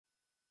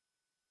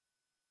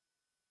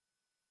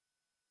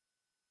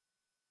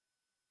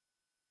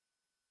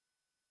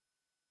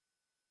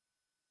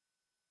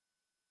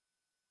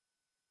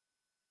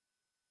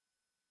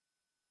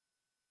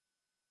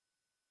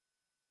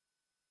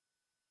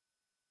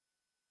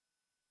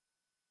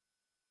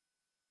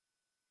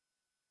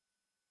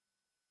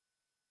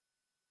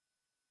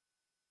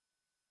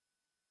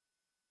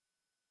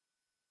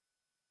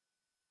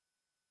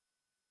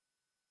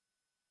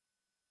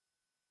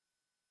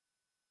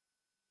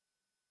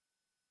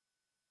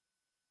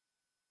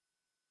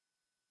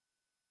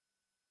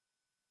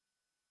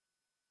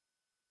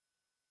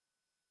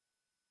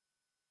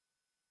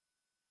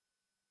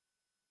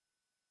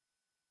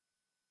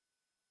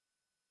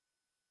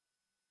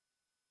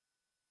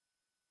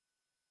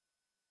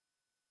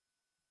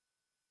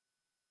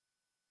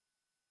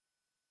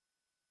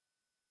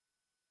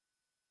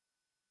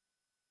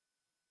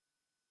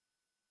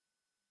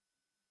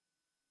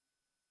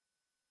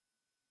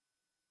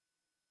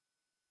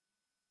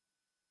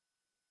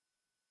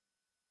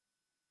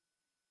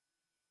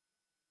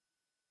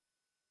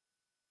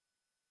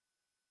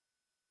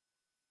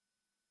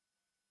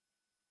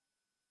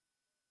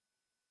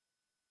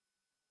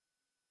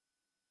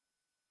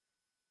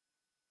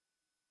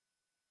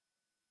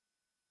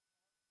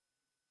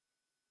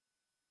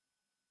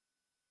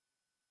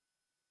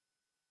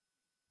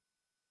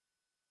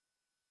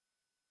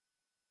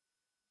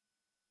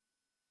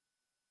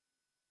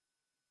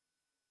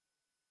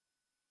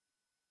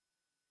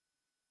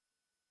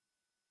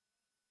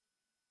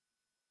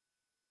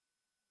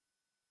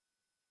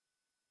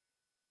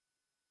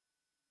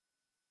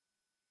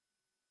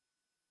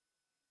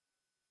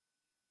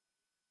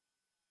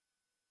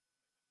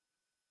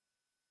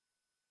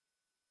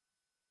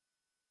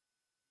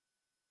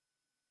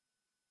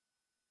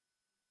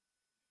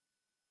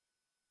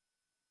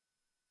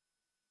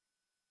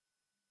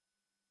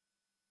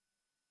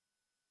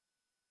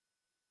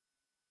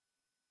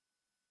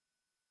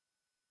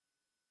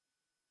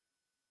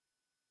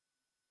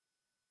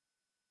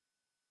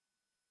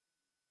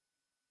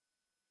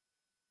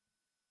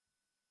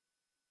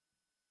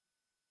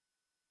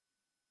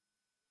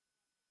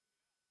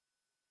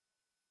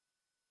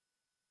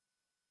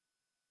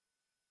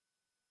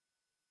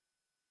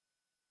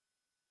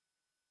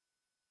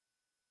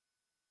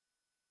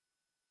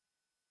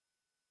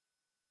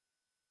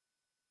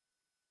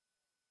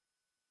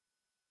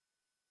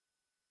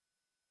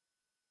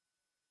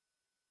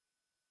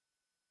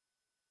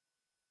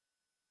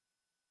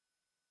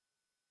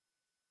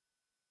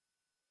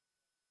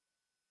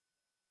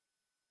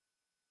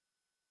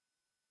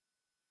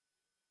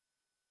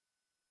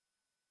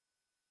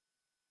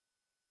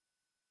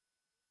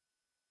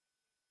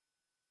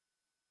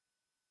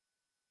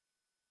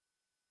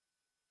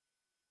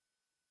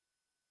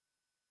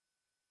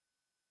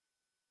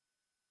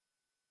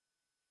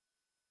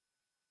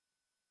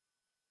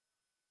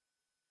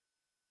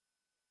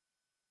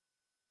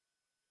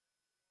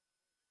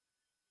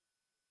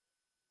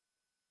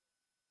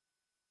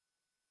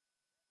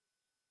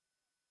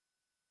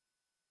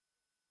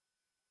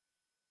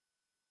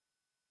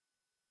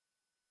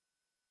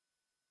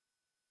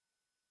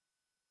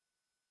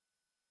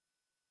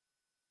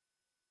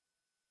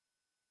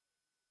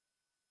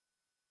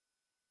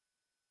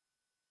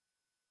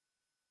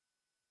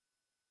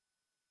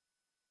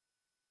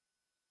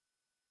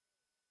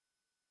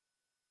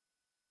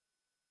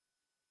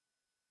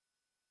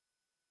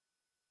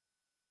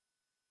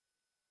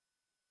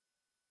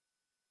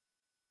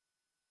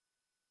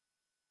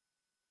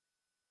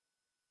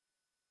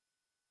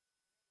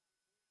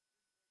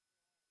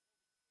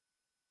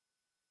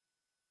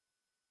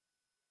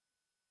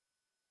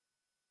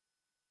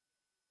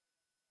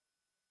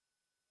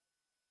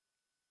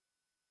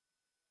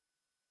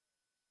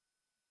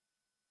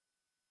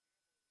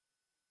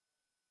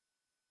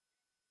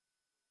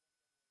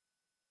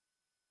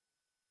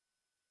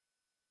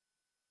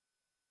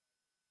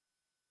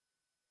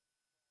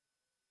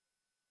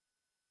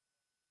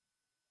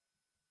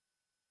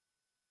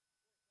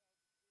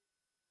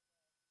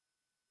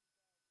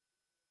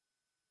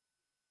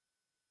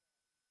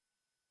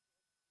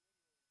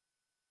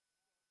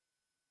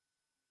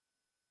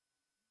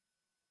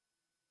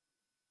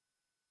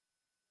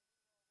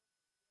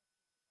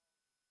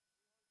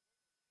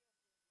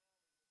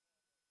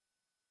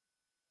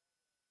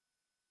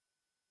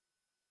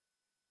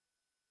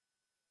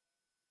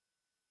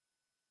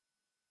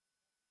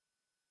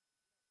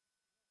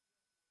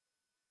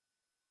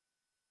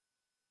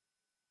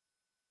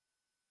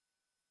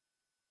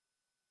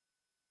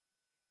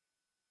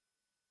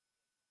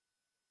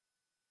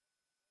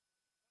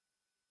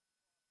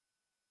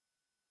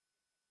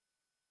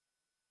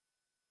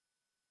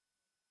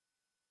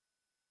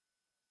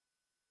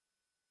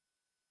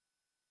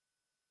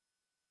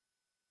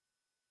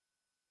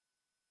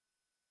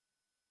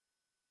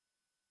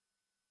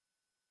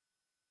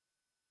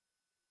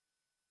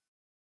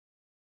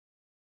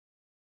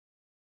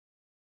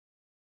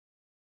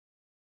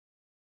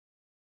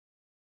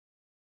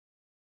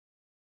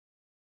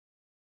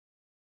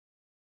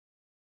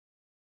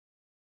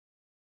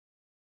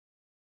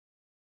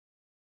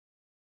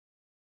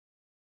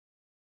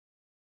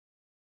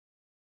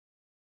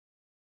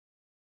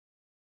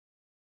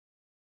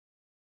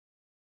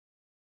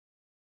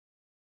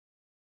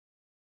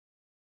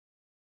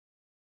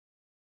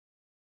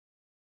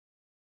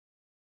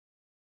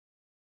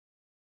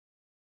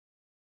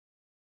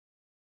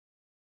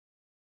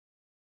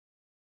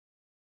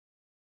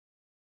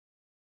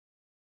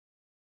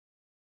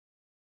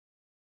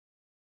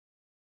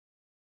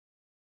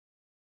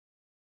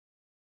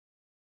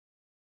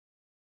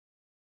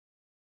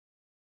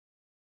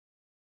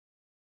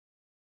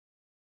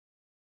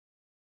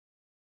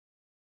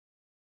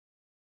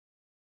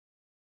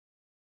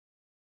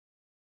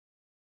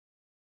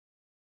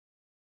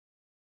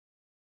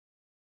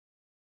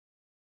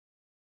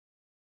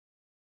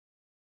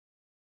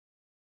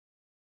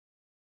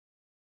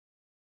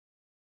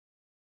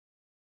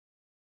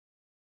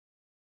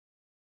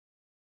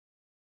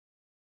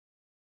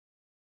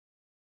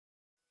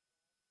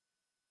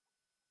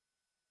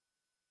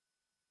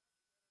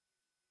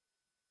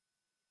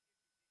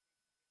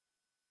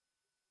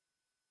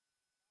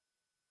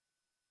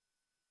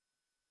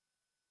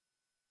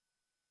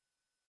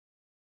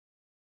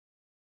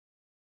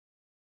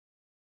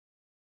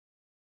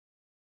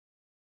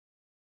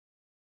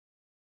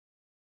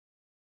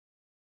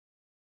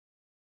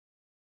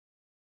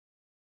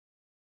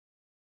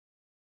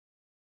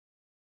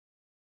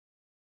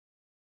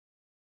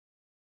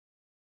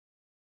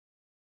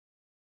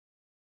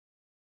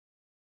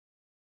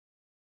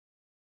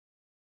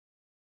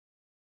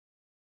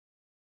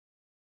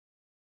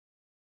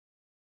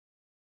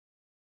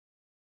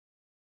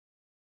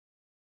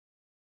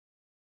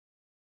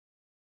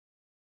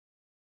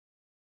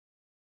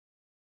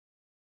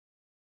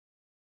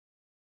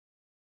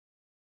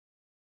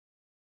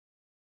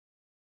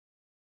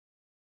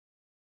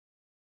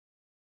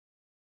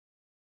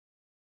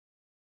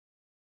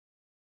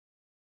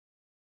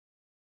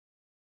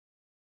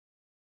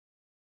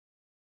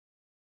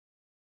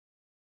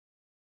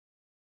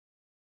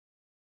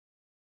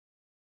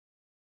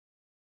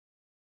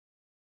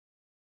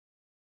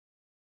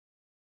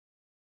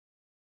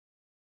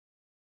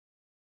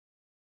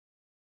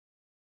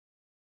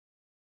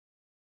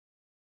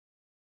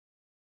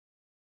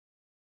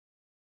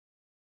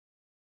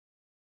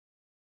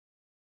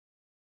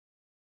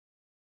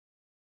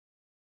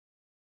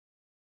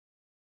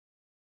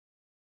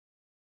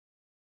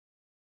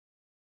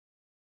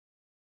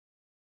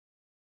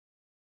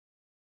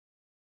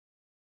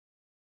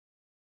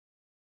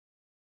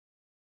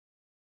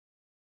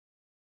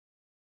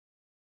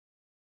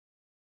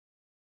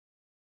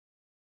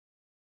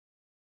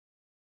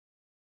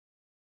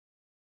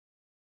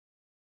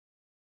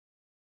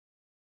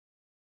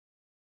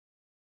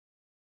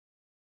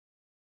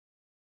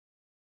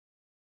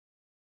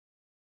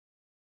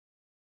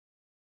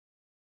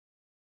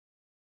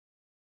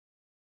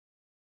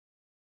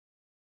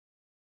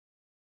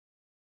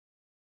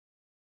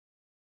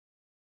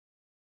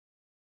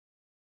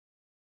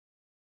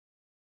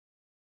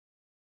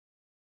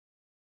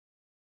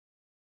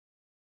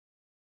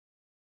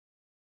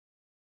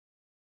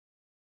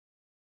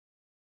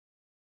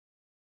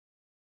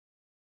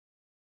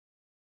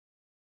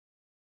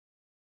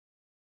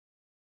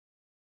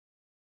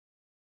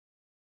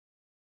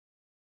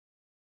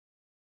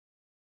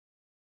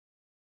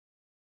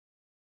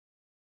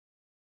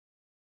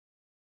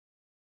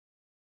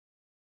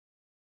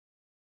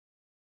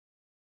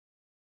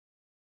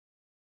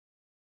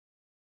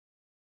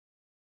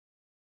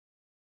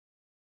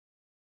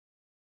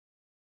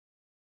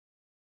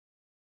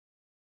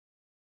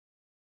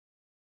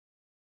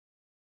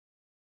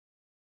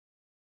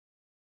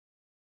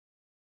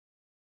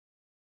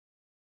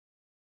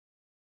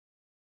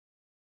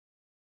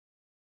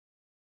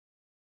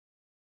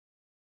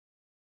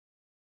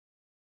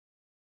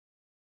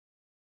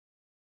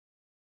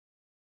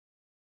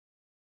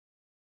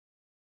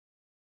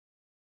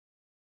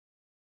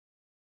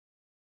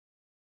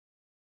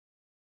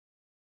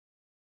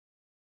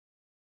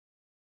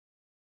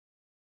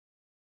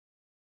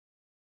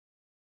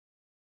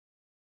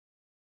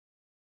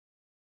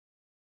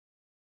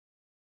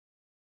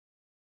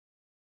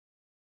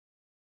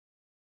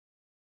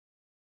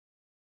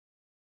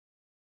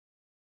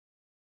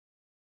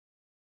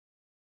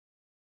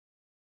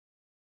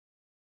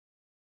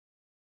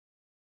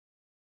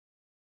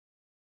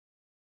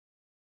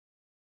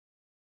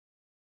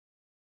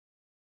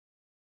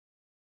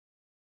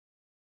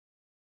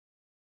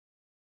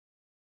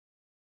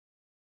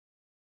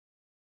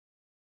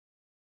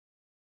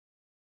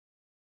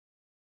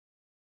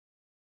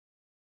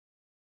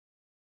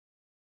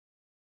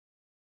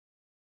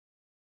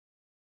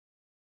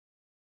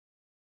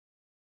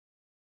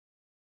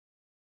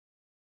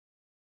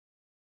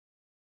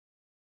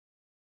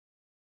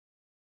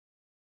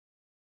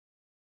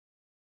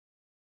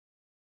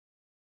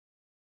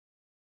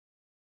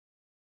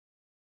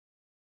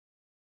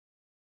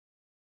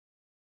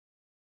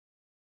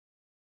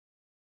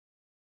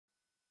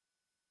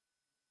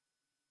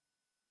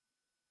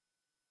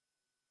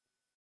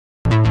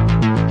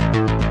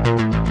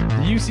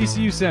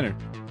UCCU Center,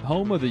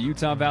 home of the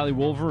Utah Valley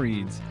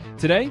Wolverines.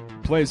 Today,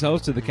 plays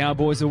host to the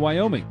Cowboys of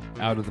Wyoming,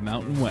 out of the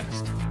Mountain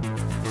West.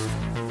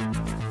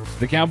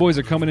 The Cowboys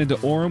are coming into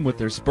Orem with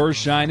their spurs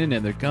shining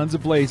and their guns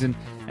a-blazing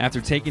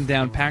after taking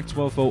down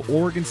Pac-12 foe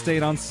Oregon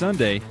State on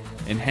Sunday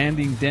and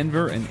handing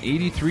Denver an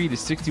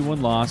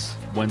 83-61 loss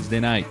Wednesday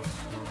night.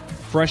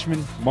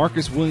 Freshman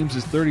Marcus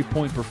Williams'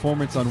 30-point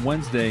performance on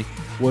Wednesday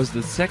was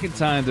the second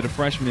time that a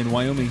freshman in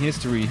Wyoming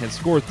history has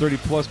scored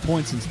 30-plus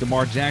points since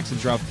DeMar Jackson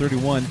dropped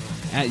 31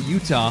 at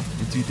Utah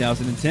in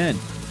 2010.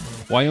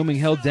 Wyoming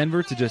held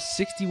Denver to just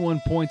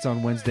 61 points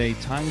on Wednesday,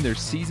 tying their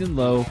season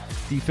low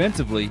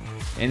defensively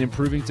and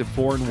improving to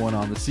 4-1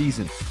 on the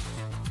season.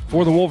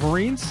 For the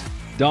Wolverines,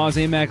 Dawes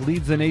Amack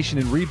leads the nation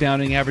in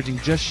rebounding, averaging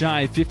just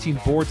shy of 15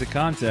 boards a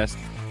contest.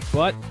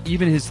 But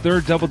even his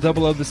third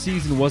double-double of the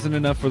season wasn't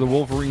enough for the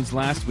Wolverines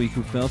last week,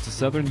 who fell to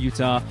Southern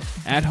Utah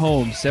at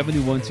home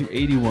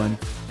 71-81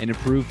 and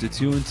improved to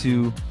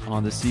 2-2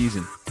 on the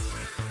season.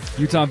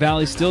 Utah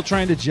Valley still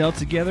trying to gel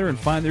together and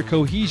find their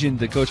cohesion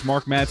that Coach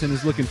Mark Madsen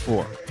is looking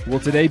for.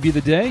 Will today be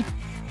the day?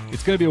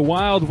 It's going to be a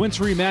wild,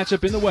 wintry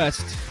matchup in the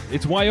West.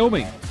 It's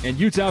Wyoming and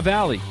Utah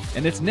Valley,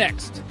 and it's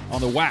next on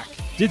the WAC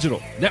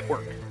Digital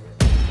Network.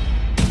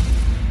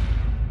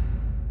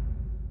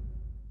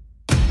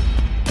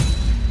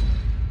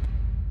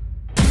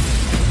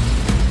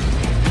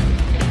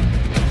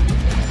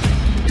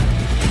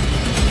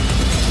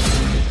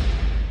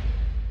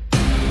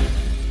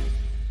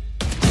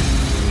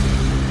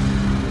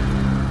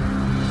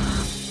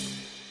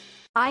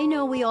 I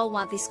know we all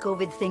want this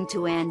COVID thing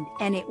to end,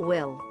 and it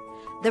will.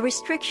 The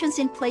restrictions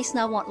in place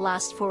now won't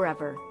last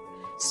forever.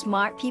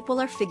 Smart people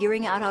are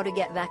figuring out how to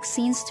get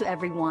vaccines to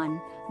everyone,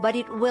 but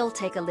it will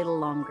take a little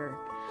longer.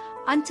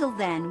 Until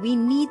then, we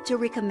need to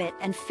recommit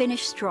and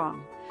finish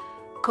strong.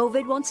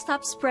 COVID won't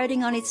stop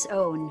spreading on its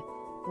own.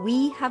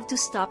 We have to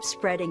stop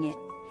spreading it.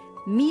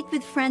 Meet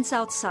with friends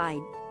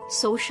outside,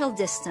 social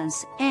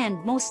distance,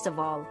 and most of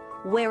all,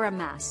 wear a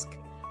mask.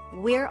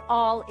 We're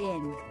all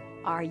in.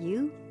 Are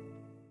you?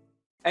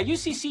 At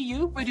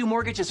UCCU, we do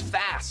mortgages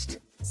fast.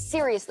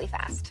 Seriously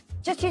fast.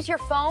 Just use your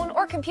phone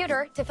or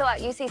computer to fill out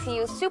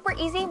UCCU's super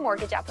easy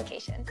mortgage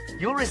application.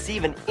 You'll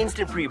receive an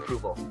instant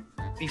pre-approval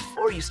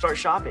before you start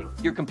shopping.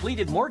 Your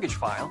completed mortgage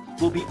file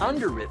will be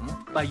underwritten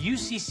by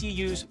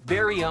UCCU's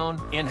very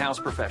own in-house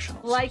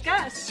professionals. Like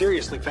us.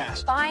 Seriously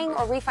fast. Buying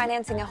or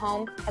refinancing a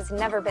home has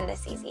never been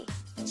this easy.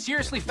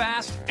 Seriously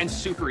fast and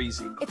super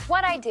easy. It's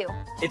what I do.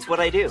 It's what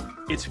I do.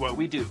 It's what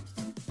we do.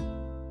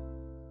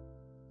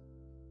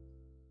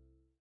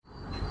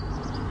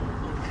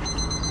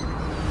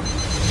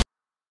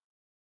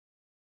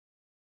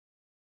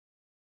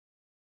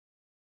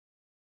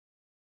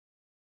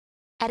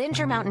 At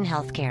Intermountain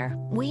Healthcare,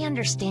 we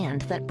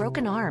understand that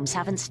broken arms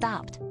haven't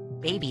stopped.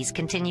 Babies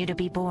continue to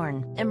be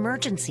born,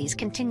 emergencies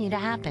continue to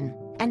happen,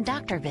 and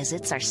doctor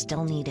visits are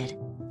still needed.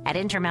 At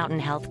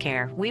Intermountain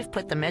Healthcare, we've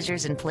put the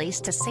measures in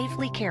place to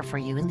safely care for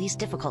you in these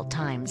difficult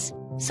times.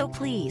 So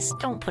please,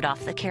 don't put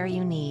off the care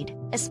you need,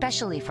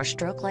 especially for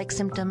stroke-like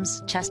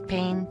symptoms, chest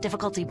pain,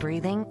 difficulty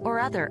breathing, or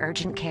other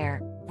urgent care.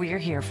 We're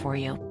here for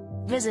you.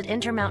 Visit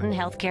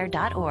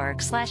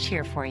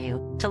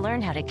intermountainhealthcare.org/here-for-you to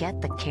learn how to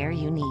get the care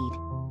you need.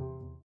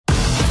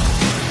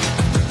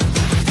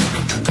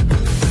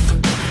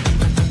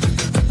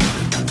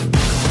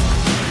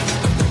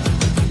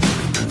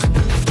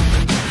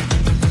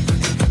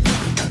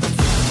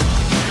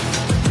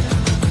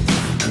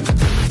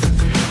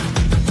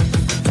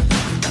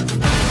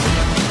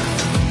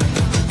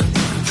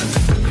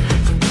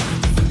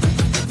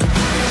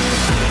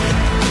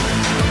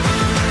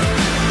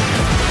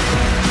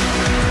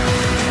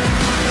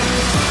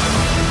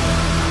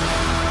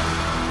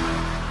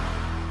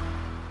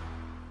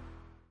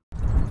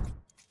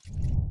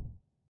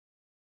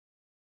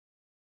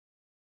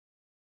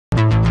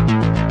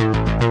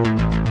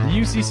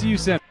 UCCU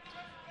Center.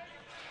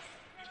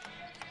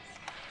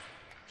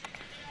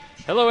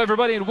 Hello,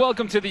 everybody, and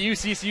welcome to the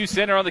UCCU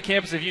Center on the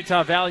campus of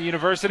Utah Valley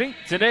University.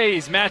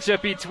 Today's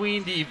matchup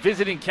between the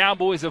visiting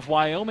Cowboys of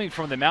Wyoming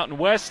from the Mountain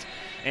West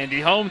and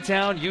the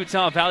hometown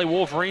Utah Valley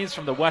Wolverines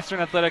from the Western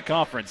Athletic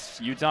Conference.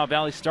 Utah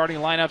Valley starting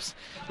lineups: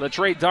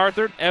 Latrey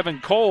Darthard,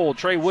 Evan Cole,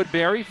 Trey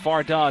Woodbury,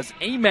 Dawes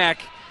Amack,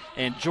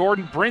 and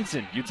Jordan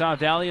Brinson. Utah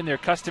Valley in their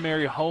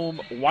customary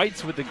home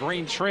whites with the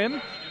green trim.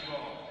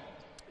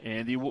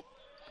 And the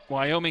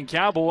Wyoming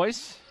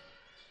Cowboys,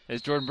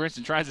 as Jordan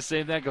Brinson tries to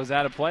save that, goes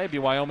out of play. It'll be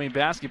Wyoming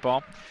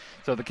basketball.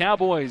 So the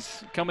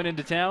Cowboys coming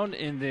into town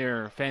in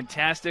their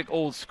fantastic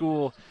old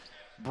school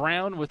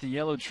brown with the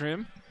yellow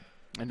trim.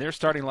 And their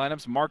starting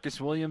lineups: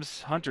 Marcus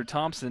Williams, Hunter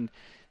Thompson,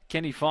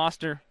 Kenny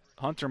Foster,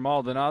 Hunter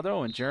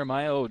Maldonado, and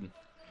Jeremiah Oden.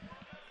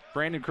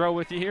 Brandon Crow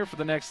with you here for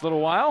the next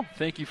little while.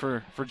 Thank you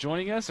for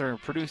joining us. Our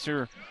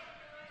producer,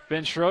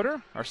 Ben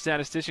Schroeder, our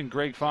statistician,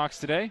 Greg Fox,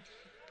 today.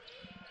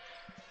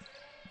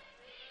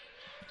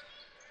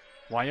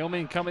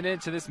 Wyoming coming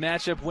into this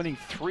matchup winning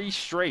 3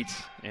 straight,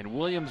 and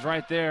Williams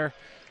right there,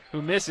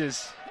 who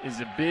misses,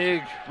 is a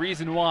big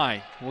reason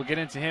why. We'll get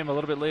into him a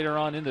little bit later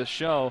on in the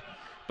show,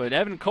 But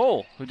Evan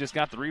Cole, who just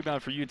got the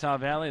rebound for Utah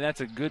Valley,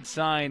 that's a good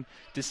sign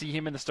to see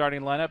him in the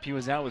starting lineup. He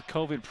was out with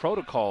COVID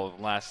protocol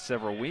the last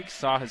several weeks,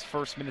 saw his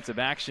first minutes of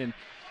action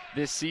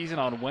this season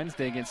on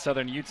Wednesday against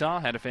Southern Utah,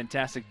 had a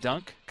fantastic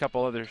dunk, a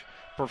couple other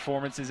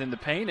performances in the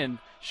paint, and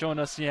showing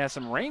us he has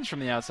some range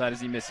from the outside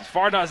as he misses.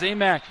 Fardaws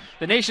Amack,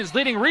 the nation's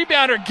leading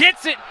rebounder,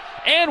 gets it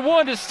and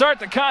one to start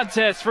the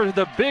contest for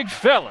the big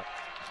fella.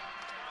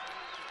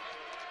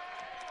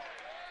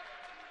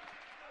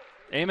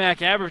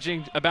 Amack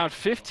averaging about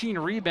 15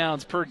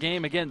 rebounds per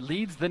game. Again,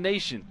 leads the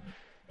nation.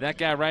 That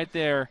guy right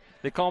there,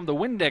 they call him the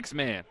Windex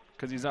man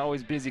because he's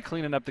always busy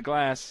cleaning up the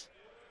glass.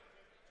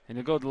 And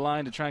he'll go to the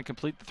line to try and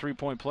complete the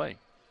three-point play.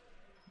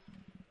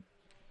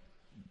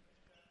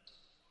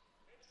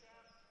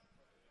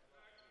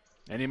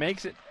 And he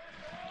makes it.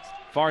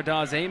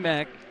 Fardaws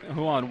Amack,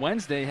 who on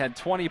Wednesday had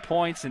 20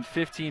 points and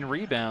 15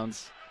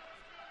 rebounds,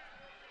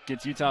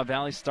 gets Utah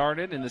Valley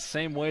started in the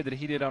same way that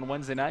he did on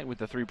Wednesday night with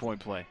the three-point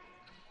play.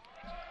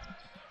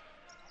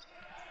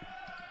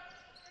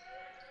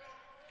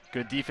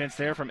 Good defense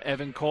there from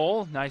Evan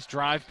Cole. Nice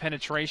drive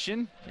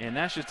penetration. And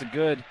that's just a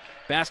good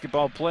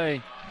basketball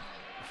play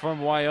from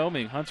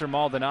Wyoming. Hunter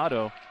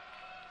Maldonado.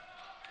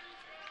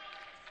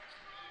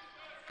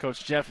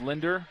 Coach Jeff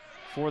Linder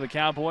for the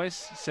Cowboys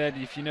said,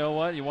 if you know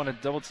what, you want to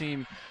double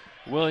team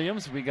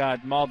Williams, we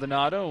got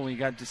Maldonado and we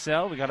got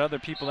DeSalle. We got other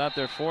people out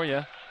there for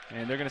you.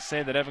 And they're going to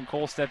say that Evan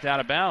Cole stepped out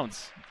of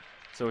bounds.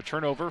 So a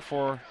turnover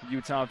for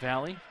Utah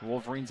Valley.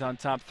 Wolverines on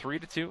top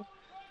 3-2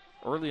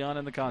 early on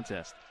in the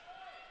contest.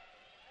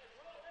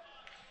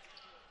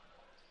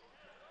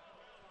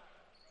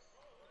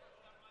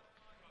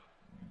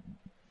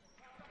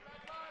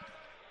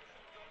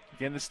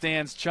 Again, the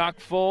stands chock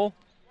full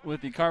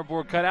with the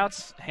cardboard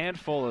cutouts.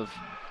 Handful of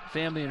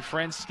family and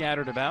friends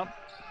scattered about.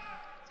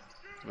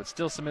 But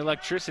still some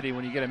electricity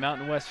when you get a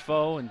Mountain West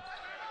foe and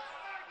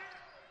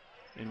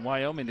in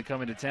Wyoming to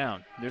come into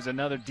town. There's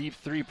another deep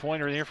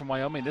three-pointer here from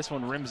Wyoming. This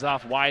one rims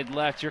off wide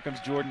left. Here comes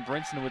Jordan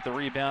Brinson with the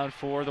rebound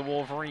for the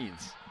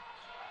Wolverines.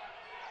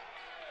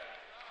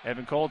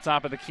 Evan Cole,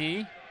 top of the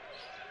key.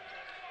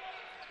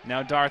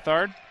 Now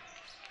Darthard.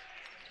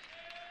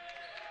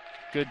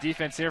 Good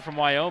defense here from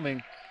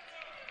Wyoming.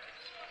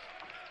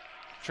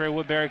 Trey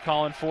Woodbury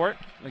calling for it.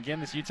 Again,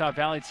 this Utah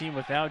Valley team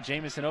without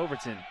Jamison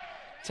Overton.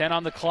 10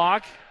 on the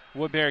clock.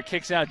 Woodbury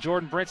kicks out.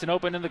 Jordan Brinson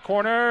open in the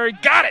corner. He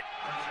got it!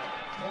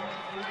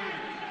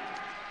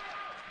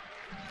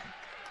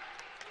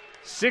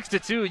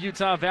 6-2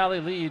 Utah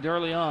Valley lead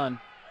early on.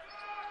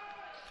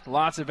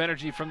 Lots of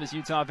energy from this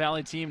Utah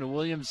Valley team. And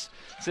Williams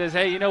says,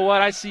 hey, you know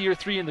what? I see your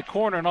three in the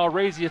corner, and I'll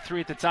raise you a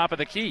three at the top of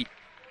the key.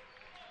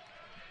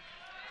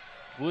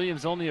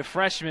 Williams, only a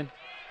freshman,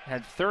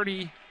 had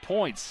 30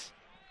 points.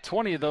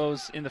 20 of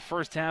those in the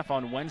first half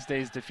on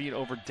Wednesday's defeat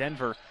over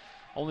Denver.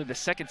 Only the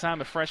second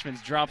time a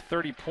freshman's dropped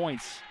 30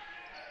 points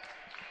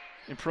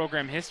in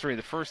program history.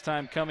 The first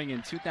time coming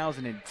in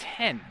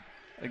 2010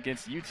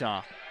 against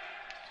Utah.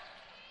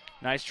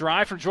 Nice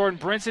drive from Jordan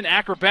Brinson.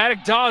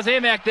 Acrobatic. Dawes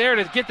Amack there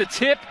to get the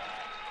tip.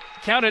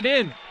 Count it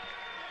in.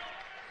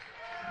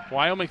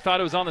 Wyoming thought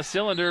it was on the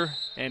cylinder,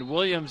 and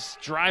Williams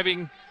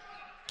driving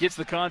gets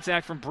the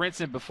contact from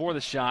Brinson before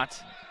the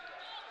shot.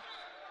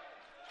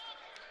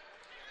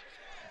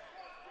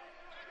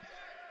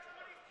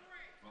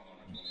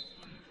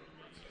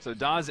 So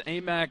Dawes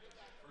Amack,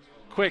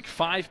 quick,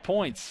 5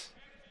 points.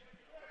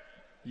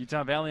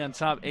 Utah Valley on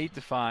top,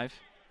 8-5.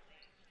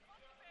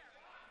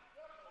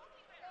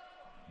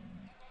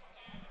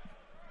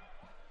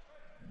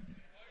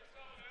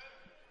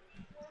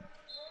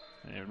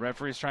 And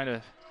referee's trying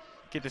to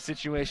get the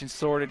situation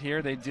sorted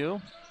here. They do.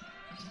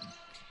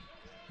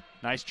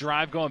 Nice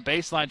drive going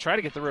baseline. Try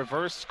to get the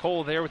reverse.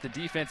 Cole there with the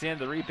defense and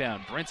the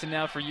rebound. Brinson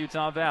now for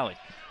Utah Valley.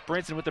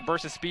 Brinson with the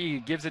burst of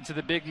speed, gives it to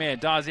the big man.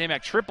 Dawes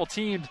Amack triple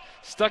teamed,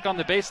 stuck on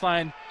the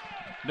baseline.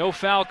 No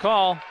foul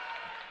call.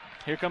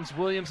 Here comes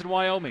Williams in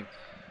Wyoming.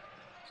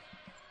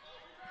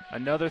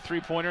 Another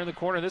three-pointer in the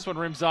corner. This one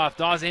rims off.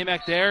 Dawes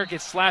Amack there,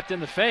 gets slapped in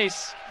the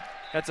face.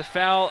 That's a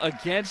foul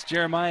against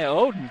Jeremiah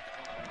Oden.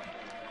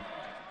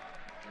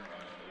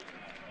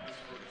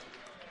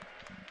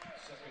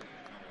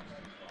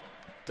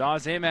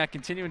 Dawes Amack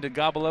continuing to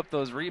gobble up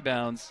those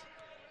rebounds.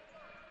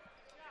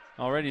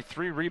 Already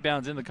 3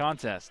 rebounds in the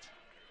contest.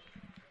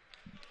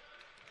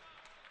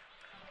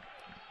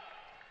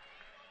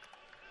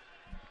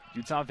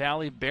 Utah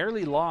Valley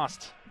barely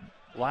lost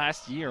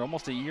last year,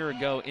 almost a year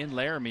ago in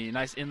Laramie.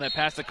 Nice inlet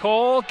pass to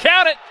Cole.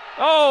 Count it!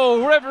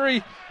 Oh,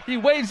 referee, he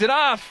waves it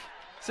off.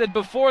 Said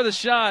before the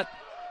shot.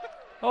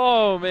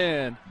 Oh,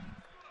 man.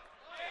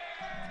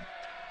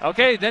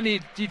 Okay, then he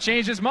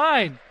changed his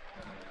mind.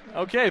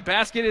 Okay,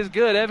 basket is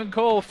good. Evan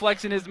Cole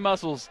flexing his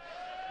muscles.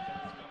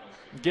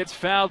 Gets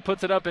fouled,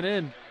 puts it up and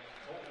in.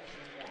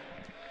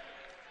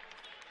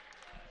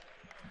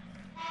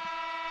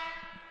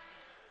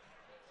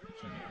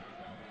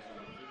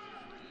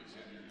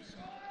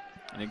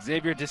 And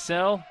Xavier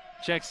DeSalle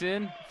checks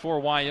in for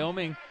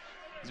Wyoming.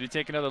 As we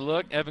take another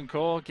look, Evan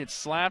Cole gets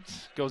slapped,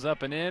 goes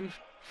up and in,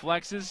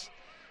 flexes,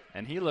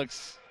 and he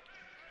looks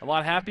a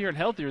lot happier and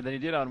healthier than he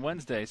did on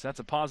Wednesday, so that's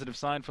a positive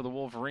sign for the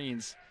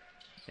Wolverines.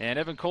 And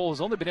Evan Cole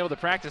has only been able to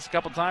practice a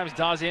couple times.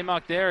 Daz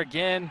Amok there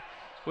again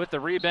with the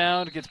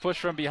rebound. Gets pushed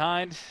from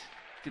behind.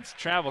 Gets a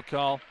travel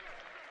call.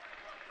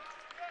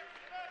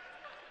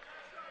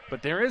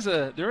 But there is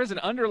an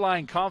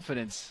underlying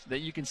confidence that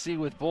you can see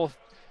with both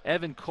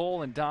Evan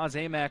Cole and Daz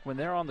Amok when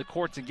they're on the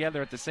court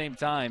together at the same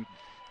time.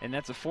 And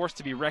that's a force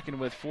to be reckoned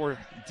with for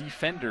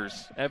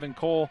defenders. Evan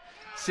Cole,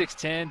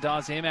 6'10",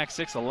 Daz Amok,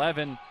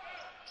 6'11".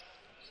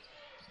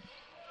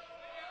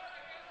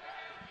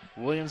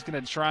 Williams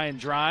going to try and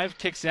drive.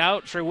 Kicks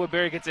out. Trey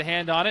Woodbury gets a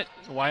hand on it.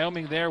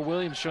 Wyoming there.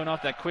 Williams showing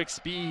off that quick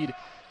speed.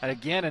 And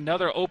again,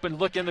 another open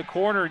look in the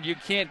corner. You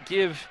can't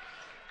give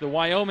the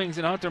Wyomings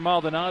and Hunter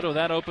Maldonado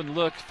that open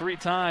look 3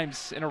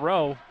 times in a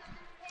row,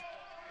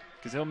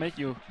 because he'll make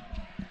you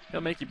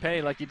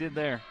pay like he did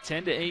there.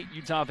 10-8,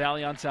 Utah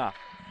Valley on top.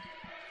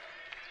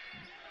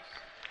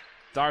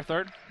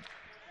 Darthard.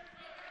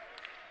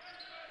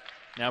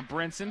 Now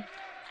Brinson.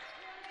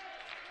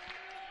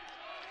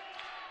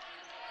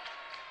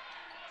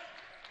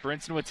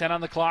 Brinson with 10 on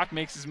the clock,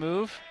 makes his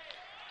move.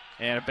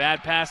 And a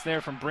bad pass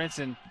there from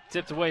Brinson.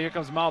 Tipped away. Here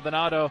comes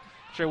Maldonado.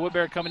 Trey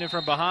Woodbury coming in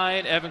from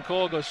behind. Evan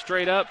Cole goes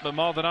straight up, but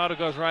Maldonado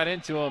goes right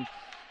into him.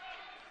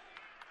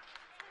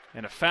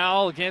 And a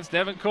foul against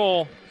Evan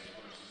Cole.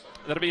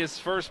 That'll be his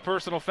first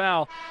personal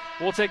foul.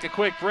 We'll take a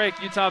quick break.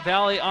 Utah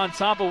Valley on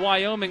top of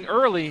Wyoming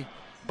early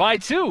by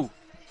 2.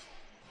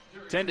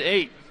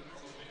 10-8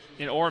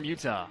 in Orem,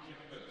 Utah.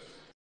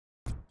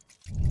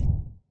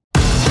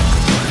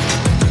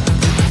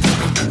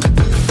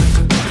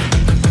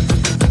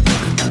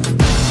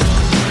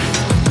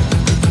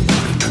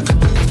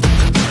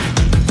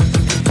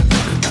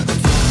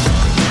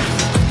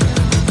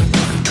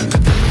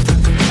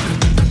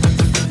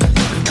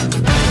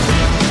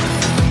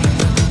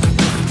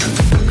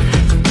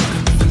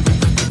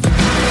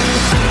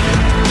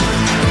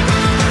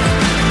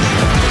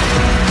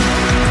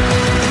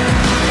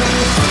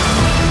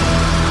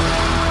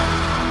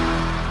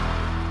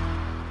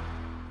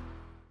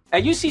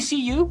 At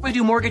UCCU, we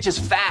do mortgages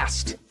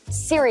fast.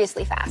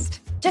 Seriously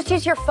fast. Just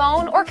use your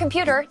phone or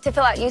computer to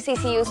fill out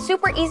UCCU's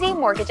super easy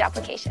mortgage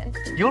application.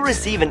 You'll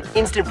receive an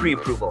instant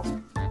pre-approval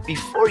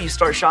before you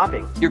start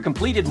shopping. Your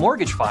completed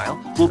mortgage file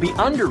will be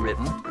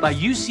underwritten by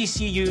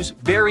UCCU's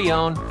very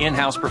own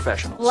in-house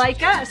professionals.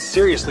 Like us.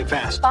 Seriously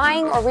fast.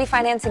 Buying or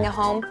refinancing a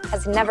home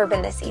has never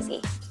been this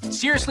easy.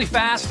 Seriously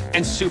fast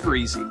and super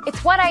easy.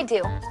 It's what I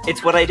do.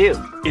 It's what I do.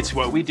 It's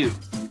what we do.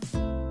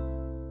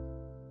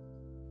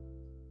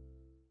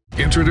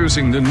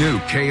 Introducing the new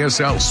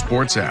KSL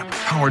Sports app,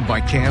 powered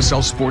by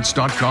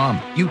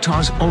KSLSports.com,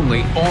 Utah's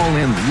only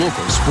all-in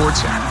local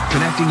sports app,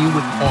 connecting you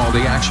with all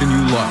the action you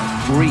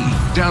love. Free.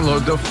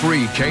 Download the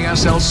free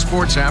KSL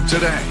Sports app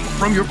today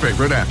from your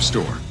favorite app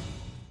store.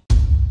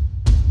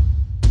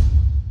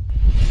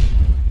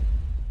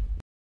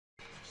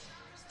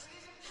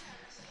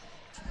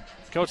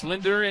 Coach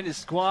Linder and his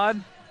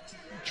squad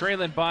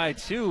trailing by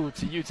 2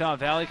 to Utah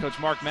Valley. Coach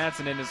Mark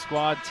Madsen and his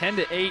squad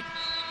 10-8.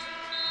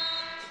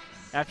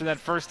 After that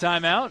first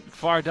time out,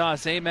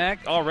 Fardas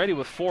Amok already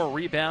with 4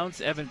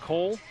 rebounds. Evan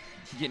Cole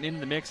getting into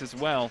the mix as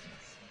well.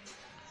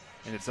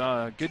 And it's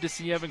good to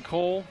see Evan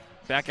Cole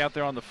back out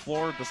there on the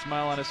floor with a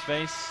smile on his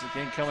face.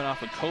 Again, coming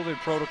off a COVID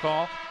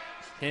protocol.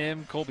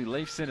 Him, Colby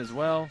Leifson as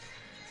well.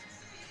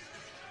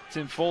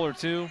 Tim Fuller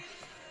too.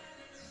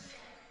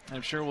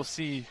 I'm sure we'll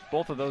see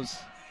both of those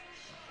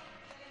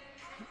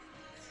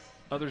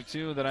other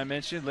 2 that I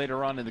mentioned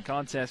later on in the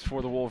contest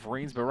for the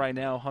Wolverines. But right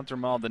now, Hunter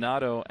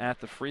Maldonado at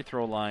the free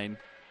throw line.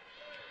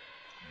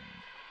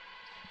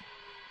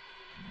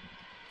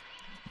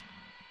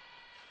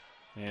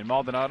 And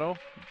Maldonado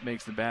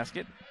makes the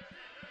basket.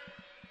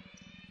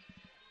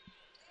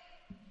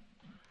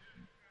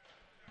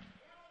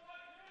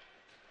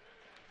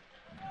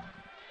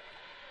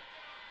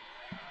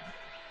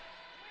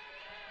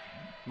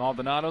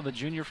 Maldonado, the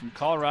junior from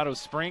Colorado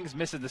Springs,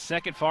 misses the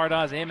second.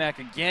 Fardas Amok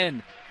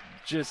again.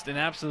 Just an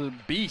absolute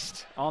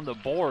beast on the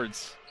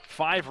boards.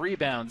 5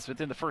 rebounds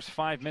within the first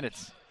 5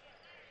 minutes.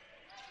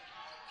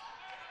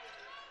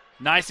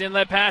 Nice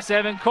inlet pass,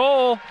 Evan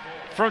Cole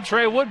from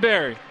Trey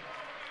Woodbury.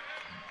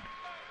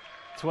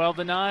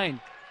 12-9.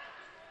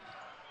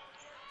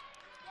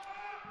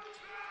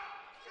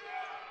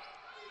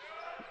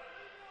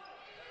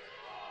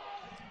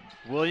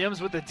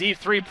 Williams with the deep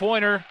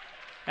 3-pointer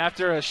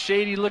after a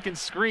shady-looking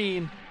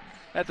screen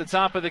at the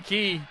top of the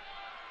key.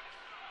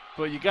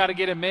 But you got to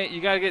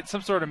get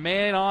some sort of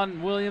man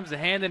on Williams, a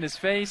hand in his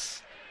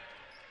face.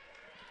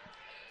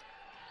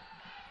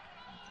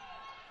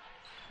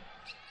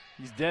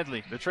 He's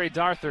deadly. The Trey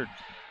Darthard.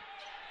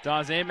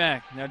 Daz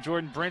Amok. Now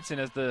Jordan Brinson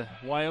as the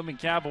Wyoming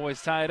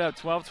Cowboys tie it up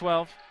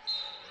 12-12.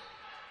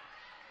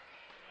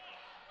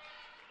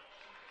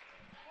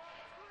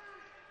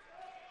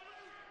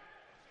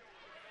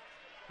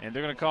 And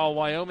they're going to call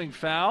Wyoming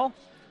foul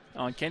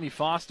on Kenny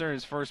Foster,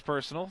 his first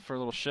personal, for a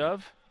little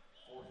shove.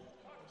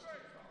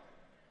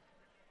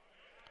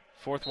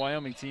 4th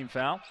Wyoming team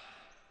foul.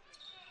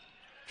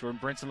 Jordan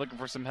Brinson looking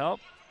for some help.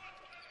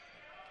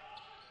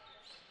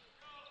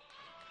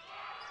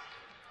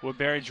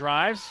 Woodbury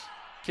drives,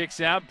 kicks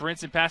out.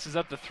 Brinson passes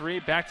up the 3,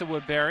 back to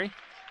Woodbury.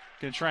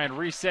 Going to try and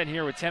reset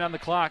here with 10 on the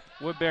clock.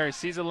 Woodbury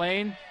sees a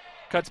lane,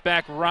 cuts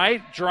back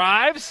right,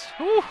 drives.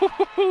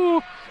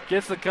 Ooh,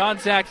 gets the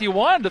contact. He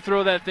wanted to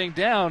throw that thing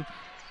down,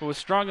 but was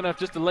strong enough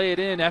just to lay it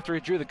in after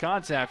he drew the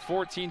contact.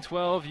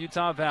 14-12,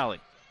 Utah Valley.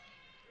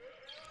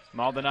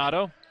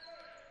 Maldonado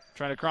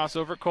trying to cross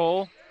over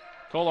Cole.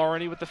 Cole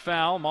already with the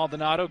foul.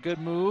 Maldonado, good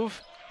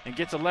move, and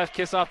gets a left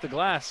kiss off the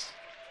glass.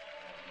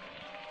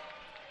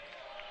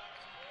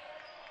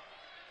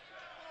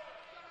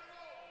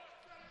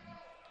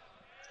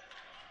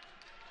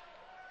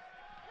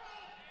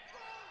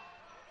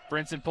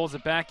 Brinson pulls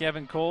it back.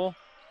 Evan Cole.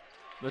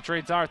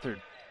 Latrade Arthur.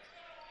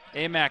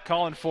 Amack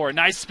calling for it.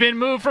 Nice spin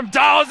move from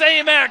Dawes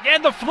Amack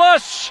and the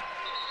flush.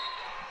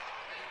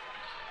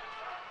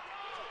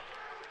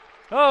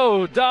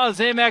 Oh, Dawes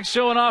Amack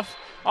showing off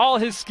all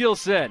his skill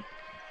set.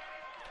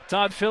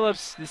 Todd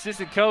Phillips, the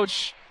assistant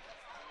coach,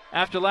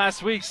 after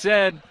last week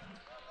said,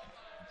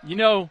 you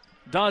know,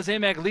 Dawes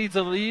Amack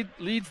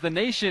leads the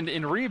nation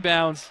in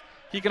rebounds.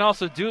 He can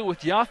also do it with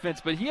the offense,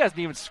 but he hasn't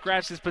even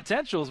scratched his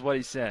potential, is what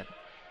he said.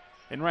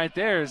 And right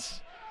there is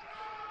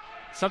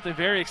something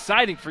very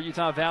exciting for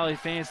Utah Valley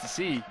fans to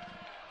see.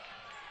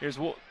 Here's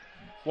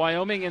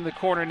Wyoming in the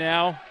corner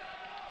now.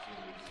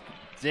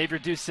 Xavier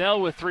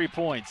Dussel with 3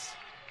 points.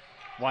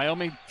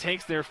 Wyoming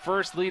takes their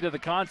first lead of the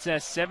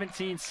contest,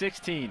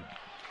 17-16.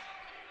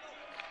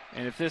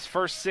 And if this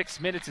first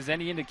 6 minutes is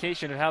any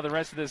indication of how the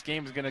rest of this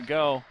game is going to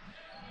go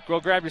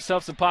grab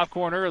yourself some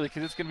popcorn early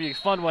because it's going to be a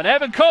fun one.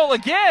 Evan Cole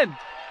again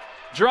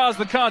draws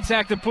the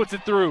contact and puts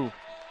it through.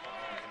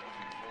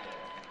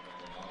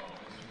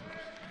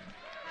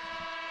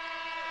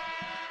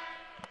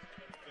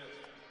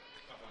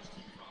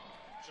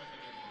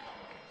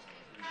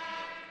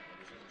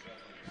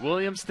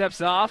 Williams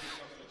steps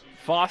off.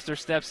 Foster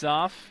steps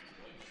off.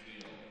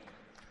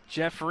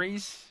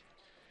 Jeffries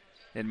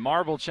and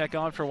Marble check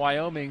on for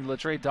Wyoming.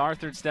 Latrade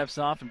Darthard steps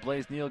off, and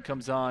Blaze Neal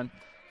comes on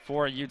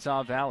for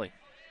Utah Valley.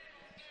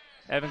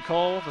 Evan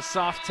Cole, the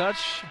soft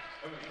touch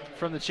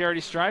from the charity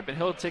stripe, and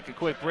he'll take a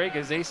quick break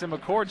as Asa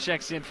McCord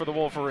checks in for the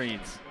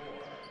Wolverines.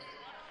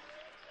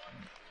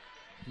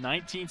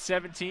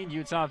 19-17,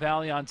 Utah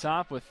Valley on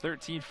top with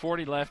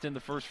 13:40 left in the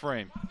first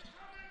frame.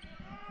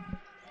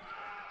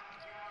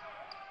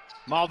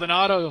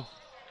 Maldonado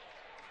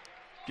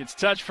gets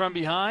touched from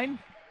behind.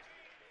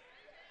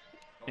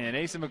 And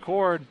Asa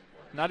McCord,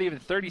 not even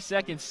 30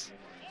 seconds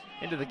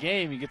into the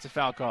game, he gets a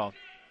foul called.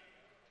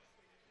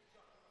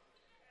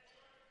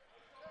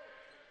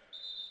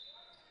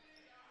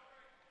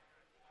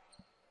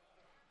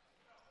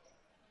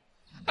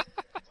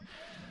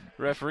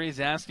 Referee's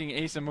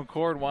asking Asa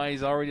McCord why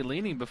he's already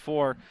leaning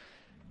before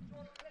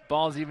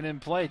ball's even in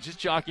play. Just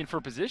jockeying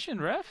for position,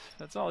 ref.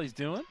 That's all he's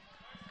doing.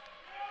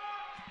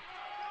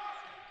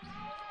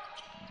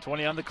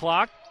 20 on the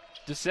clock.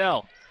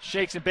 Dussel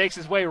shakes and bakes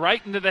his way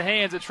right into the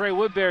hands of Trey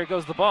Woodbury.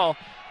 Goes the ball.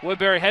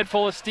 Woodbury head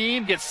full of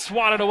steam, gets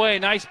swatted away.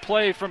 Nice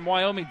play from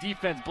Wyoming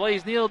defense.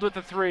 Blaze Neal with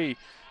the 3.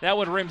 That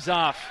one rims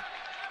off.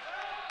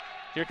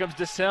 Here comes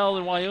Dussel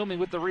and Wyoming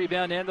with the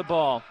rebound and the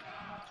ball.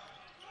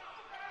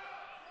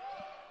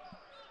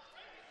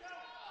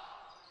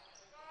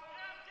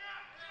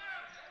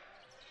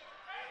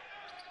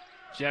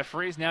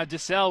 Jeffries, now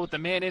Dussel with the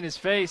man in his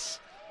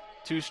face.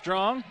 Too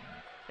strong.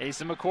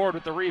 Asa McCord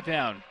with the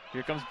rebound.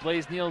 Here comes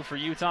Blaze Neal for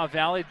Utah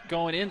Valley,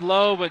 going in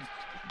low, but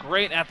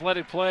great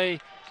athletic play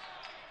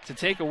to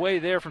take away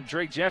there from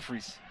Drake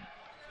Jeffries.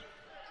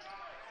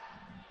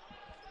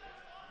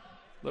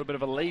 A little bit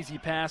of a lazy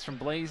pass from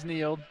Blaze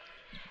Neal.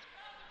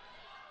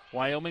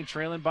 Wyoming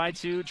trailing by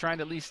 2, trying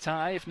to at least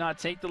tie, if not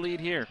take the lead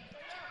here.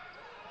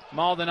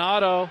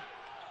 Maldonado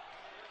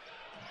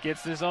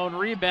gets his own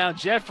rebound.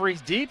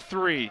 Jeffries, deep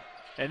 3,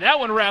 and that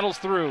one rattles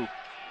through.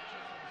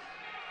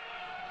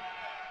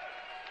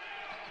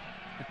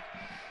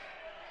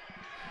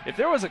 If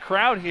there was a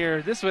crowd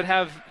here, this would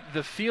have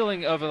the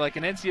feeling of like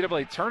an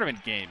NCAA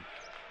tournament game.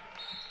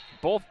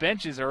 Both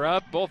benches are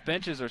up. Both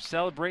benches are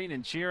celebrating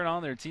and cheering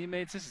on their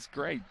teammates. This is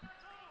great.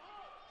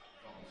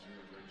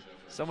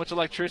 So much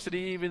electricity,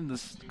 even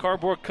the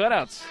cardboard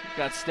cutouts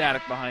got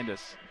static behind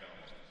us.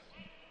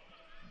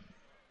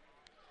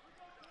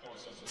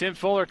 Tim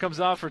Fuller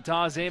comes off for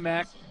Dawes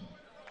Amack.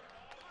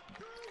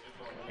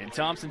 And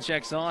Thompson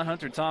checks on.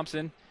 Hunter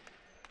Thompson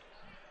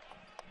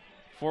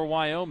for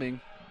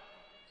Wyoming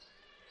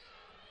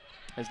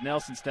as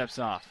Nelson steps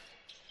off.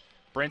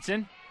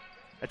 Brinson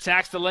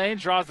attacks the lane,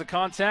 draws the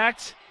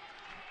contact.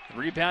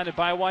 Rebounded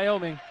by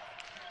Wyoming.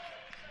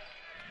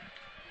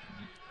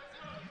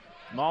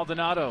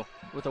 Maldonado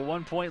with a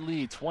 1-point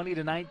lead,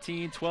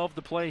 20-19, 12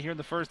 to play here in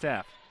the first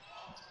half.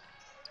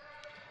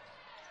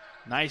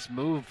 Nice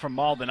move from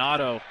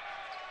Maldonado.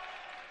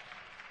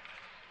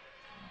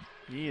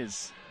 He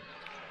is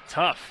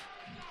tough.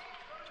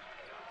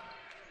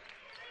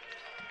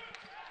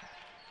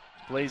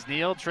 Blaze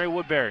Neal, Trey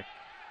Woodbury.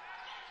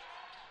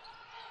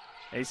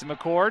 Asa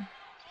McCord.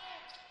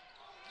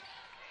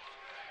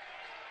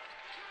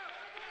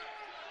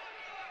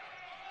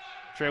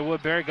 Trey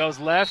Woodbury goes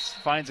left,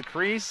 finds a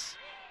crease,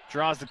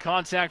 draws the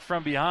contact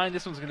from behind.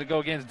 This one's going to go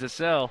against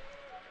DeSalle.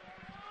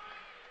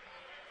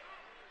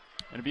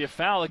 It'll be a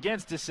foul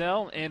against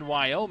DeSalle in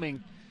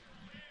Wyoming.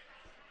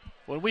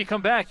 When we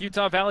come back,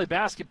 Utah Valley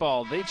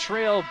basketball, they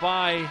trail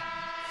by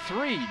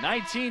 3,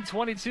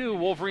 19-22.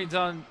 Wolverines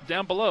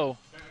down below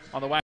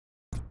on the WAC.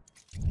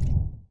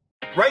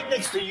 Right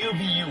next to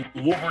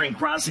UVU, Wolverine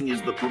Crossing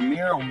is the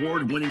premier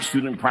award-winning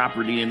student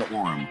property in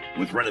Orem.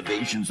 With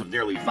renovations of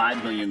nearly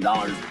 $5 million,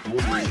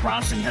 Wolverine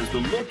Crossing has the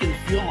look and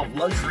feel of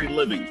luxury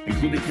living,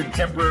 including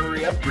contemporary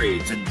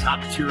upgrades and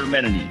top-tier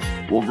amenities.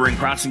 Wolverine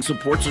Crossing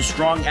supports a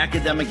strong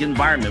academic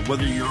environment,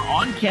 whether you're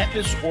on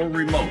campus or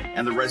remote,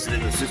 and the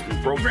resident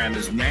assistant program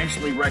is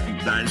nationally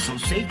recognized, so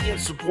safety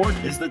and support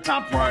is the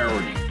top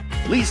priority.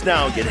 Lease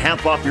now and get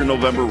half off your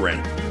November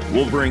rent.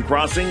 Wolverine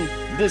Crossing,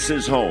 this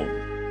is home.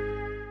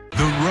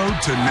 The road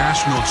to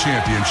national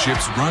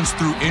championships runs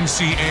through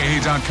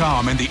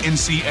NCAA.com and the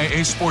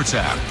NCAA Sports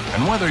app.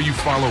 And whether you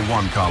follow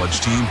one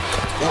college team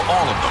or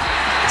all of them,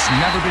 it's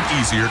never been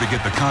easier to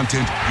get the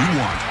content you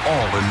want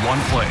all in one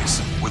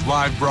place. With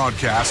live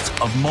broadcasts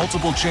of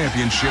multiple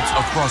championships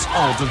across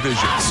all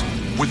divisions.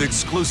 With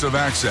exclusive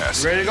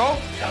access. Ready to go?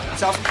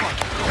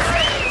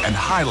 And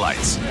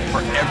highlights for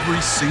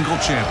every single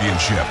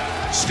championship.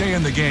 Stay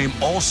in the game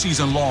all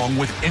season long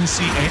with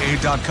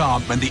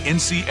NCAA.com and the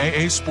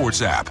NCAA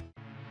Sports app.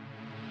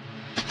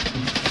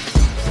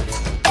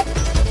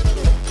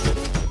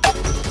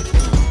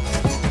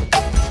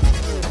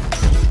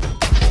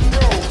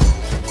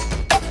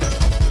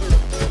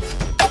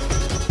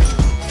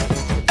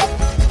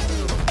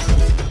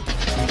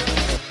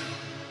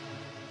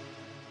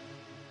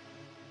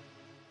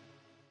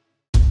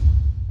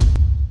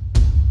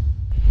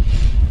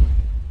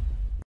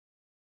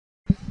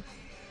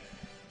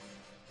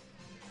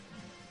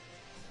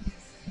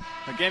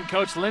 Again,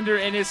 Coach Linder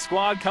and his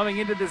squad coming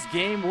into this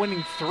game,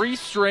 winning 3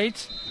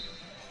 straight,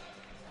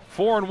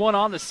 4-1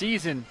 on the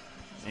season.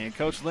 And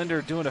Coach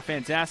Linder doing a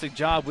fantastic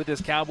job with this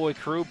Cowboy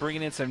crew,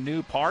 bringing in some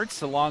new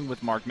parts along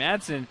with Mark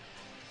Madsen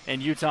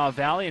and Utah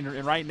Valley. And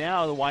right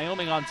now, the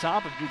Wyoming on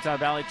top of Utah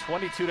Valley,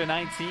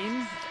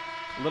 22-19.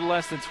 A little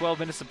less than 12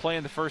 minutes to play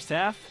in the first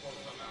half.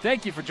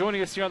 Thank you for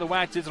joining us here on the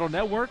WAC Digital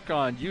Network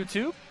on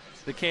YouTube,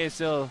 the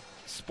KSL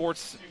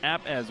Sports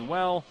app as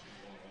well.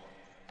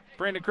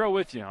 Brandon Crow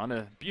with you on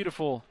a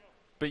beautiful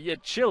but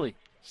yet chilly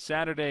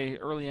Saturday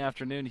early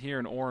afternoon here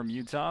in Orem,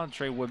 Utah.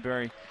 Trey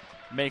Woodbury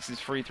makes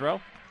his free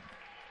throw.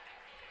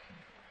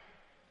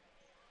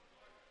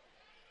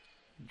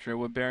 Trey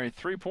Woodbury,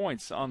 3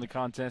 points on the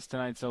contest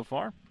tonight so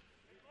far.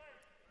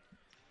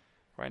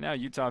 Right now,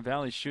 Utah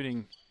Valley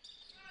shooting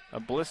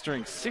a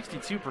blistering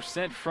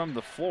 62% from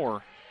the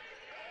floor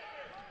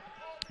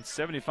and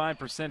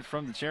 75%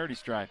 from the charity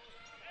stripe.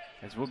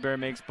 As Woodbury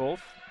makes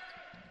both.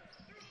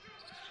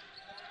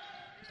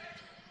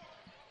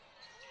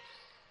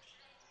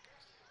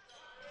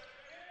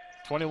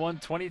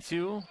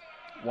 21-22,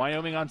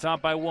 Wyoming on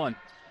top by 1.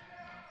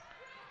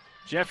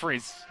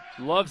 Jeffries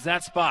loves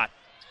that spot.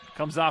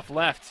 Comes off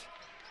left.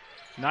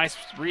 Nice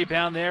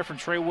rebound there from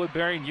Trey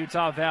Woodbury in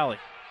Utah Valley.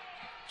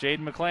 Jaden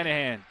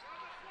McClanahan.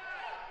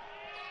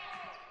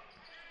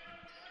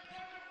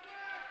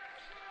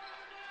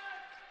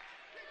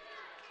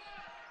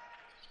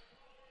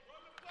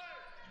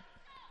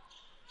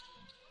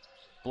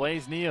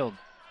 Blaze Neal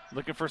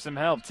looking for some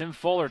help. Tim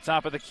Fuller,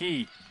 top of the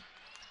key.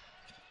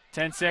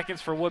 10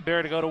 seconds for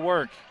Woodbury to go to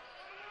work.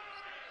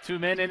 2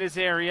 men in his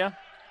area.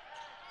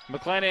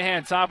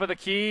 McClanahan, top of the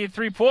key.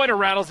 3-pointer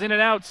rattles in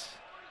and out.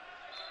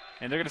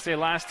 And they're going to say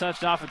last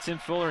touch off of Tim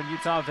Fuller in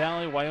Utah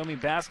Valley, Wyoming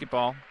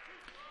basketball.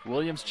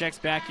 Williams checks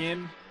back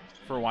in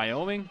for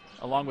Wyoming,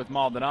 along with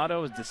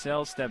Maldonado as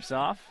DeSalle steps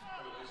off.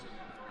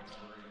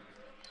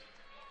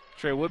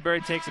 Trey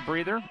Woodbury takes a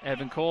breather.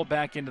 Evan Cole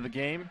back into the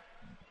game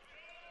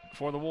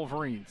for the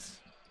Wolverines.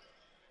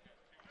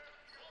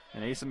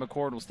 And Asa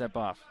McCord will step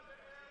off.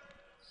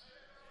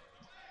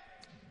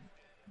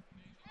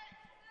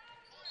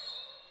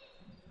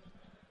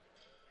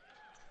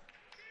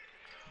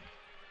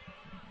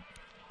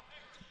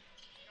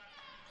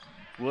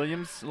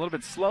 Williams a little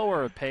bit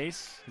slower at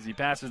pace as he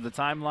passes the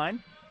timeline.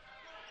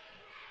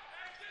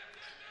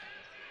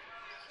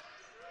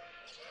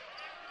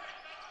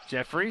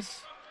 Jeffries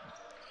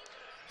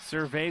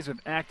surveys with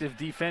active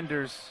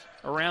defenders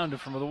around him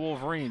from the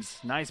Wolverines.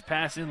 Nice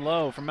pass in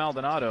low from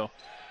Maldonado.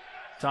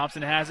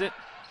 Thompson has it.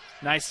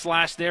 Nice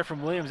slash there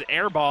from Williams.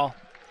 Air ball.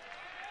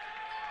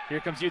 Here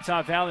comes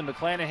Utah Valley.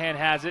 McClanahan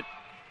has it.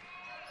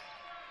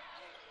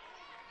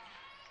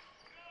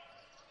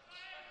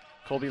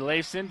 Colby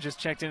Leifson just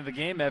checked into the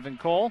game. Evan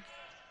Cole.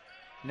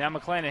 Now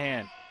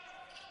McClanahan.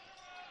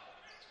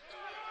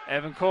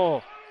 Evan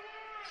Cole.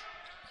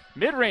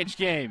 Mid-range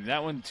game.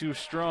 That one too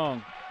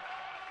strong.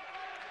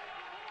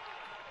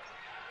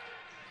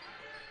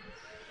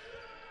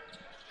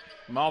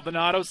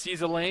 Maldonado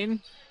sees a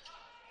lane.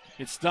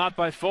 It's stopped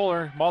by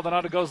Fuller.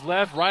 Maldonado goes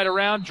left, right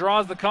around,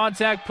 draws the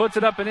contact, puts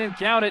it up and in.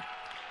 Count it.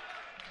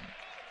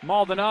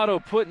 Maldonado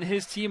putting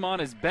his team on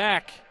his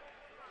back.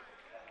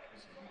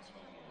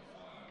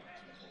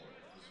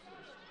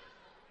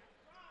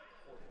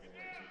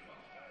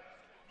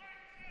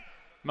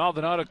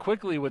 Maldonado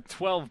quickly with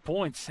 12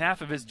 points,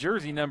 half of his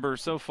jersey number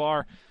so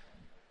far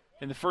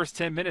in the first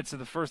 10 minutes of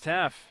the first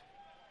half.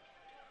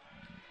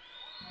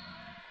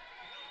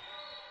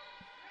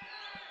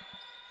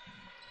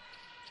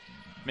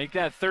 Make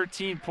that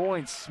 13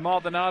 points.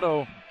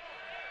 Maldonado,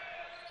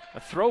 a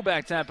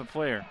throwback type of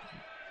player.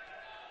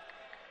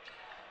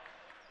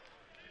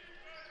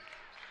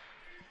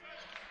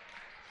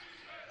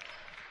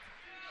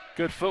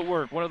 Good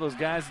footwork. One of those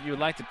guys that you would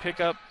like to pick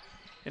up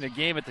in a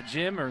game at the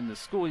gym or in the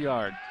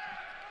schoolyard.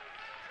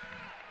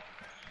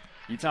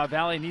 Utah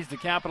Valley needs to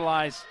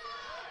capitalize.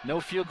 No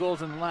field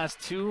goals in the last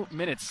 2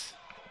 minutes.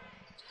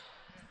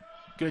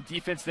 Good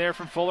defense there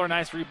from Fuller.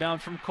 Nice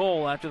rebound from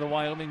Cole after the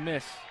Wyoming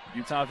miss.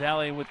 Utah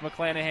Valley with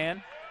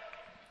McClanahan.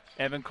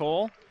 Evan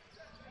Cole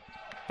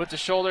puts a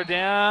shoulder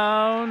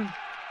down,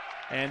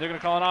 and they're going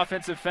to call an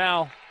offensive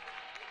foul.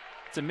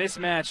 It's a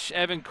mismatch.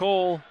 Evan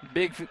Cole,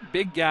 big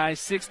guy,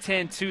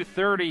 6'10",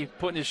 230,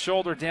 putting his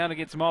shoulder down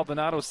against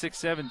Maldonado,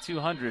 6'7",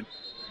 200.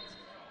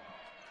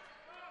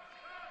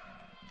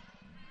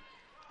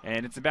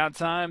 And it's about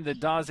time that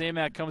Dawes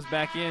Amack comes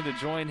back in to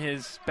join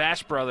his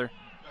Bash brother,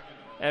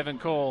 Evan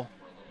Cole.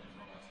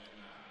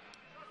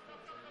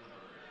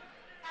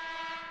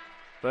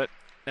 But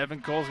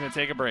Evan Cole's going to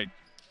take a break.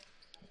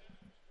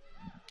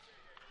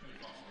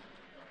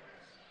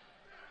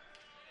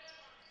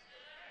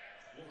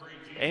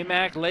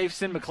 Amack,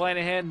 Leifson,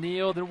 McClanahan,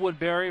 Neal, then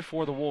Woodbury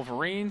for the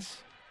Wolverines.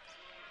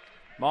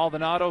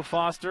 Maldonado,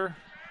 Foster,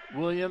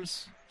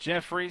 Williams,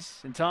 Jeffries,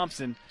 and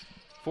Thompson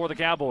for the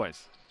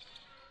Cowboys.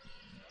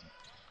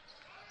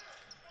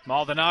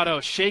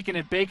 Maldonado shaking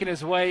and baking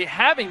his way,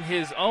 having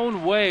his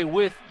own way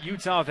with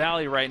Utah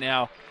Valley right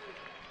now.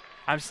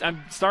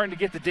 I'm starting to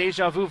get the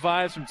deja vu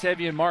vibes from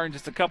Tevian Martin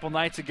just a couple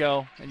nights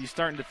ago, and you're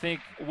starting to think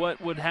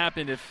what would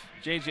happen if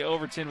J.J.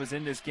 Overton was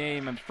in this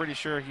game. I'm pretty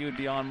sure he would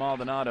be on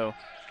Maldonado.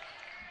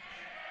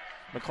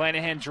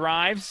 McClanahan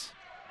drives,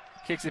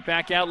 kicks it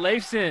back out.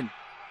 Leifson,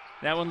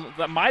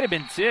 that might have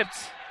been tipped.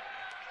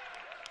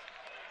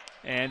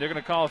 And they're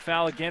going to call a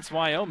foul against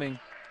Wyoming.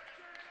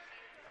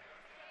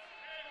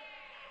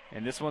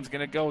 And this one's going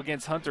to go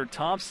against Hunter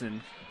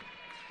Thompson.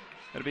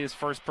 That'll be his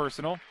first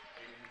personal.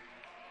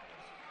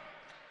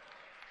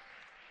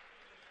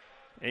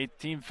 8th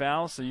team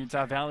foul, so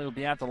Utah Valley will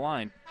be at the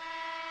line.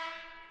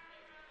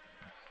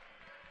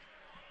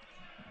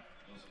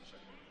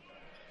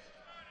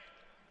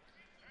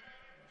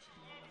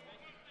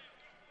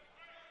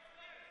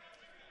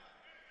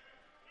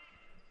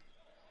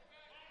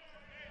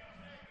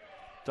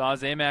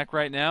 Dawes Amack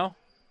right now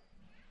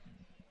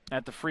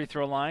at the free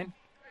throw line.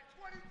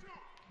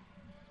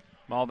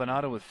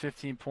 Maldonado with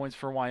 15 points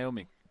for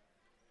Wyoming.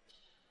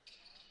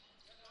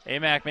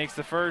 Amack makes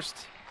the first.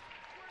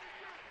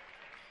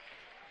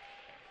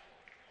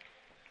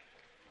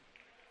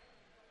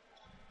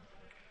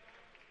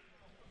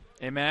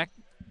 Amack,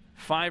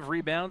 5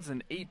 rebounds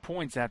and 8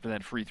 points after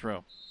that free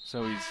throw.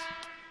 So he's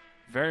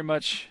very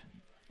much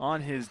on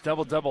his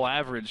double-double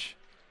average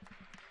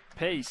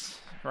pace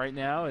right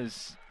now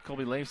as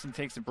Colby Leifson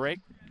takes a break.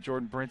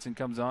 Jordan Brinson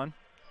comes on.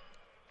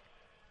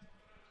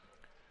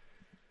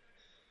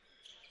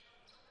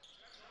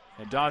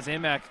 And Dawes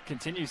Amack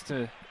continues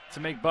to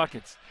make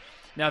buckets.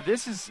 Now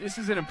this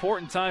is an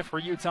important time for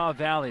Utah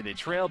Valley. They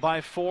trail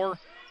by 4,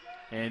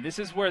 and this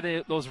is where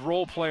those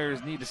role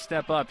players need to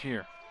step up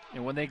here.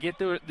 And when they get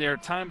their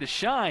time to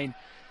shine,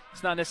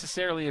 it's not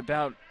necessarily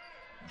about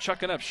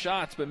chucking up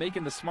shots, but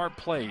making the smart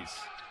plays.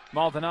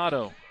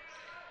 Maldonado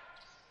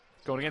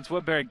going against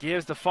Woodbury,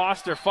 gives to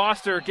Foster.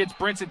 Foster gets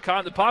Brinson caught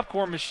in the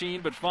popcorn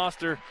machine, but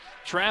Foster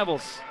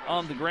travels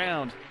on the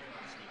ground.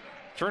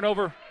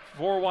 Turnover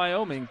for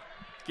Wyoming,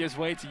 gives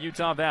way to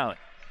Utah Valley.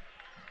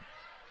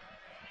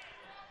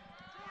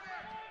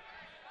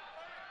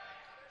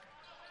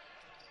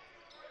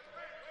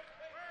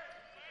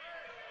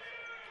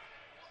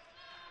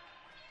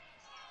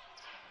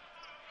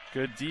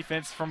 Good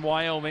defense from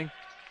Wyoming.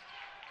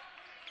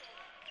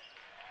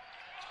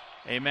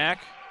 Amack.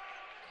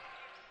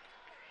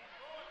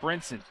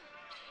 Brinson.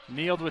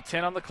 Kneeled with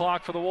 10 on the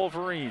clock for the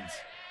Wolverines.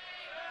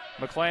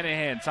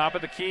 McClanahan, top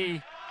of the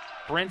key.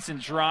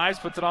 Brinson drives,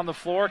 puts it on the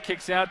floor,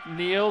 kicks out,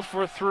 Neal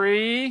for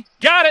 3.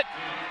 Got it!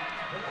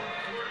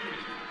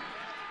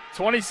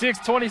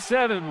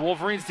 26-27.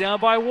 Wolverines down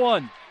by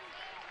 1.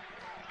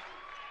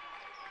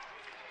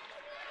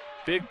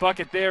 Big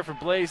bucket there for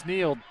Blaze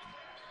Neal.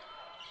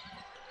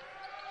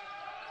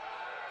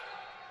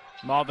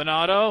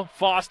 Maldonado,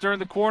 Foster in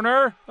the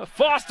corner.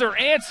 Foster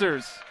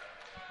answers.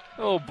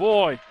 Oh,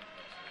 boy.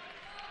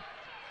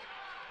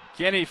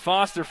 Kenny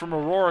Foster from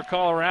Aurora,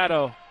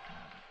 Colorado.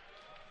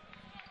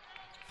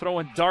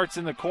 Throwing darts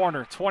in the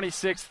corner,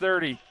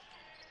 26-30.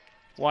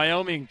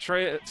 Wyoming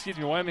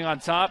on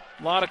top.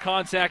 A lot of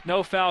contact,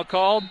 no foul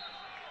called.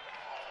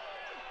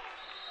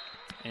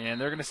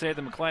 And they're going to say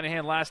that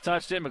McClanahan last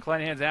touched it.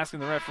 McClanahan's asking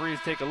the referees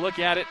to take a look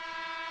at it.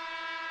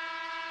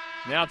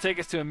 Now take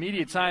us to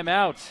immediate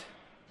timeout.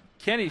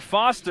 Kenny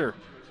Foster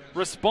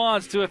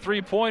responds to a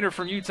three-pointer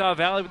from Utah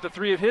Valley with the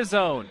 3 of his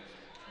own.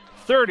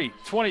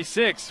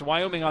 30-26.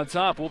 Wyoming on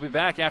top. We'll be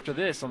back after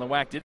this on the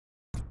WAC.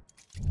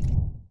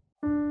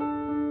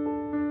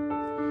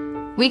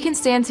 We can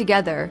stand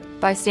together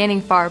by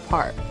standing far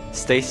apart.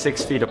 Stay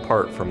 6 feet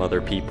apart from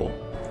other people.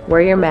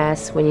 Wear your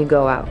mask when you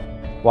go out.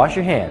 Wash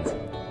your hands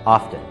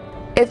often.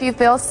 If you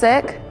feel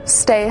sick,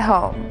 stay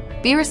home.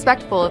 Be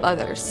respectful of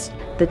others.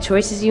 The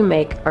choices you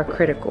make are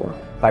critical.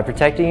 By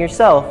protecting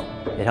yourself,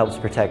 it helps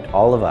protect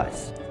all of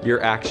us.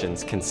 Your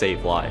actions can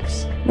save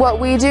lives. What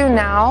we do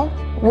now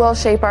will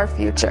shape our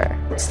future.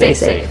 Stay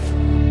safe.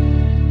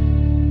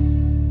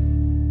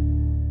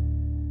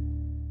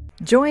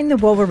 Join the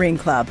Wolverine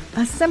Club,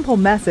 a simple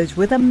message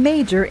with a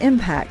major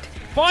impact.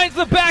 Finds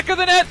the back of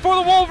the net for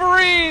the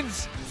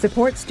Wolverines!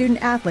 Support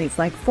student athletes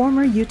like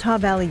former Utah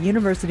Valley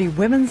University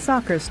women's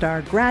soccer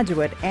star,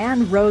 graduate,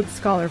 and Rhodes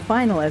Scholar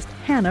finalist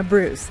Hannah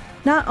Bruce.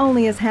 Not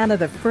only is Hannah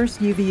the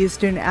first UVU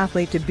student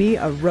athlete to be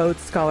a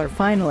Rhodes Scholar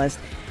finalist,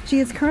 she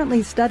is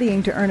currently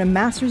studying to earn a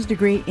master's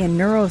degree in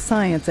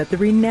neuroscience at the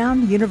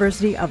renowned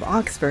University of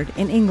Oxford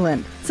in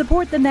England.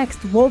 Support the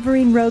next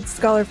Wolverine Rhodes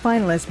Scholar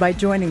finalist by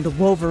joining the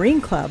Wolverine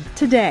Club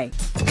today.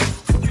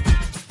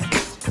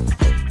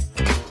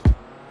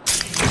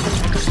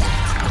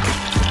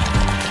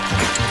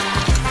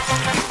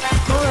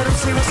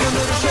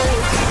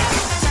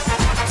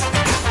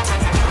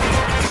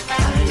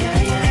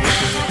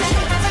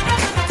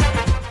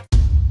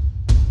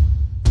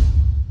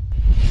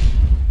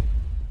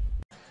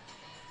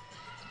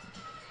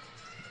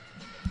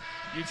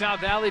 Utah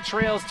Valley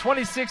trails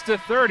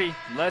 26-30.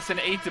 Less than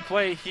 8 to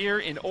play here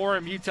in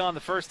Orem, Utah in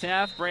the first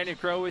half. Brandon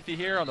Crow with you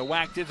here on the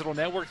WAC Digital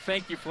Network.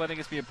 Thank you for letting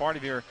us be a part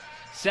of your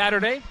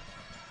Saturday.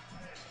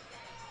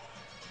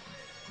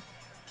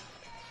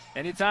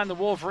 Anytime the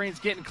Wolverines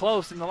getting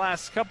close in the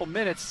last couple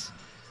minutes,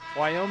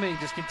 Wyoming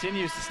just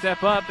continues to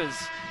step up as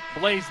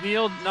Blaze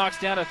Neal knocks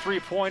down a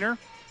three-pointer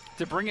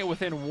to bring it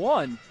within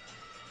one.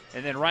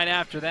 And then right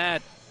after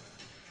that,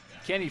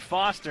 Kenny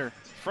Foster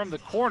from the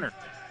corner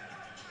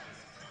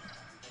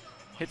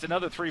hits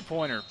another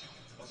three-pointer.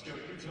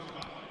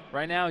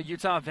 Right now,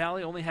 Utah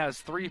Valley only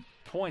has 3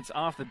 points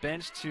off the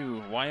bench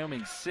to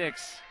Wyoming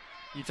 6.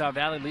 Utah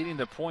Valley leading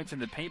the points in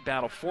the paint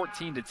battle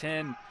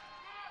 14-10.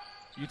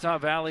 Utah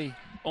Valley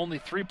only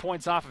 3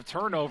 points off of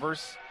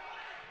turnovers,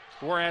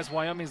 whereas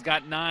Wyoming's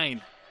got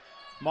 9.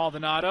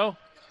 Maldonado,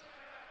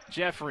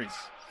 Jeffries,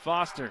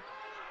 Foster,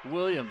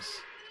 Williams.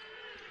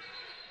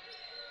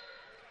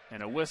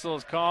 And a whistle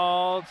is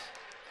called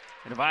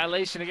and a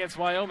violation against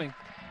Wyoming.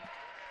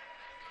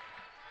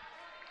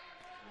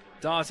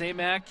 Dawes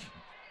Amack,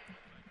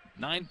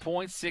 9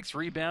 points, 6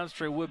 rebounds.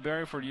 Trey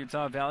Woodbury for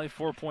Utah Valley,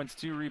 4 points,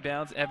 2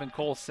 rebounds. Evan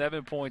Cole,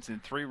 7 points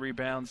and 3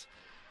 rebounds.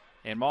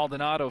 And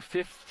Maldonado,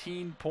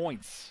 15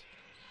 points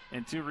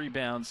and 2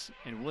 rebounds.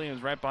 And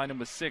Williams right behind him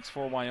with 6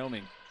 for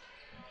Wyoming.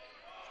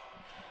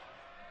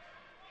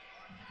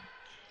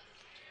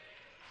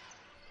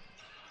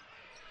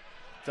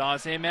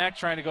 Dawes Amack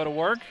trying to go to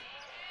work.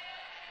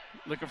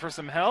 Looking for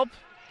some help.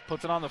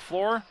 Puts it on the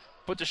floor.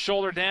 Puts the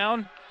shoulder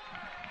down.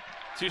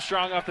 Too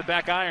strong off the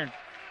back iron.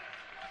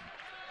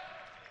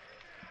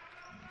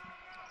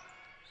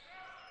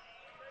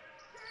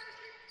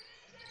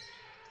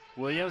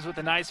 Williams with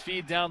a nice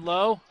feed down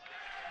low.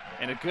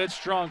 And a good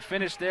strong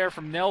finish there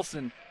from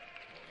Nelson.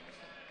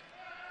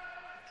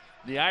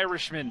 The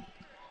Irishman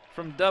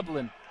from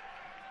Dublin.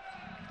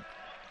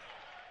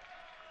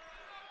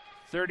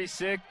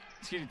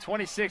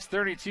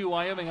 26-32,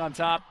 Wyoming on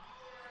top.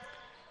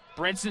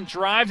 Brinson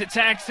drives,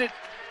 attacks it,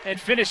 and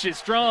finishes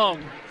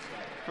strong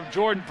from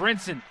Jordan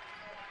Brinson.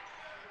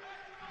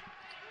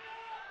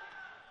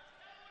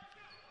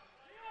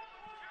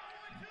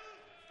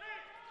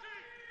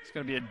 It's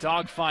going to be a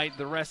dogfight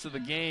the rest of the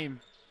game.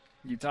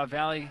 Utah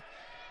Valley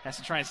has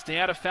to try and stay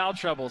out of foul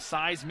trouble.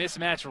 Size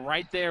mismatch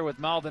right there with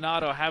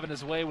Maldonado having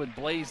his way with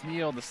Blaze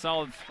Neal, the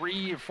solid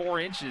 3 or 4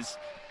 inches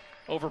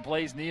over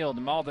Blaze Neal.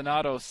 To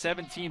Maldonado,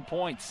 17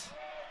 points.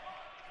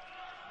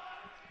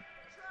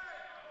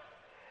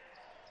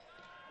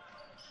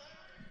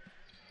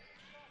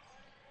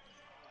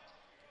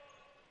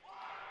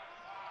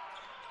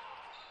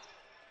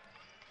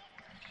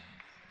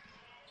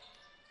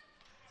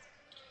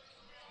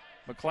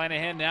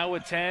 McClanahan now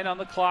with 10 on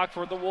the clock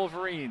for the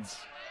Wolverines.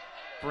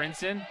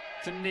 Brinson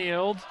to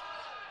Neild.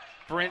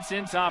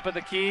 Brinson, top of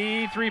the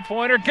key.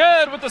 Three-pointer,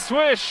 good with the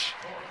swish.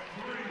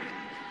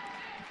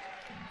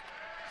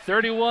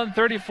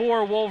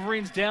 31-34,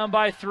 Wolverines down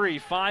by 3.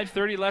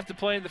 5:30 left to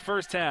play in the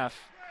first half.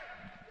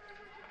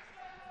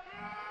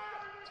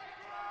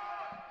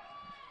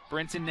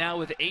 Brinson now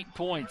with 8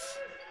 points.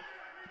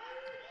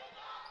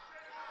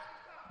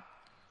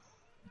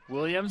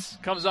 Williams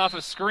comes off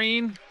a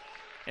screen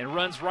and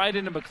runs right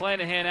into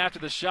McClanahan after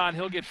the shot.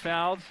 He'll get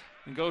fouled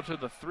and go to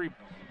the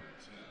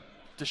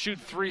to shoot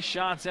 3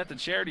 shots at the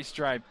charity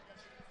stripe.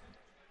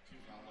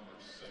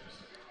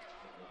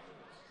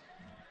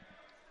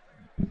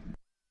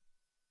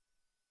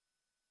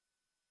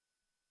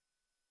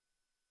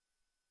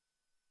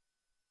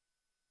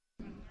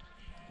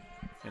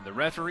 And the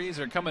referees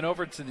are coming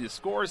over to the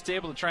scores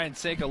table to try and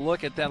take a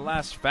look at that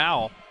last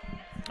foul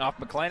off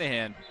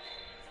McClanahan.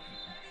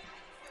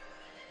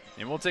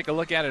 And we'll take a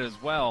look at it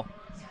as well.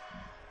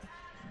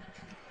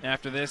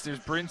 After this, there's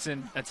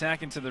Brinson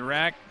attacking to the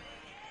rack.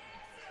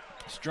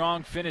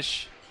 Strong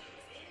finish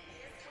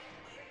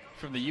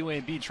from the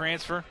UAB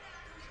transfer.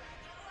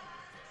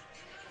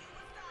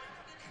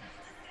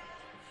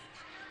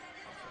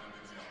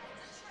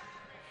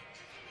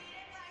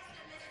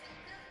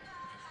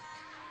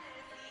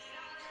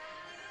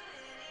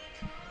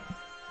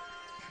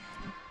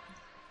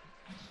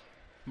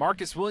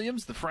 Marcus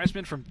Williams, the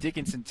freshman from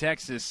Dickinson,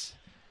 Texas,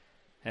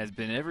 has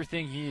been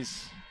everything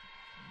he's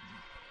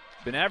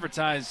been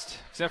advertised,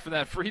 except for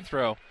that free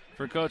throw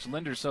for Coach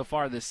Linder so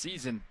far this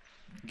season.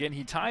 Again,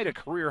 he tied a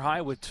career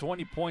high with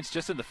 20 points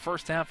just in the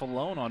first half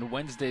alone on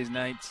Wednesday's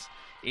night's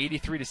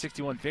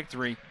 83-61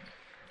 victory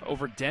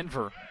over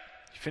Denver.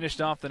 He finished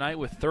off the night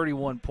with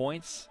 31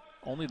 points.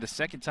 Only the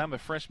second time a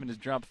freshman has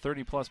dropped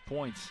 30-plus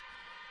points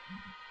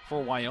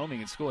for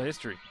Wyoming in school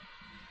history.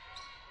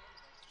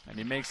 And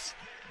he makes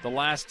the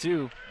last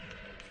two.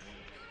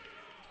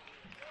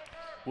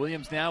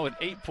 Williams now with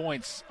 8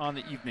 points on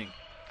the evening.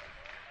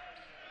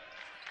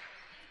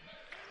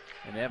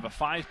 And they have a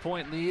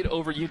 5-point lead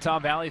over Utah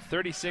Valley,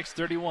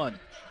 36-31.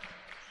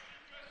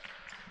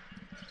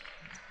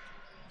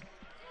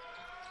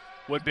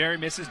 Woodbury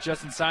misses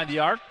just inside the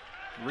arc.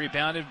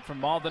 Rebounded from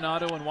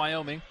Maldonado in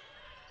Wyoming.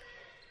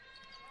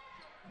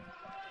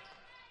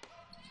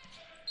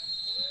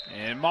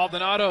 And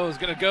Maldonado is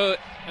going to go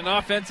an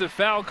offensive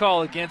foul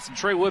call against him.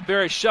 Trey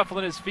Woodbury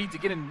shuffling his feet to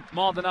get in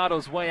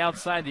Maldonado's way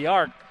outside the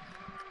arc.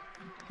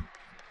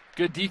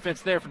 Good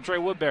defense there from Trey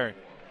Woodbury.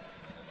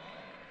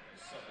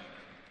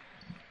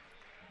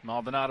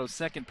 Maldonado's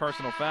second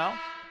personal foul.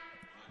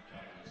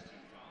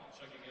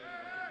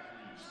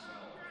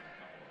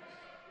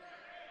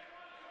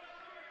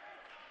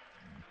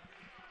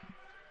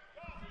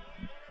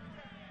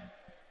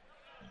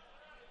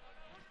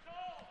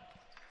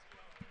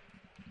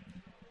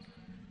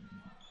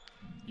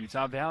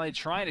 Utah Valley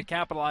trying to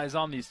capitalize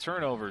on these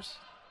turnovers.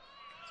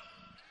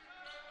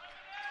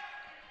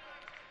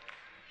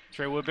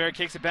 Trey Woodbury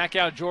kicks it back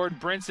out. Jordan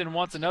Brinson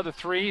wants another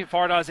three.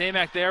 Fardaws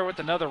Amack there with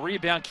another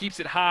rebound, keeps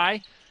it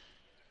high.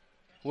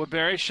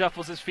 Woodbury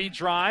shuffles his feet,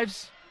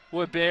 drives.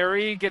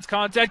 Woodbury gets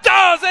contact.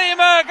 Dawes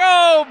Amack!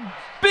 Oh,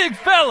 big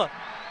fella.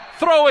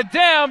 Throw it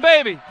down,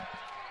 baby.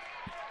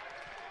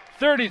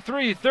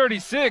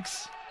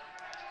 33-36.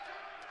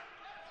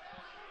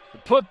 The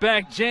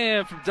putback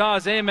jam from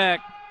Dawes Amack.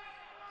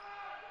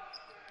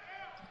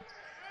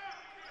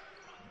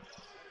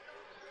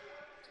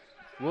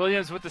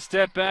 Williams with the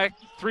step back.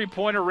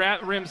 Three-pointer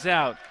rims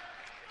out.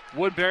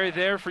 Woodbury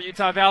there for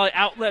Utah Valley.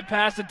 Outlet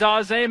pass to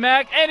Dawes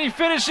Amack. And he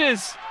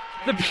finishes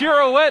the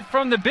pirouette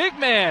from the big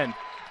man.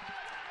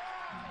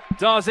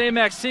 Dawes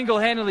Amack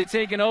single-handedly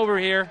taking over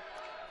here.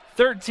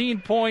 13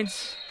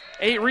 points,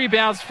 8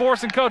 rebounds,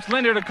 forcing Coach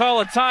Linder to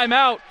call a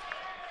timeout.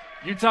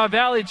 Utah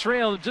Valley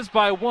trailed just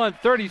by one,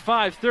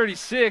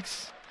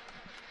 35-36.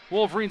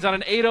 Wolverines on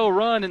an 8-0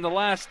 run in the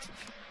last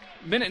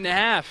minute and a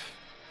half.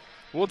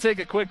 We'll take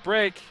a quick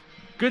break.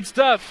 Good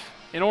stuff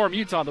in Orem,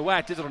 Utah, the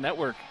WAC Digital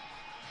Network.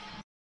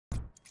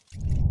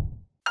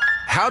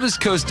 How does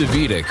Costa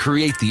Vida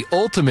create the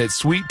ultimate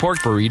sweet pork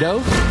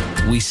burrito?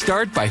 We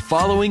start by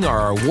following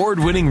our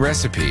award-winning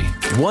recipe,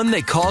 one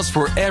that calls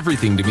for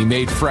everything to be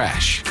made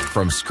fresh,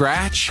 from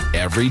scratch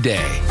every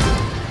day.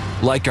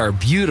 Like our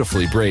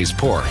beautifully braised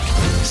pork,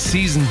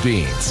 seasoned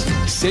beans,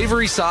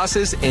 savory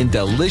sauces, and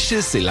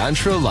delicious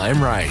cilantro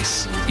lime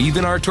rice.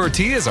 Even our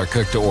tortillas are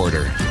cooked to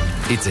order.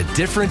 It's a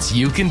difference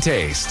you can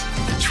taste.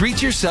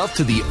 Treat yourself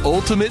to the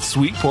ultimate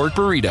sweet pork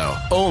burrito,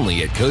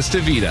 only at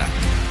Costa Vida.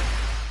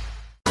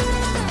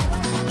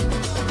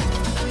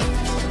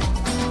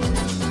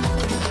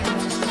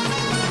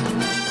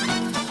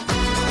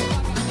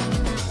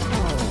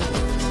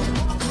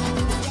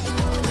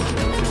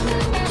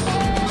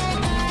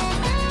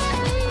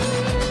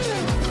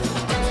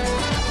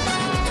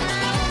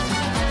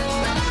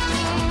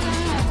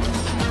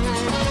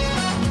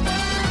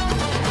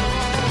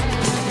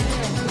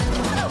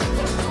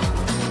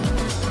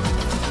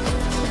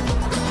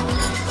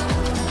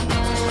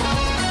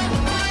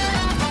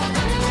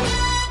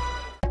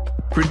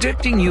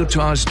 Predicting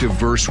Utah's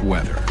diverse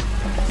weather,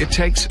 it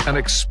takes an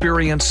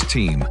experienced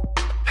team,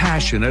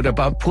 passionate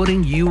about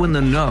putting you in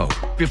the know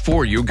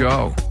before you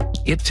go.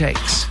 It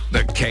takes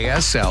the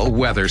KSL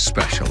weather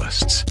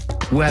specialists.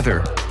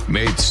 Weather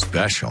made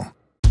special.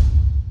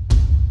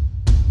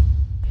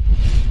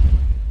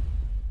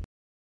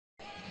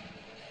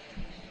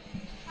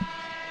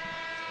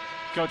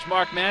 Coach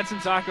Mark Manson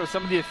talking with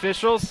some of the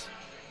officials.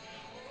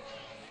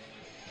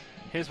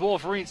 His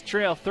Wolverines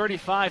trail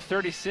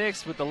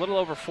 35-36 with a little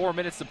over 4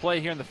 minutes to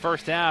play here in the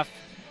first half.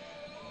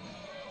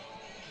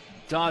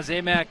 Dawes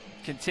Amack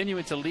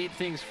continuing to lead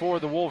things for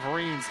the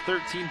Wolverines.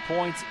 13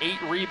 points, 8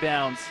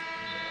 rebounds.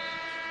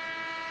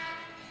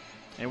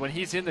 And when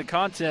he's in the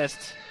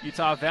contest,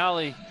 Utah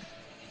Valley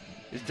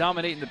is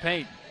dominating the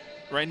paint.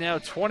 Right now,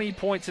 20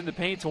 points in the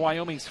paint to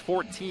Wyoming's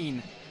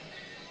 14.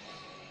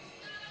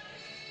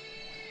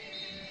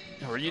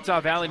 Or Utah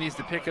Valley needs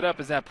to pick it up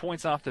is that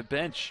points off the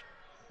bench.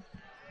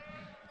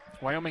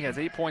 Wyoming has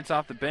 8 points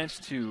off the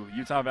bench to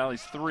Utah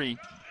Valley's 3.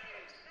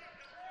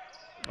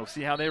 We'll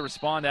see how they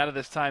respond out of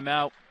this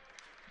timeout.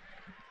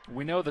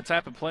 We know the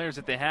type of players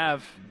that they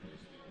have.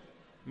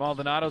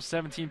 Maldonado,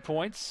 17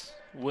 points.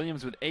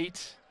 Williams with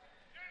 8.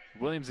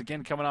 Williams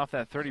again coming off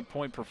that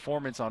 30-point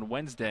performance on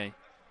Wednesday.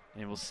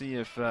 And we'll see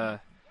if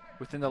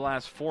within the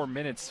last 4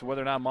 minutes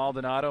whether or not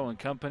Maldonado and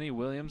company,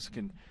 Williams,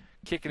 can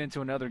kick it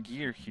into another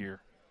gear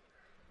here.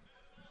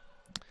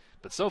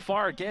 But so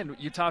far, again,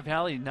 Utah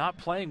Valley not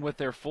playing with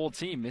their full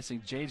team,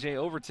 missing J.J.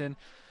 Overton,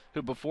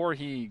 who before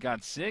he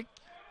got sick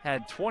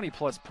had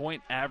 20-plus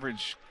point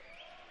average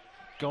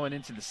going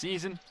into the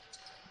season.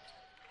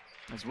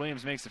 As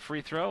Williams makes the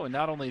free throw, and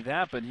not only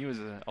that, but he was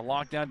a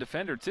lockdown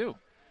defender too.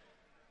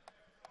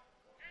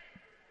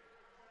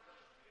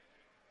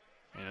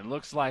 And it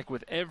looks like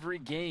with every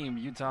game,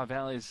 Utah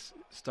Valley is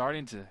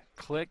starting to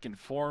click and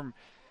form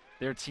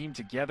their team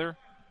together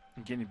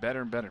and getting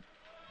better and better.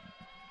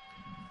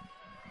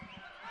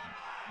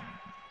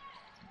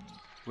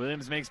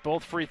 Williams makes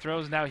both free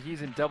throws. Now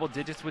he's in double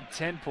digits with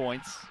 10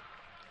 points,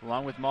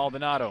 along with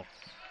Maldonado.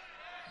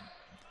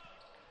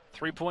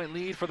 3-point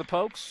lead for the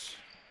Pokes.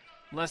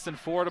 Less than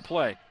 4 to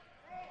play.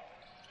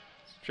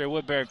 Trey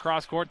Woodbury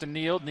cross court to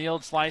Neild.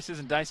 Neild slices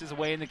and dices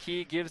away in the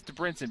key. Gives to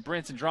Brinson.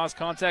 Brinson draws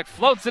contact.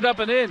 Floats it up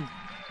and in.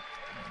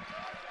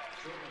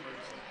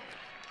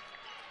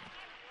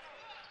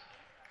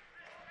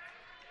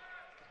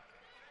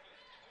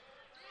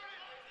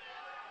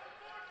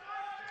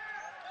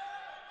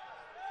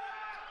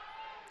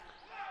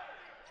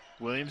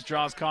 Williams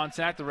draws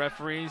contact. The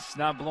referee's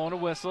not blowing a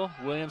whistle.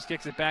 Williams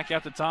kicks it back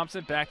out to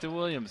Thompson. Back to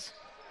Williams.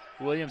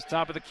 Williams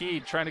top of the key,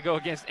 trying to go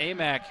against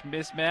Amack.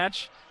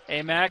 Mismatch.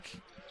 Amack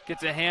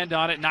gets a hand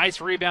on it.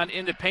 Nice rebound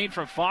in the paint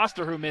from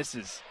Foster, who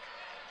misses.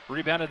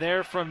 Rebounded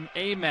there from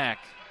Amack.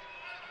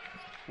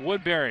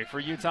 Woodbury for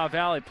Utah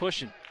Valley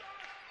pushing.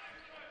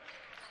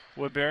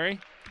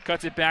 Woodbury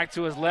cuts it back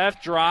to his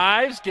left.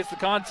 Drives. Gets the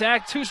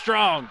contact. Too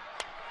strong.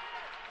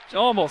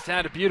 Almost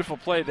had a beautiful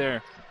play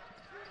there.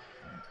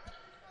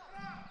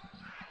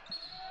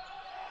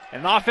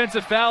 An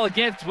offensive foul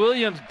against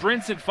Williams.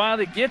 Brinson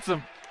finally gets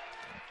him.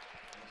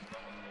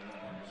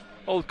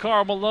 Old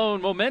Carl Malone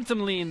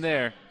momentum lean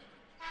there.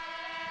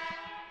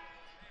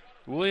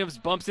 Williams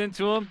bumps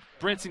into him.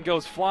 Brinson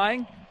goes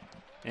flying.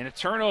 And a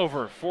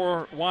turnover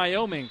for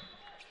Wyoming.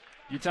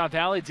 Utah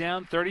Valley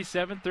down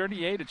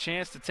 37-38, a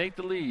chance to take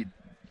the lead.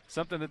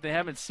 Something that they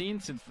haven't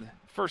seen since the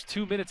first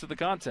 2 minutes of the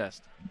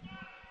contest.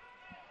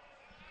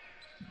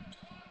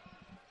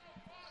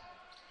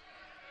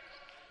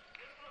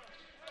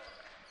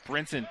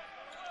 Brinson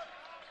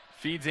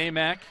feeds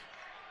Amack.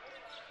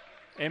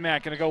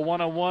 Amack going to go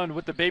one-on-one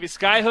with the baby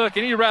skyhook,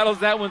 and he rattles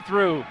that one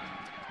through.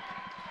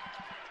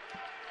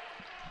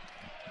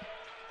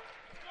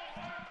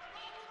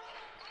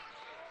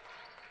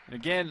 And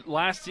again,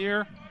 last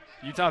year,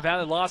 Utah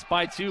Valley lost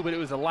by 2, but it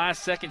was a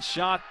last-second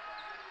shot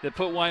that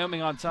put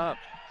Wyoming on top.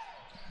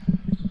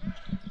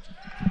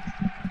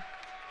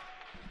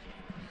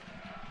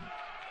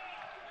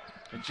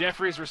 And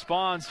Jeffries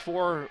responds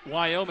for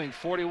Wyoming,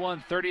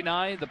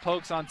 41-39. The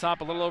Pokes on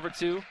top, a little over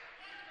 2.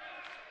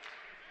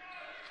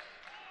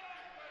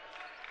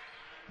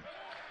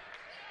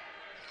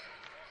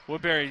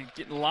 Woodbury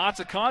getting lots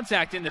of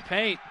contact in the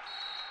paint.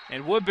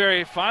 And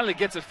Woodbury finally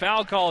gets a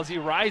foul call as he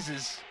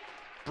rises.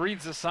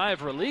 Breathes a sigh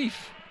of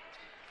relief.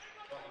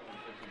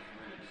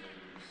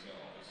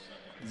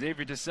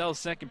 Xavier DeSelle's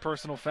second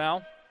personal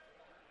foul.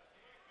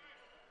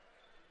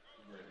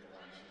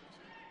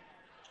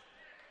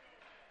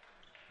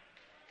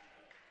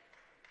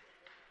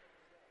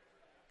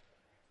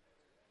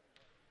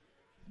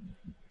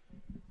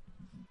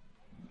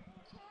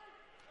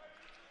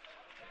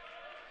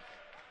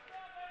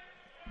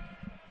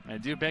 I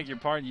do beg your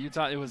pardon,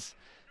 Utah. It was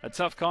a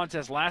tough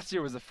contest. Last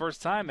year was the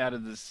first time out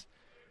of this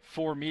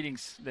 4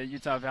 meetings that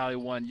Utah Valley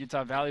won.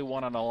 Utah Valley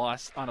won on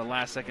a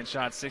last-second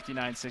shot,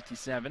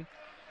 69-67.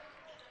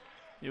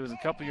 It was a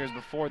couple years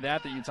before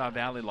that Utah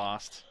Valley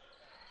lost.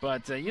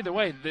 But either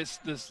way,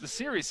 the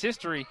series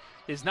history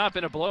has not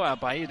been a blowout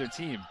by either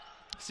team.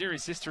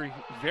 Series history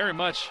very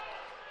much,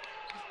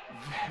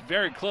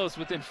 very close,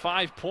 within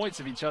 5 points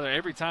of each other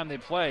every time they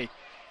play.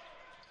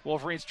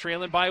 Wolverines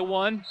trailing by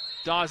 1.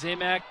 Dawes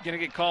Amack going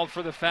to get called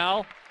for the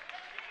foul.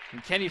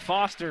 And Kenny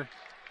Foster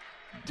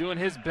doing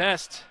his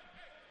best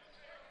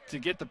to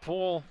get the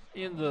pull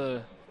in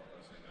the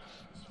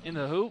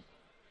hoop.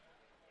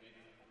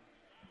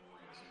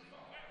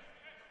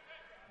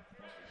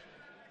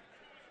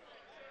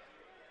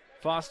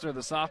 Foster,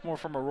 the sophomore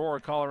from Aurora,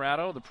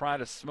 Colorado, the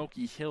pride of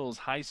Smoky Hills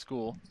High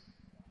School.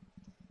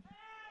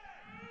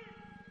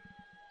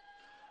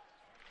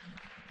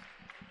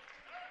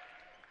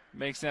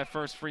 Makes that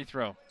first free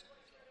throw.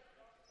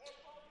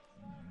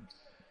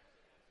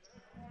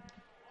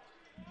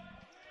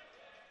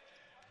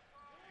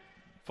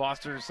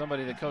 Foster,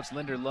 somebody that Coach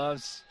Linder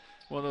loves,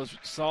 one of those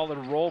solid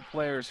role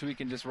players who he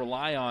can just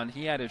rely on.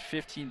 He added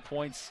 15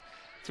 points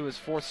to his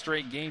 4th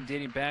straight game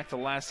dating back to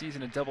last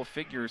season in double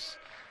figures.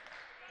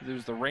 He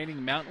was the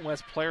reigning Mountain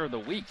West Player of the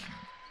Week.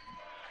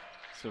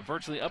 So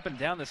virtually up and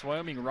down this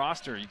Wyoming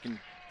roster, you can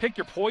pick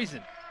your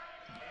poison.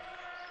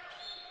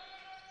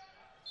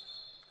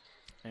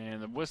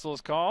 And the whistle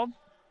is called.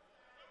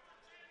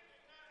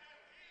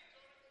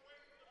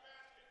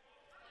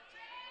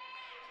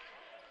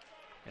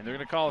 And they're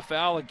going to call a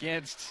foul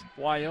against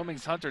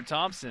Wyoming's Hunter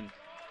Thompson.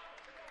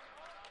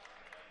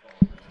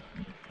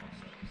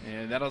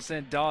 And that'll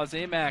send Dawes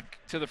Amack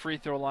to the free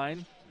throw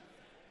line,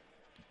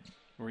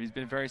 where he's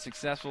been very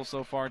successful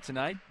so far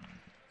tonight.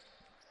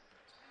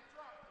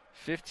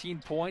 15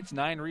 points,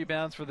 9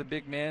 rebounds for the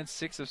big man,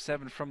 6 of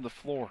 7 from the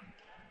floor.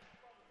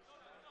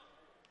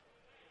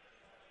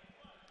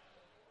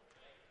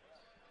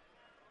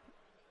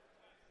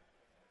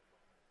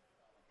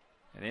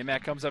 And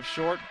Amack comes up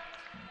short.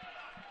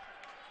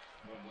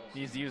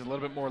 Needs to use a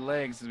little bit more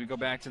legs as we go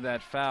back to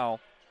that foul.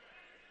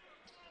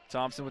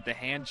 Thompson with the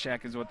hand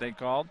check is what they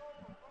called.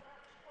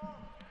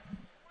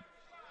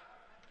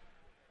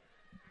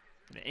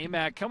 And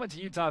Amack coming to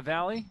Utah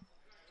Valley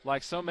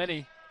like so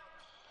many.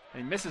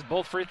 And he misses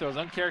both free throws,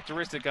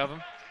 uncharacteristic of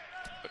him.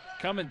 But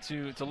coming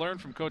to learn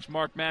from Coach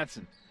Mark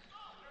Madsen.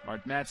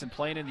 Mark Madsen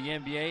playing in the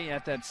NBA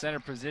at that center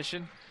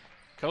position.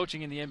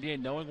 Coaching in the NBA,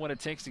 knowing what it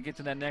takes to get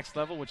to that next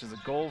level, which is a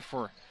goal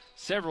for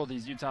several of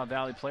these Utah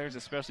Valley players,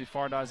 especially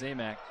Fardaws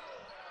Amack.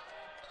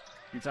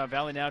 Utah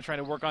Valley now trying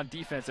to work on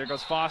defense. There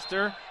goes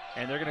Foster,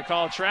 and they're going to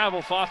call a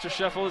travel. Foster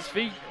shuffle his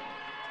feet.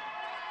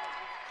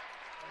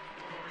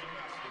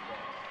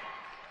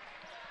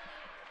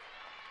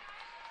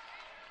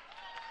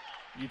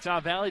 Utah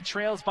Valley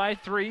trails by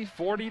 3,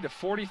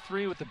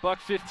 40-43 with the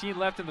 $1:15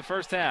 left in the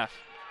first half.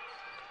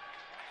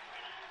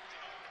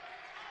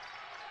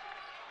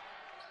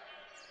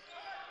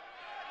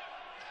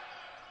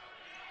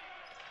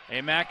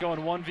 Amack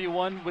going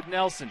 1v1 with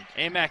Nelson.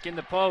 Amack in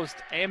the post.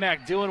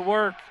 Amack doing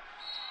work.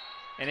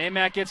 And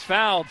Amack gets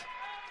fouled.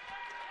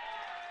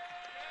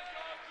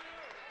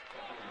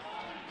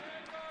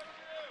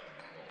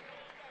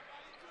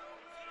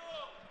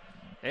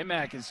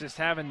 Amack is just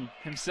having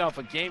himself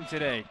a game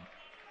today.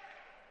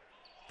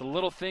 The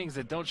little things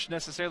that don't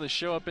necessarily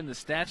show up in the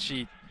stat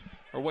sheet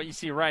are what you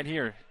see right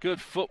here.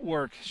 Good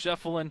footwork,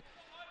 shuffling,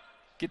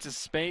 gets his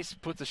space,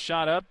 puts a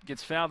shot up,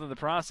 gets fouled in the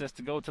process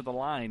to go to the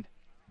line.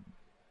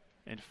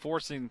 And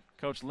forcing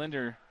Coach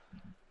Linder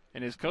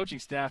and his coaching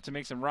staff to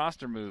make some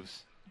roster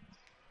moves.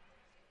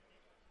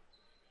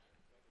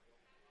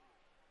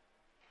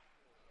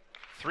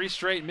 Three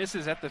straight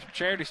misses at the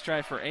charity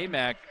stripe for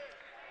Amack,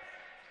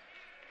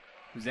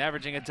 who's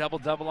averaging a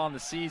double-double on the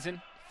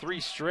season. 3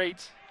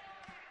 straight.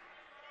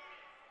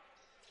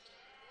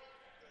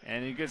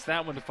 And he gets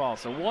that one to fall.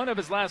 So one of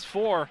his last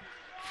 4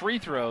 free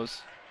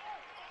throws.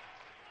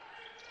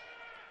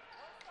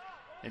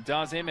 And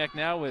Dawes Amack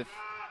now with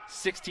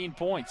 16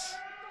 points.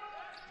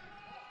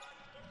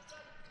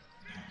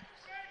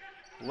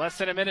 Less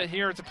than a minute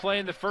here to play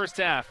in the first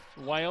half.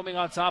 Wyoming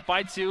on top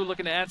by 2,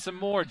 looking to add some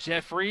more.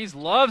 Jeffries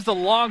loves the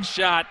long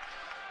shot,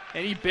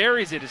 and he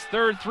buries it. His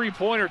 3rd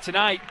three-pointer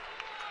tonight.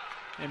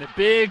 And a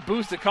big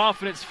boost of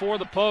confidence for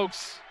the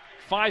Pokes.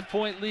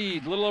 5-point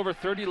lead, a little over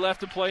 30 left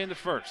to play in the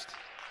first.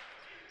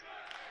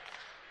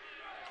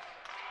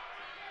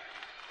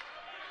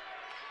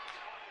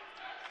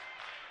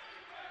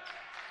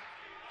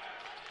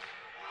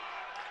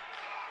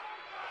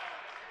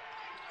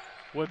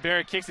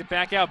 Woodbury kicks it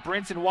back out.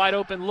 Brinson wide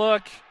open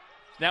look.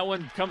 That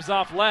one comes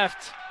off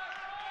left.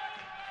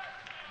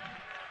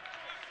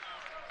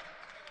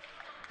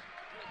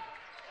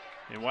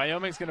 And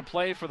Wyoming's going to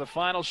play for the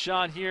final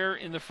shot here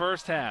in the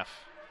first half.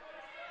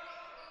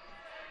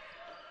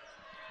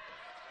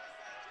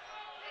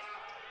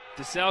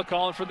 DeSalle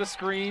calling for the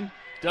screen.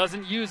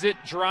 Doesn't use it.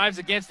 Drives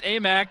against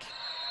Amack.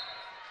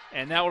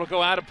 And that will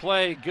go out of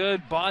play.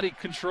 Good body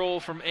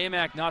control from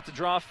Amack not to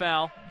draw a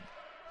foul.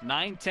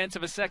 9/10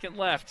 of a second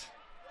left.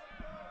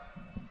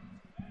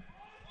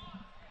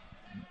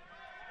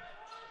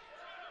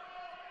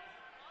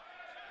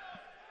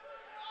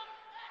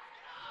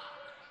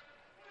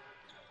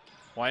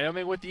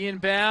 Wyoming with the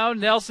inbound.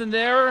 Nelson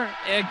there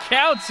and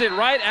counts it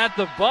right at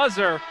the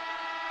buzzer.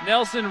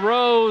 Nelson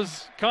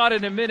rose, caught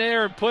it in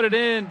midair and put it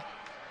in.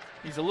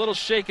 He's a little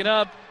shaken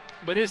up,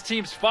 but his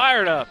team's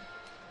fired up.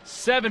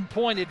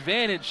 7-point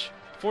advantage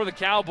for the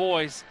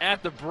Cowboys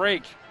at the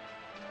break.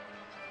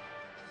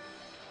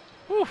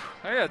 Whew,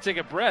 I gotta take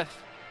a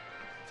breath.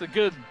 It's a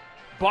good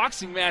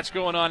boxing match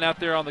going on out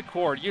there on the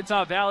court.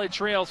 Utah Valley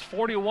trails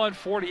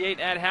 41-48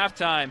 at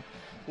halftime.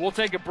 We'll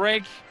take a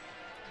break,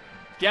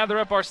 gather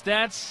up our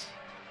stats,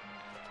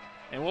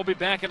 and we'll be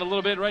back in a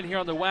little bit right here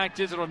on the WAC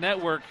Digital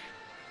Network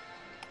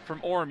from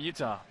Orem,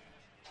 Utah.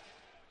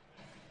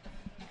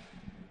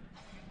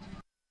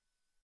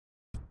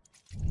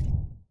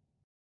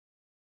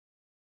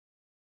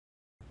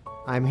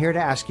 I'm here to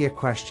ask you a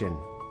question.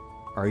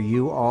 Are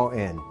you all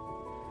in?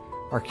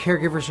 Our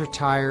caregivers are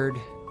tired.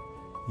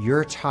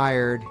 You're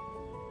tired.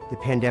 The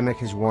pandemic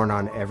has worn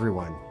on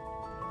everyone.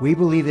 We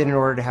believe that in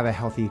order to have a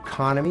healthy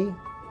economy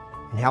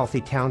In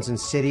healthy towns and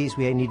cities,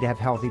 we need to have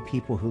healthy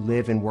people who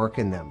live and work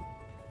in them.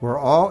 We're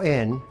all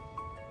in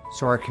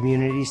so our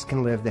communities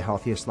can live the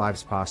healthiest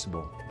lives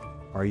possible.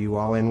 Are you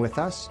all in with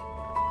us?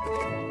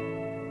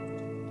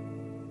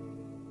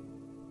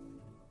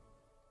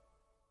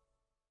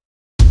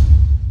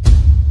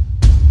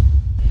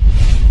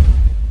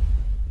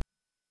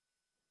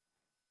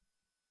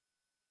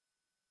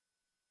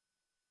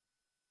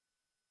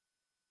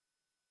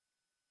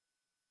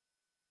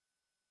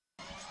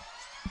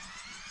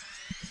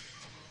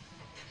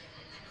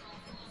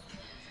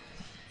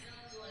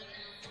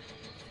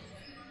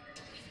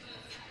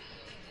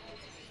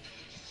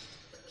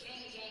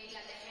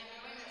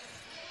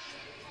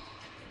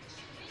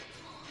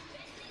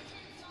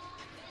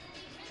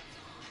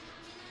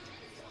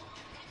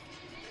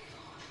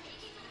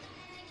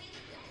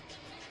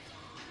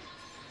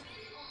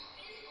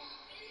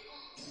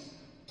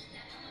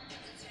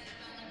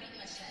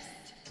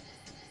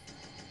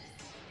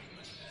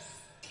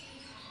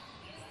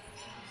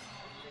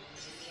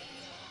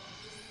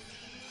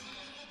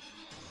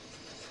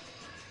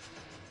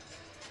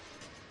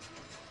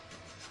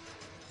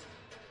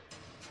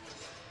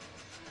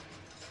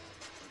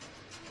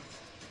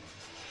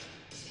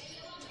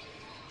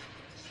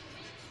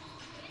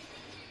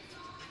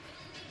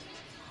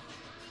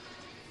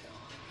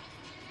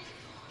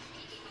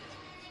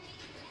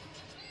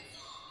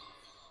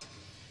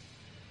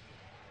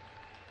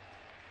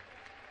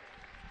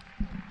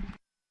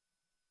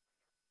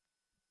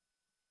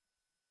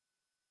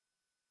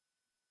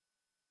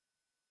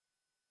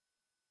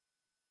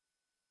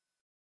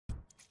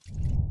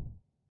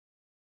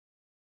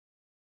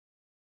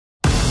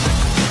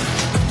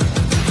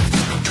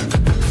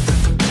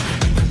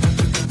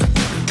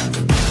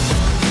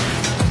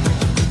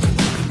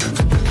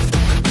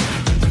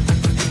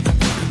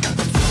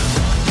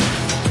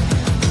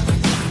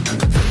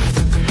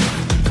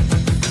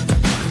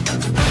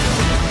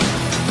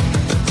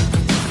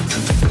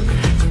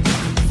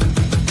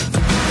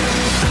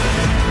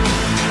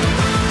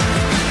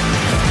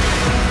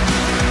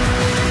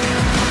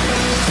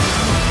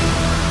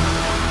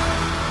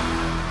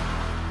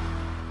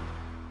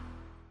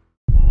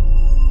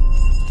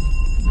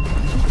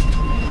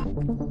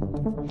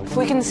 If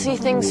we can see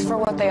things for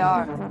what they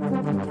are.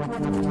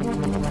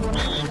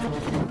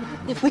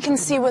 If we can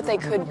see what they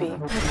could be.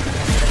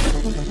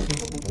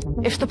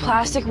 If the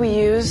plastic we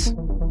use,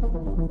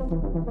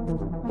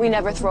 we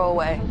never throw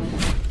away.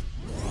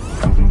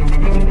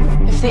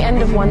 If the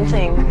end of one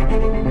thing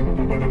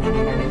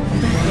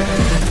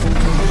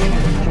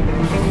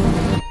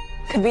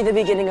could be the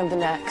beginning of the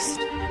next.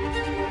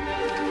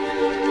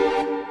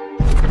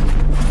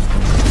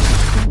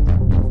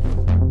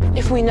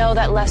 If we know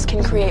that less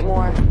can create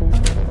more.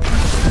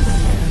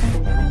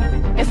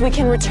 If we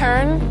can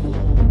return,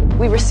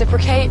 we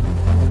reciprocate,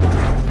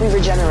 we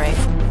regenerate.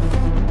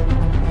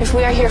 If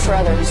we are here for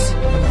others,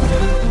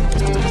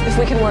 if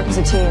we can work as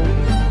a team,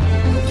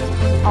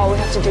 all we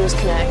have to do is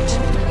connect,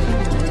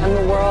 and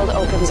the world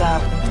opens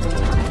up.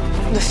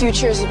 The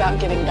future is about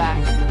giving back.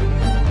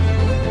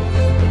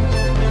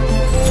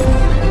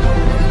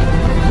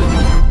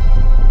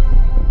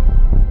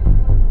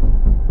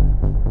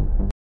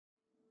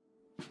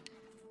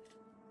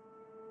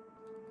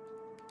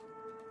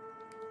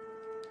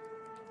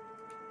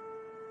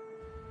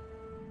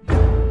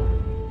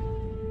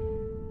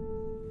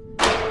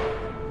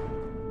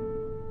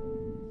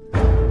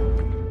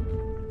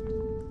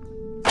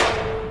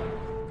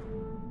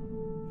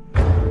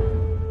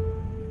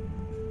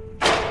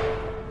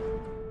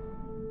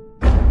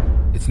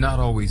 It's not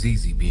always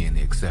easy being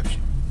the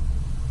exception.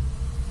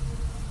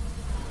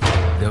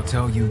 They'll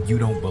tell you you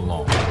don't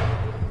belong,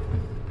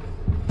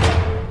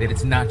 that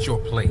it's not your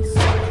place,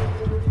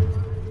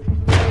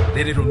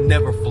 that it'll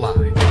never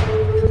fly.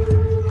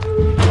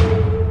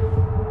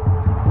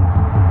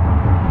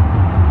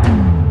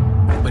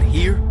 But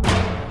here,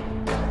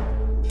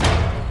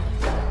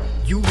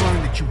 you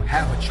learn that you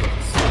have a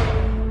choice.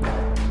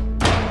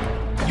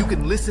 You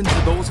can listen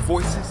to those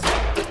voices,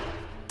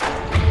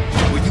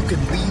 or you can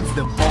leave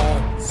them all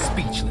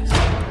speechless.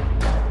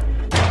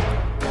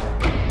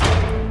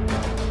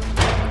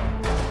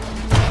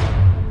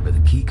 But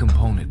the key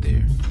component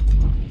there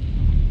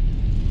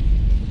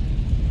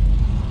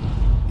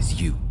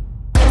is you.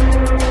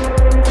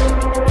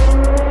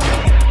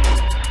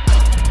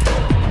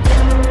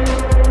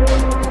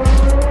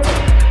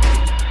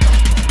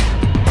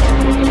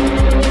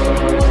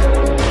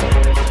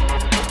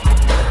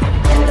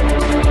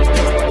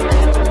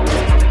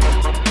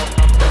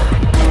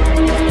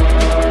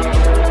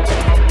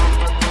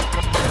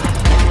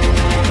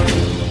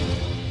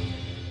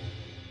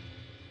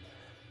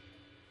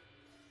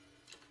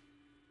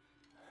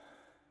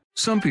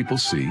 Some people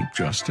see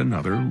just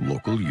another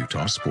local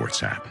Utah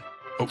sports app.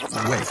 Oh,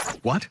 wait,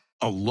 what?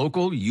 A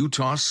local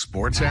Utah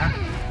sports app?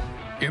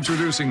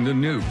 Introducing the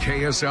new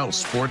KSL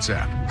Sports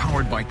app,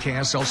 powered by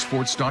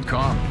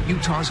KSLSports.com.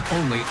 Utah's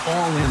only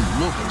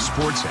all-in local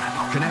sports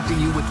app, connecting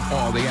you with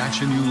all the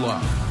action you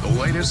love. The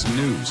latest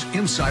news,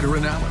 insider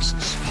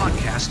analysis,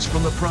 podcasts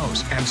from the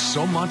pros, and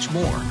so much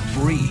more.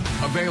 Free.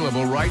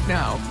 Available right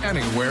now,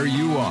 anywhere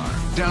you are.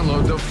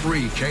 Download the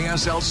free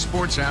KSL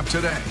Sports app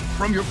today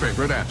from your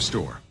favorite app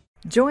store.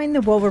 Join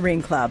the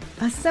Wolverine Club,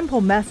 a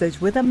simple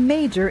message with a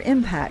major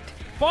impact.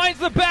 Finds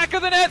the back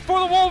of the net for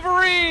the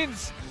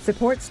Wolverines!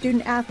 Support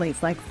student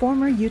athletes like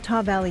former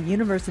Utah Valley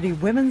University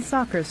women's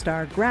soccer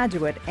star,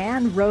 graduate,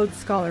 and Rhodes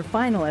Scholar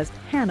finalist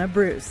Hannah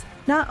Bruce.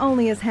 Not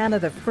only is Hannah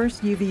the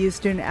first UVU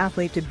student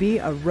athlete to be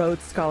a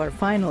Rhodes Scholar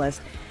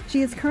finalist,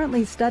 she is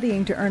currently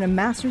studying to earn a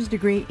master's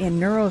degree in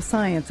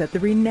neuroscience at the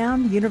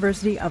renowned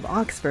University of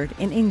Oxford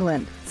in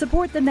England.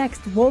 Support the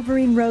next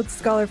Wolverine Rhodes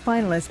Scholar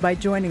finalist by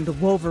joining the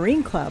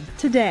Wolverine Club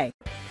today.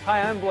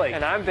 Hi, I'm Blake.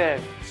 And I'm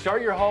Ben.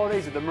 Start your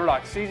holidays at the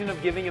Murdoch Season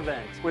of Giving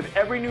event. With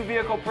every new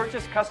vehicle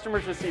purchase,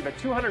 customers receive a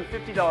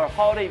 $250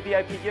 holiday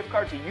VIP gift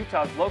card to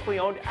Utah's locally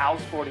owned Al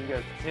Sporting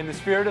Goods. In the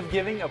spirit of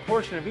giving, a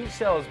portion of each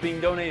sale is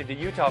being donated to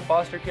Utah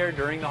foster care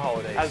during the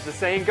holidays. As the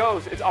saying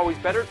goes, it's always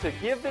better to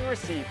give than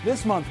receive.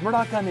 This month,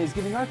 Murdoch Hyundai is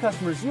giving our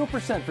customers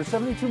 0% for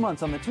 72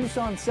 months on the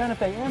Tucson, Santa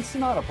Fe, and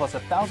Sonata, plus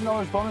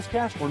 $1,000 bonus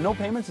cash or no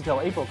payments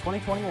until April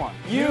 2021.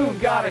 You've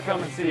got to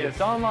come and see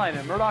us online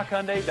at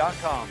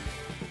MurdochHyundai.com.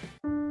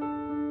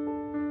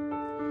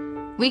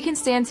 We can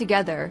stand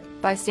together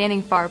by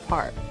standing far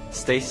apart.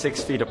 Stay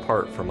 6 feet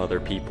apart from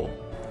other people.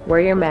 Wear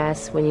your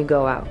mask when you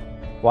go out.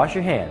 Wash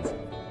your hands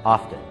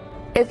often.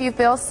 If you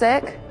feel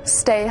sick,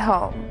 stay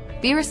home.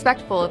 Be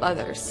respectful of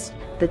others.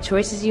 The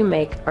choices you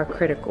make are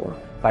critical.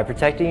 By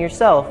protecting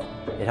yourself,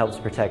 it helps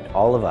protect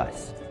all of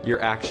us.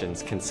 Your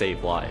actions can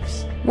save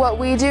lives. What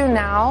we do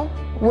now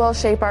will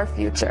shape our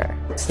future.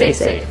 Stay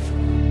safe.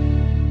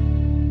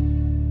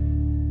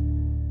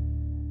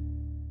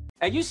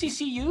 At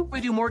UCCU, we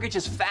do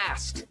mortgages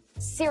fast.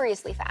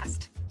 Seriously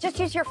fast. Just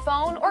use your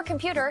phone or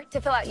computer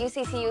to fill out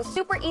UCCU's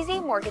super easy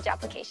mortgage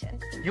application.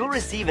 You'll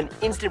receive an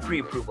instant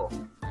pre-approval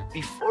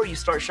before you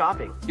start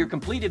shopping. Your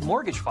completed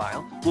mortgage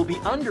file will be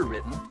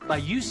underwritten by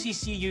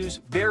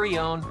UCCU's very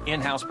own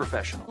in-house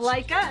professionals.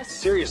 Like us.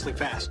 Seriously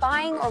fast.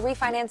 Buying or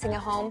refinancing a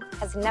home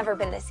has never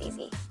been this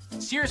easy.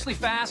 Seriously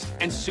fast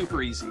and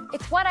super easy.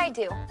 It's what I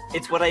do.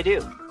 It's what I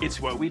do.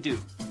 It's what we do.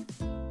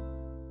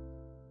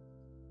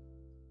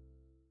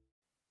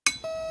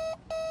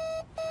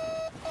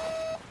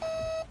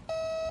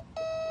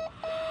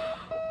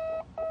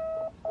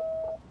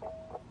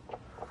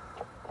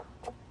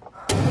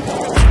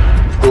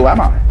 Who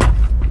am I?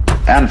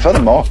 And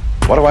furthermore,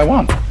 what do I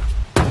want?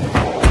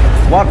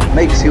 What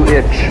makes you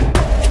itch?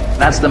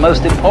 That's the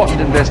most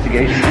important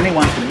investigation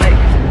anyone can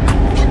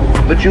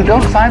make. But you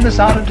don't find this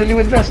out until you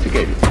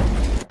investigate it.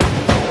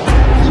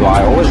 So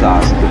I always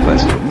ask the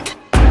question,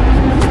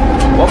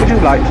 what would you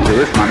like to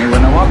do if money were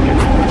no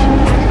object?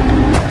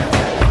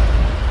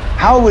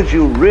 How would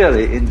you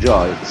really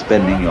enjoy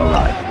spending your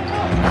life?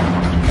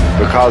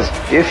 Because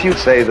if you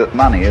say that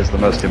money is the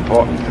most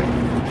important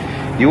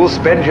thing, you will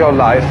spend your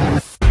life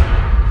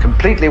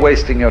completely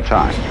wasting your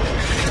time.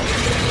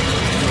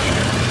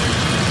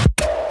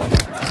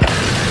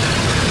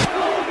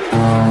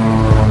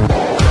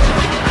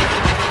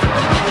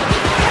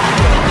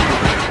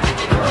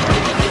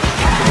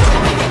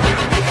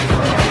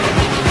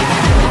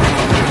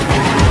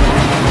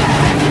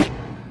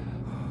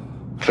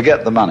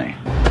 Forget the money.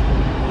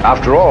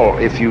 After all,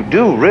 if you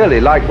do really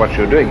like what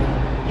you're doing,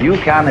 you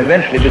can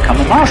eventually become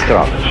a master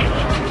of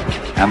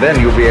it. And then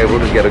you'll be able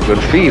to get a good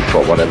fee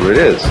for whatever it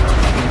is.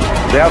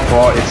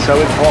 Therefore, it's so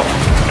important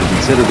to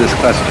consider this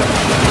question.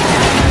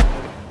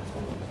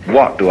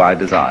 What do I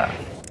desire?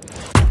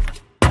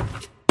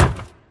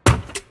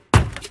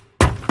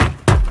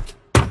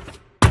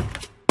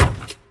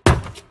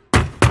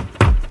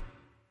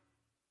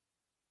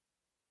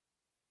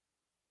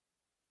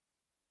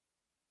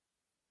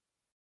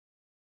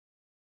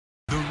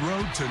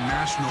 To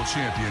national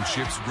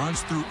championships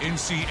runs through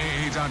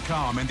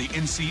NCAA.com and the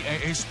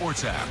NCAA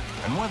Sports app.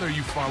 And whether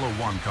you follow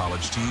one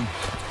college team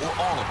or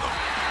all of them,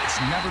 it's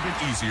never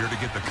been easier to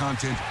get the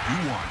content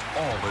you want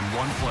all in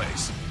one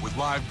place. With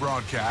live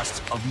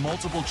broadcasts of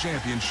multiple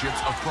championships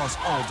across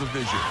all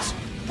divisions.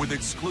 With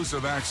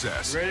exclusive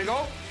access. Ready to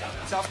go?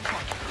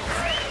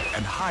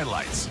 And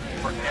highlights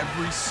for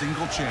every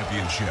single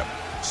championship.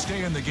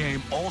 Stay in the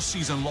game all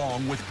season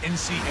long with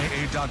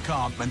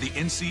NCAA.com and the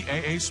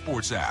NCAA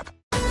Sports app.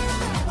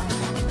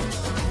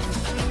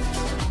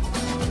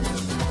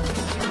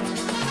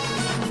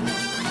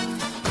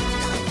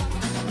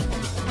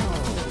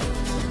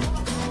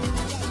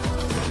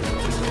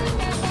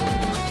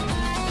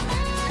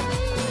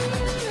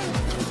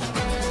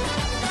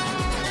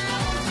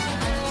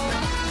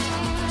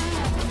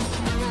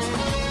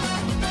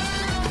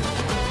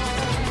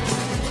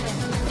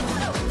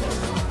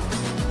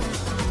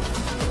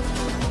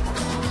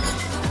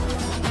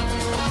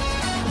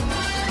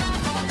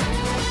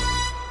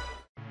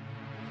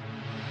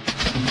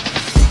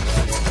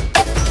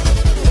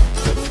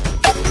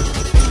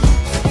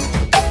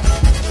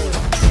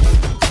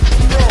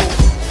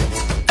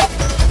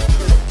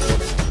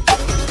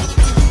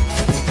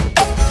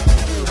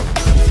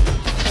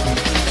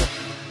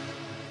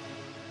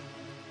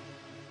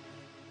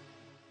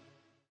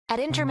 At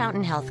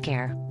Intermountain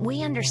Healthcare,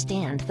 we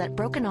understand that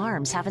broken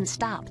arms haven't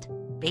stopped.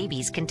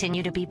 Babies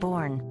continue to be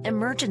born,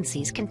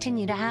 emergencies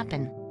continue to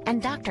happen,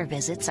 and doctor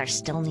visits are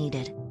still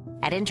needed.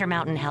 At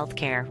Intermountain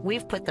Healthcare,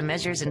 we've put the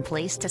measures in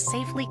place to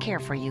safely care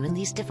for you in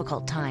these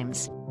difficult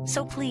times.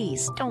 So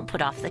please don't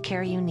put off the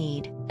care you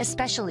need,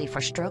 especially for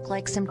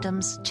stroke-like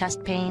symptoms,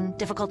 chest pain,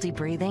 difficulty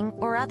breathing,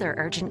 or other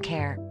urgent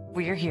care.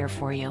 We're here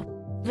for you.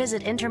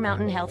 Visit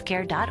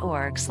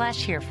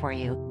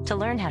intermountainhealthcare.org/here4you to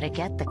learn how to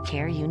get the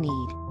care you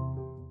need.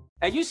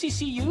 At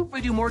UCCU, we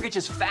do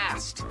mortgages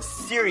fast.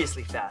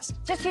 Seriously fast.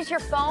 Just use your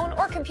phone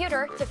or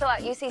computer to fill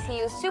out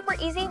UCCU's super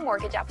easy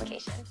mortgage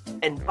application.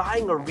 And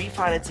buying or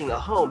refinancing a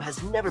home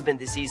has never been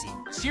this easy.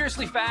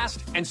 Seriously fast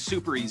and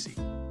super easy.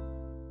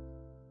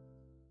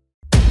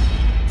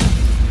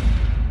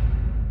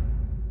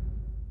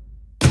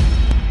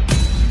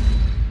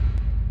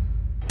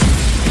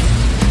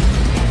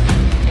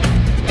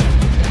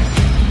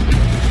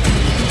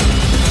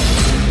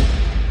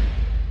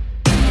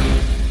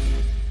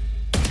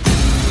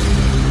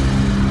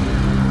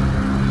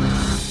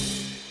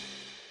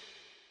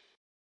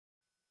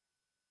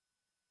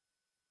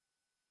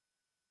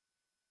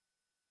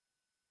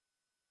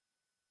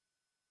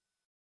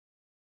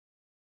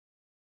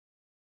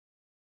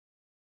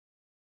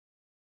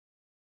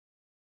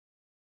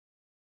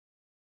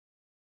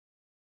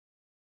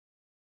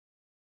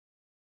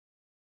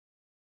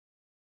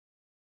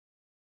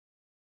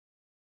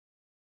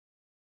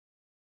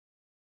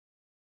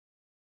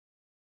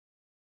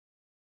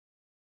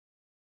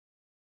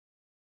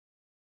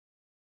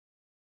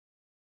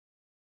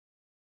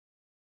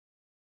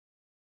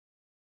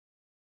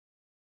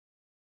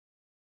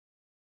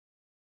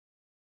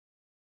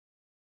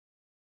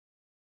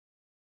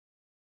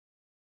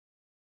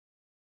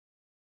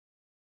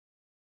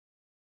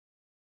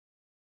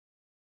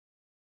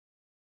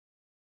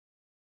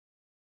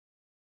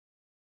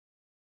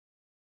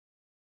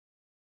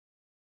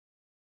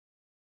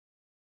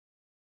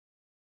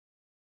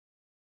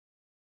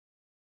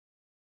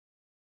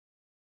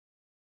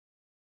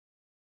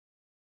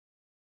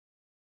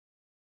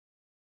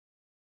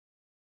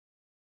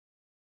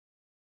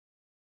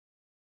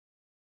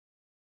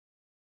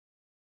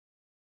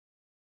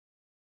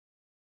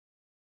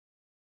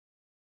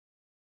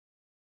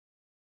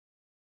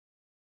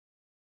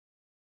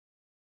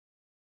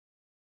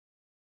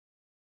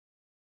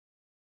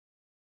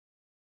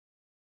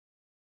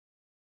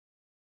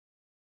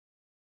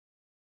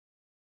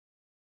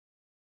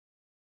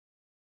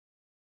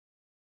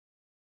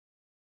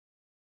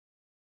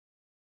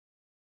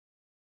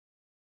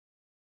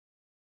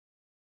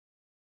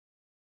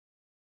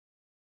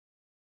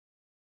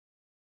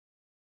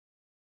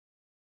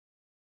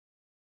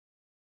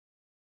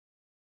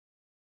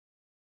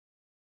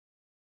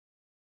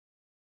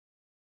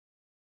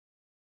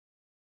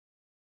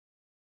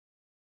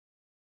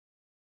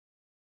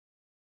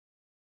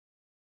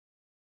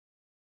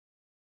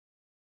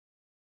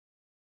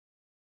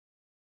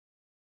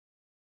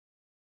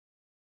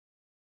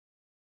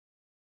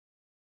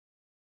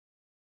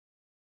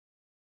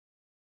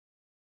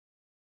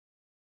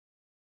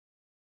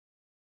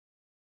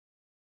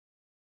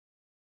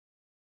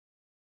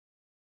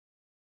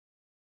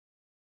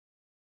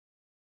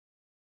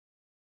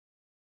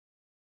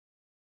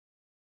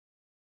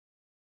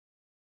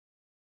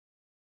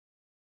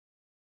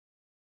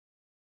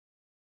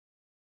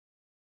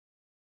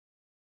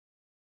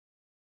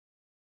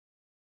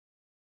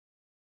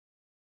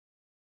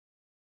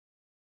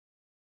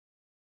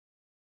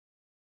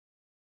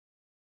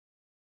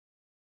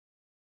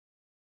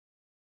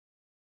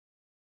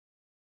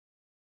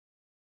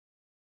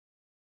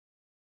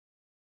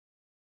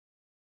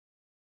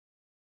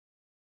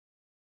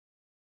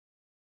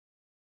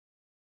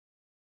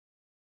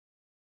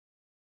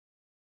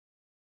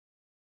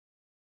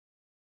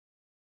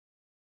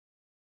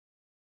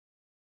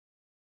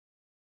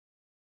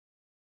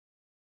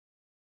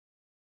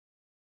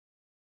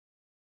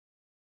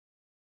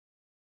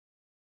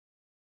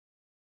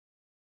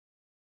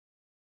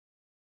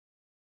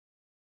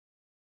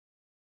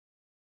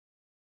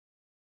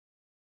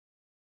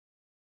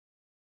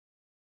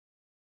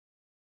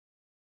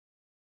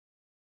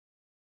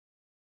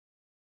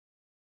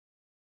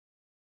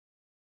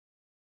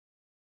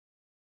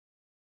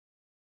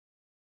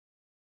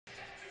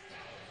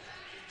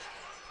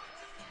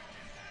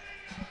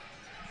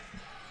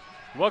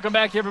 Welcome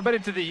back, everybody,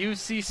 to the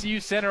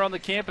UCCU Center on the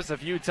campus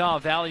of Utah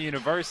Valley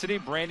University.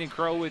 Brandon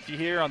Crow with you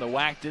here on the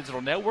WAC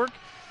Digital Network,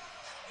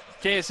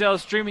 KSL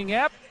streaming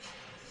app,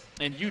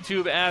 and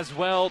YouTube as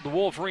well. The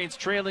Wolverines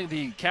trailing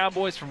the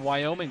Cowboys from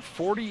Wyoming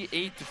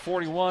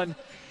 48-41. It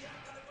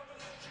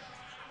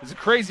was a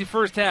crazy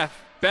first half,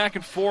 back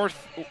and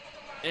forth,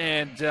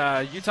 and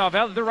Utah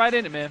Valley, they're right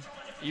in it, man.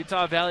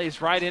 Utah Valley is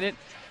right in it.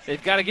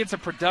 They've got to get some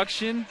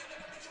production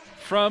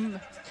from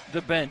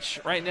the bench.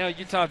 Right now,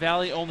 Utah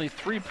Valley only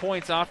 3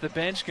 points off the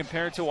bench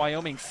compared to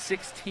Wyoming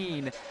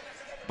 16.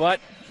 But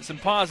some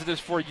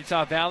positives for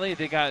Utah Valley.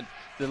 They got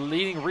the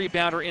leading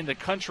rebounder in the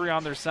country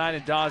on their side,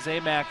 and Dawes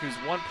Amack, who's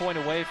 1 point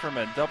away from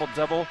a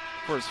double-double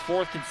for his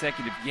 4th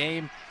consecutive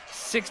game.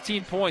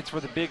 16 points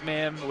for the big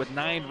man with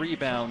 9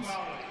 rebounds.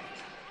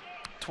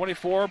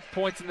 24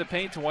 points in the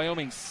paint to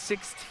Wyoming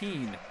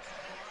 16.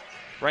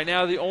 Right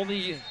now, the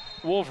only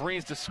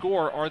Wolverines to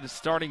score are the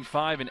starting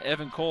 5 in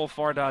Evan Cole,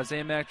 Dawes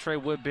Amack, Trey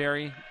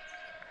Woodbury,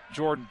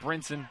 Jordan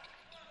Brinson.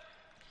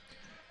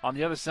 On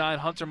the other side,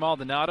 Hunter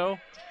Maldonado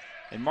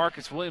and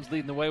Marcus Williams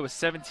leading the way with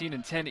 17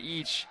 and 10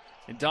 each.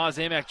 And Dawes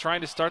Amack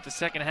trying to start the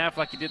second half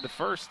like he did the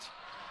first.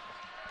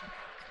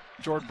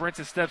 Jordan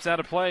Brinson steps out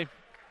of play.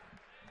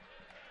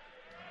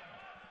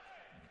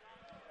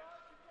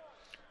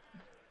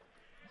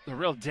 The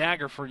real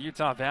dagger for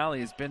Utah Valley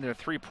has been their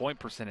three-point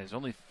percentage,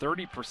 only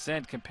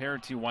 30%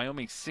 compared to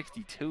Wyoming's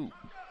 62.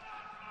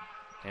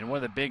 And one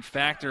of the big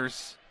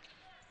factors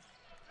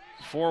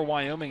for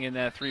Wyoming in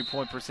that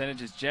three-point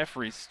percentage is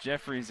Jeffries.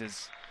 Jeffries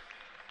has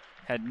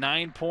had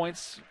 9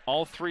 points,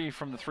 all 3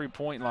 from the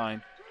three-point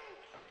line.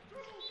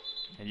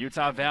 And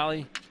Utah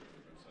Valley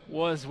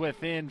was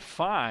within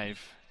 5,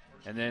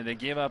 and then they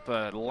gave up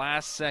a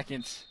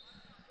last-second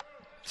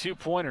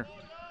two-pointer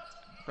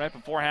right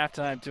before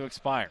halftime to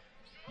expire.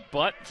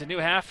 But it's a new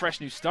half, fresh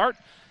new start.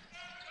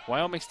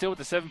 Wyoming still with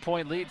the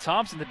 7-point lead.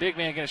 Thompson, the big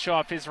man, going to show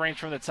off his range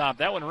from the top.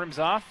 That one rims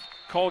off.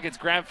 Cole gets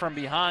grabbed from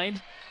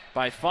behind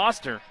by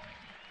Foster.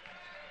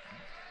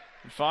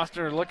 And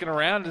Foster looking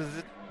around as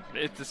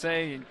if to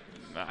say,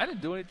 I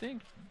didn't do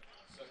anything.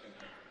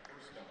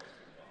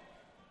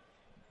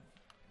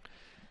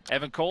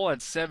 Evan Cole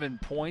had 7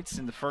 points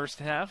in the first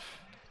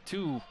half.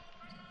 2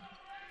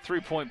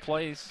 3-point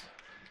plays.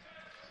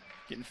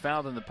 Getting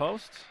fouled in the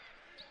post.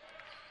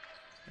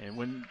 And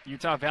when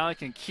Utah Valley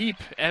can keep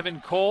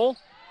Evan Cole,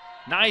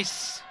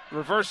 nice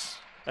reverse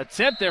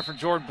attempt there from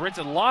Jordan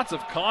Brinson. Lots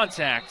of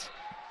contact.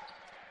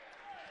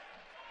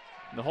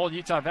 And the whole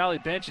Utah Valley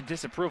bench in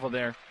disapproval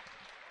there.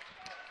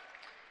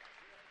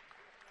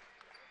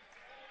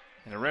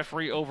 And the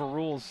referee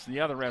overrules the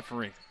other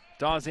referee.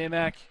 Dawes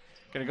Amack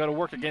going to go to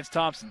work against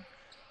Thompson.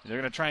 They're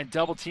going to try and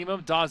double team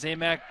him. Dawes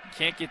Amack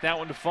can't get that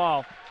one to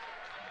fall.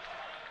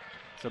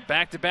 So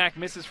back-to-back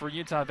misses for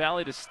Utah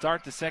Valley to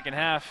start the second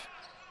half.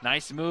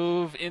 Nice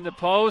move in the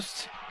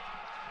post.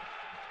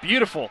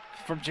 Beautiful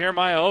from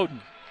Jeremiah Oden.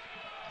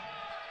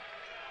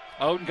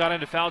 Oden got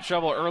into foul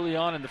trouble early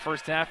on in the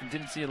first half and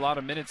didn't see a lot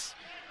of minutes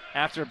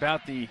after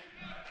about the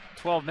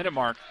 12-minute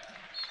mark.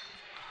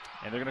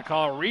 And they're going to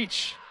call a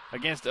reach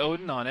against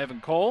Oden on Evan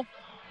Cole.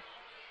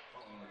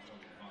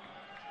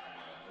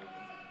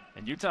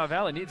 And Utah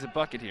Valley needs a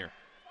bucket here.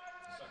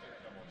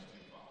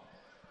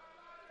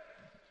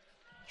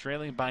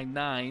 Trailing by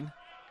 9.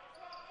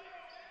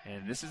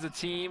 And this is a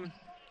team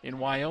in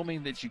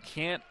Wyoming that you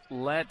can't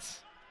let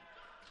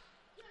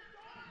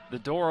the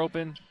door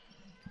open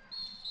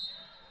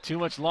too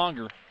much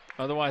longer.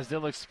 Otherwise,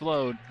 they'll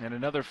explode. And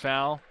another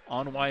foul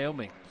on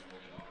Wyoming.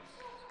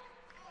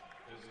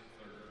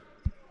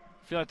 I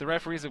feel like the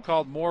referees have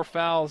called more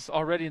fouls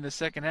already in the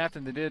second half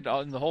than they did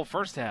in the whole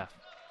first half.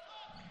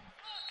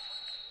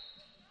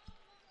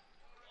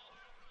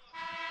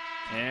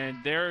 And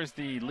there's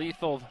the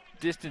lethal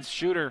distance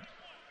shooter,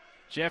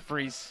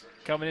 Jeffries,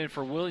 coming in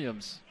for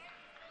Williams.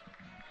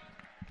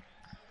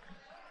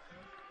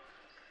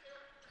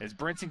 As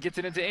Brinson gets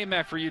it into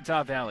Amack for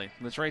Utah Valley.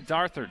 LaTrey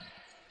Darthard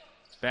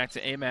back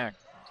to Amack.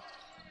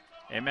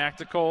 Amack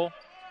to Cole.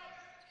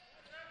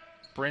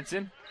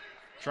 Brinson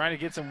trying to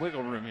get some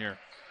wiggle room here.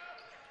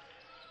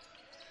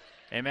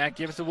 Amack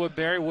gives to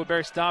Woodbury.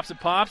 Woodbury stops and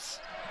pops.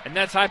 And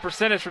that's high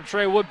percentage from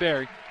Trey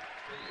Woodbury.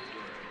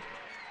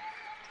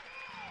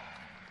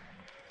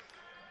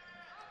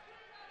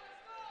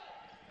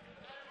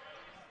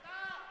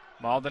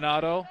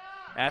 Maldonado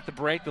at the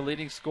break, the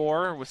leading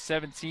scorer with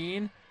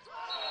 17.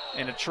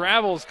 And a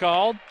travel's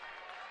called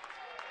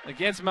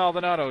against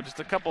Maldonado. Just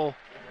a couple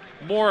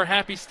more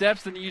happy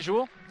steps than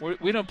usual.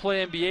 We don't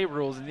play NBA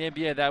rules. In the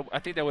NBA, I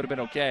think that would have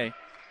been okay.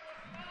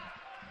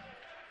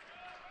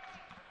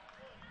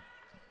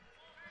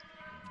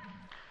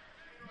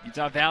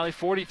 Utah Valley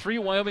 43,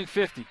 Wyoming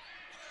 50.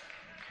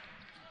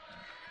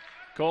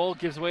 Cole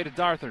gives way to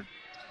Darthard.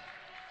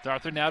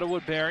 Darthard now to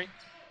Woodbury.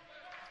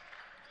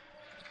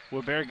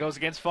 Woodbury goes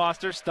against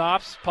Foster,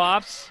 stops,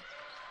 pops,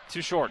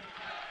 too short.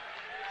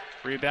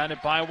 Rebounded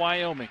by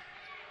Wyoming.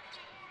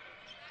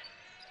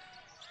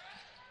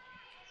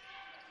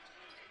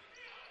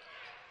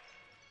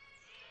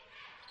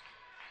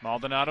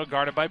 Maldonado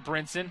guarded by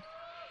Brinson.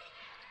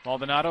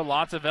 Maldonado,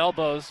 lots of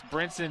elbows.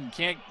 Brinson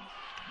can't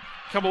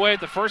come away at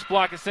the first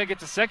block, instead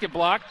gets the second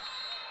block.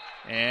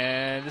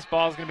 And this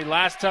ball is going to be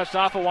last touched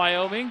off of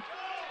Wyoming.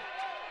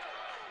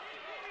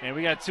 And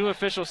we got two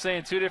officials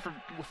saying two different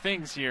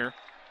things here.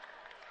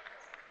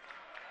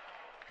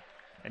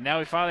 And now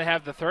we finally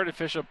have the third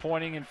official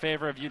pointing in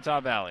favor of Utah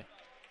Valley.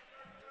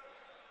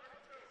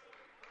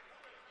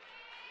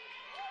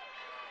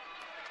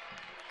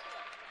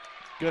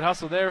 Good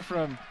hustle there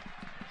from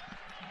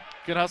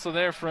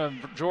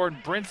Jordan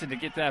Brinson to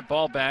get that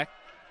ball back.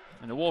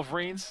 And the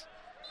Wolverines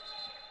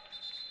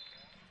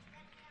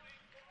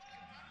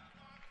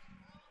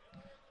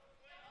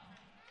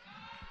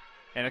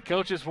And a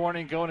coach's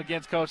warning going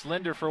against Coach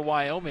Linder for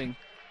Wyoming.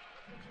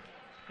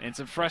 And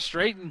some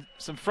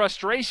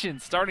frustration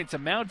starting to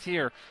mount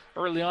here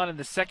early on in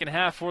the second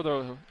half for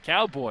the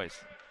Cowboys.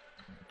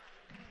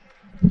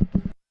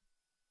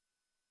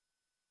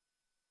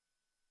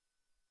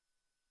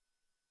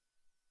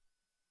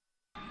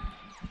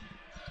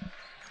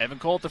 Evan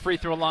Cole at the free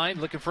throw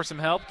line, looking for some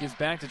help. Gives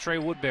back to Trey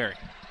Woodbury.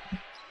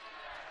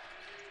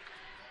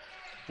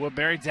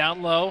 Woodbury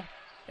down low.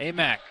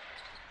 Amack.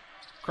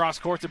 Cross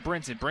court to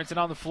Brinson. Brinson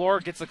on the floor,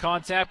 gets the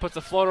contact, puts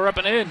the floater up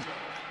and in.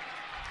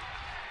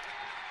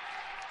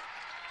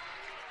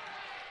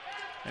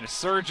 And a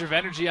surge of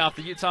energy off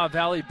the Utah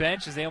Valley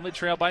bench as they only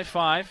trail by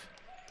 5.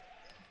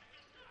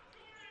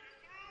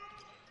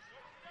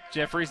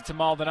 Jeffries to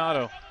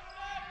Maldonado.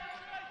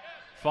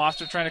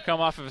 Foster trying to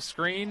come off of a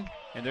screen,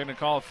 and they're going to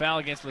call a foul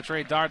against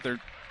Latrey Darthard.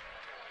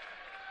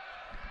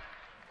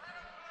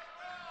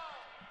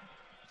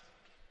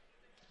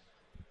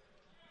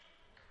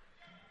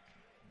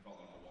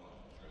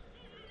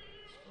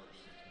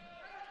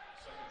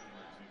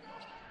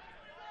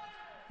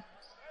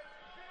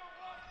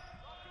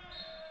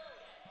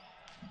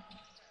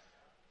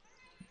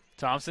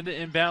 Thompson to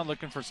inbound,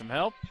 looking for some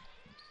help.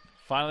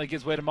 Finally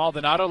gives way to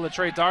Maldonado.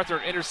 Latrey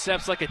Darthard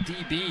intercepts like a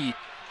DB,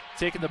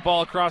 taking the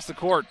ball across the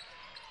court.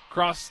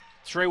 Across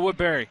Trey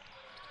Woodbury.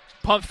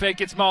 Pump fake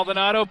gets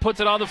Maldonado, puts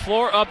it on the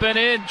floor, up and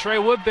in. Trey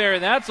Woodbury,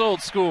 that's old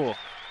school.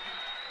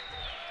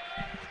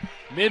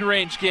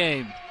 Mid-range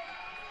game.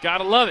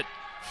 Gotta love it.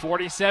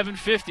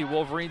 47-50,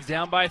 Wolverines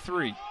down by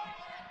 3.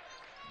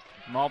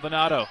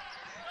 Maldonado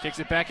kicks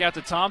it back out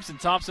to Thompson.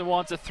 Thompson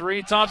wants a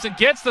 3. Thompson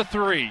gets the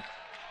 3.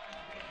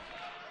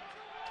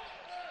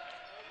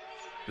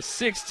 The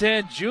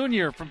 6'10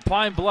 junior from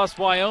Pine Bluffs,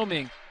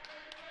 Wyoming,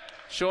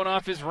 showing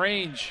off his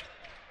range.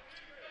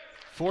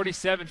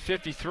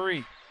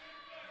 47-53.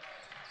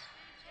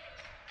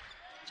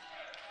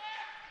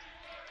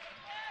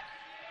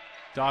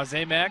 Dawes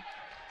Amack.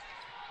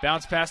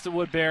 Bounce pass to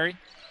Woodbury.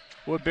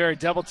 Woodbury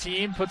double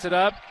team, puts it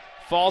up,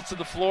 falls to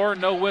the floor,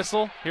 no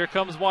whistle. Here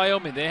comes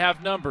Wyoming. They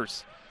have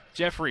numbers.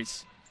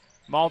 Jeffries.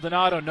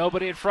 Maldonado,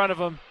 nobody in front of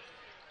him.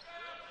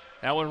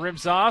 That one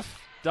rims off.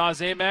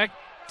 Dawes Amack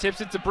tips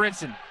it to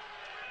Brinson.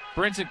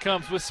 Brinson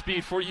comes with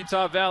speed for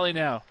Utah Valley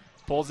now.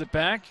 Pulls it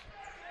back.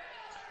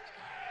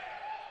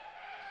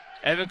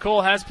 Evan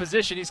Cole has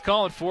position. He's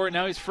calling for it.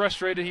 Now he's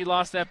frustrated he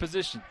lost that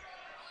position.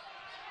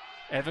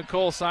 Evan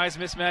Cole, size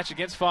mismatch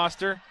against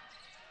Foster.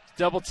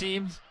 Double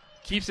teamed.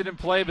 Keeps it in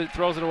play, but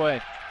throws it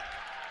away.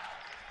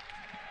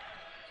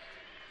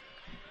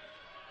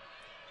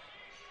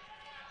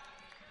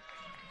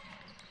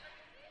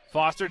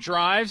 Foster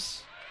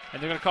drives,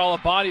 and they're going to call a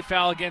body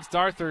foul against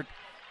Darthard.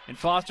 And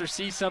Foster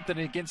sees something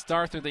against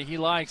Darthard that he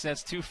likes.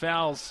 That's 2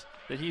 fouls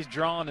that he's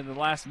drawn in the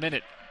last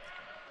minute.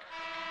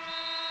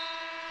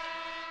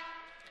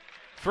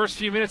 First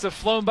few minutes have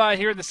flown by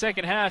here in the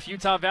second half.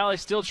 Utah Valley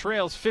still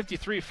trails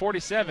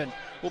 53-47.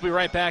 We'll be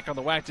right back on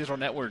the WAC Digital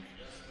Network.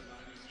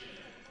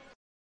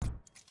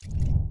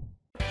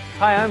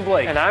 Hi, I'm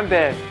Blake. And I'm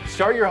Ben.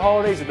 Start your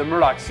holidays at the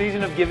Murdoch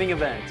Season of Giving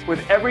event.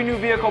 With every new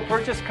vehicle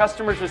purchase,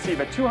 customers receive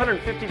a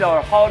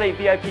 $250 holiday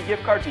VIP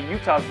gift card to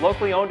Utah's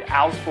locally owned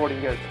Al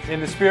Sporting Goods. In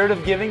the spirit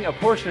of giving, a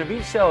portion of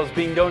each sale is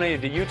being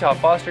donated to Utah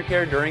foster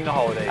care during the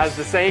holidays. As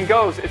the saying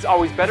goes, it's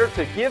always better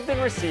to give than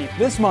receive.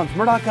 This month,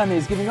 Murdoch Hyundai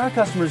is giving our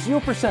customers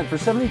 0% for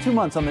 72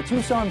 months on the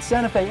Tucson,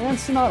 Santa Fe, and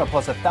Sonata,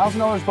 plus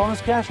 $1,000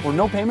 bonus cash or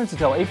no payments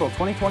until April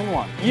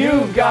 2021.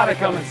 You've got to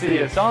come and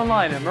see us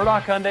online at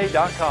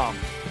murdochhyundai.com.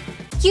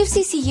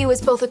 UCCU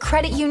is both a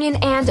credit union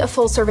and a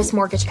full-service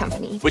mortgage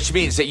company. Which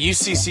means that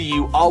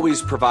UCCU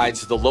always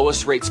provides the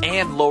lowest rates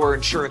and lower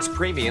insurance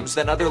premiums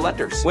than other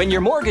lenders. When your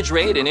mortgage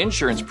rate and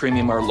insurance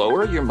premium are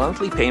lower, your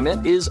monthly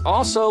payment is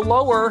also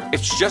lower.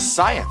 It's just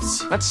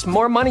science. That's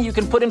more money you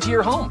can put into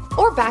your home.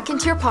 Or back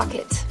into your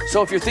pocket.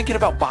 So if you're thinking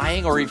about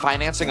buying or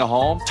refinancing a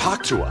home,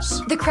 talk to us.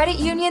 The credit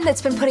union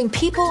that's been putting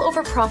people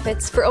over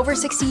profits for over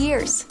 60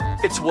 years.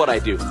 It's what I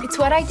do. It's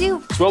what I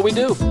do. It's what we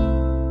do.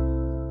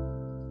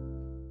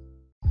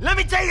 Let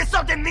me tell you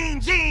something,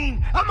 Mean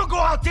Gene. I'm gonna go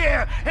out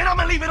there and I'm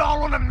gonna leave it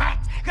all on the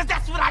mat. Cause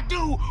that's what I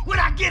do when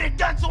I get it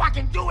done so I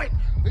can do it.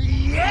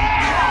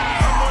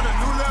 Yeah! I'm on a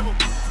new level.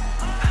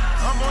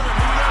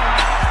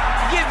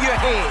 Give your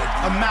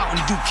head a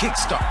Mountain Dew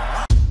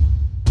kickstart.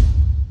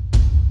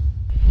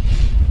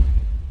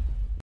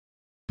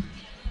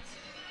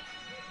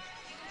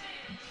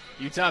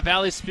 Utah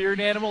Valley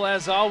spirit animal,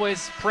 as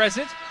always,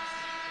 present.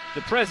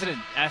 The president,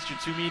 Astrid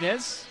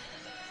Tumines,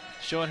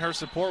 showing her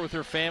support with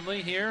her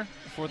family here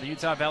for the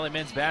Utah Valley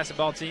men's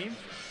basketball team.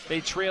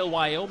 They trail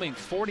Wyoming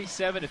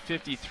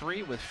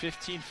 47-53 with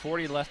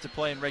 15:40 left to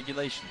play in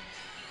regulation.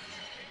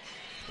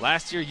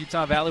 Last year,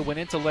 Utah Valley went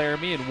into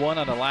Laramie and won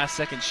on a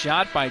last-second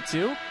shot by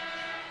 2.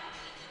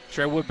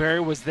 Trey Woodbury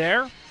was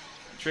there.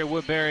 Trey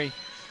Woodbury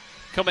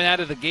coming out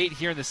of the gate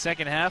here in the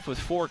second half with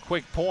 4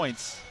 quick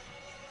points.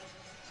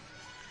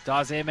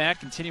 Dawes Amack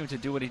continuing to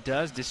do what he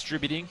does,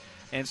 distributing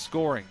and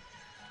scoring.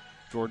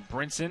 Jordan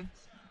Brinson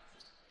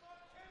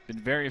been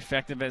very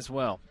effective as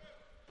well.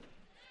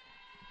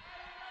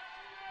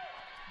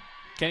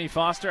 Kenny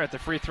Foster at the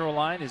free throw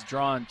line has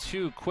drawn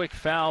 2 quick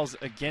fouls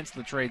against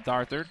LaTrey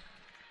Darthard.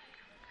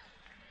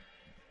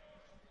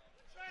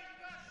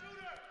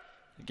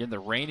 Again, the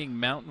reigning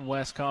Mountain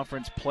West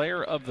Conference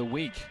Player of the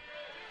Week,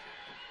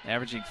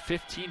 averaging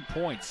 15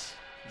 points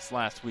this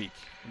last week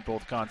in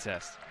both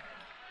contests.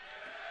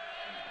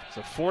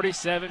 So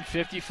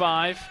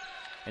 47-55,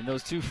 and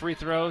those 2 free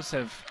throws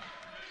have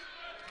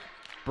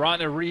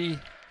brought a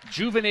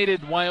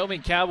rejuvenated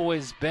Wyoming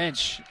Cowboys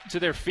bench to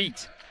their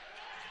feet.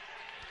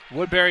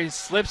 Woodbury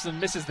slips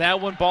and misses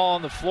that one. Ball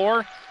on the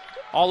floor,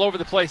 all over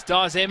the place.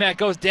 Dawes Amack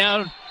goes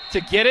down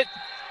to get it,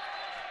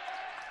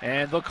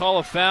 and they'll call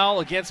a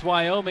foul against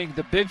Wyoming.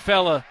 The big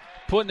fella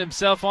putting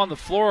himself on the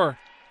floor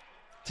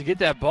to get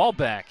that ball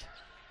back.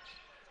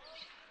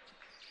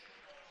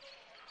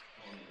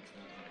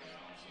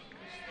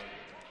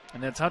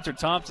 And that's Hunter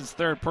Thompson's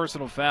 3rd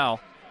personal foul.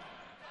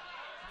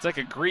 It's like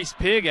a greased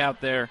pig out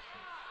there.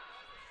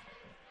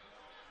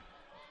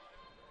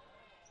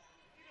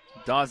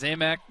 Dawes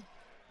Amack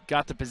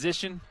got the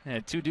position and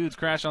had 2 dudes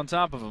crash on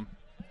top of him.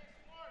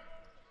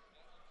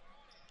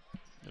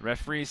 The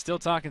referee is still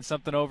talking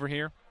something over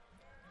here.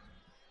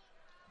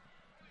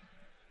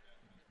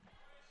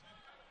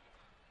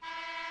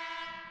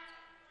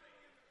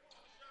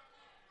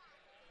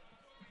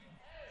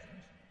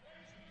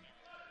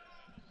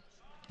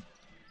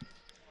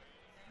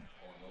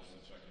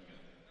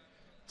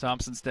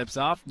 Thompson steps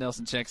off.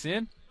 Nelson checks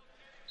in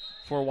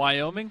for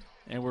Wyoming,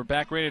 and we're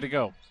back ready to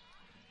go.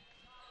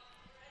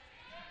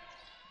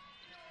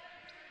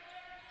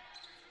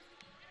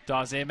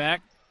 Dawes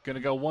Amack going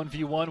to go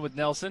 1v1 with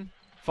Nelson.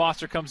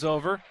 Foster comes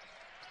over.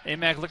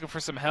 Amack looking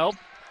for some help.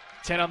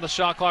 10 on the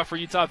shot clock for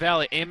Utah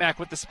Valley. Amack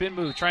with the spin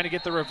move, trying to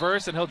get the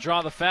reverse, and he'll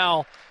draw the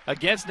foul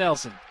against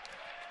Nelson.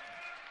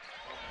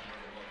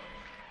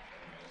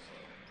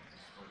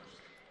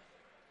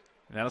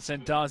 And that'll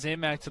send Dawes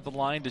Amack to the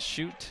line to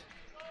shoot.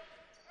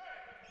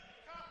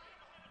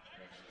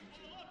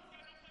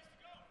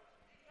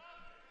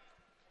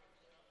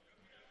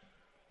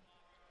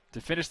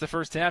 To finish the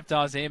first half,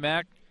 Dawes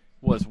Amack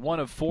was 1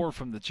 of 4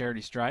 from the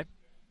charity stripe.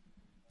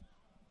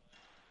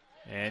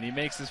 And he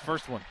makes his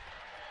first one.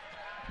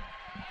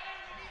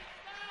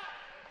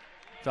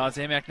 Dawes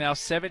Amack now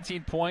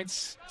 17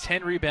 points,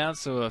 10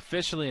 rebounds, so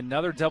officially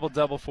another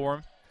double-double for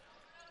him.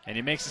 And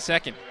he makes the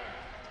second.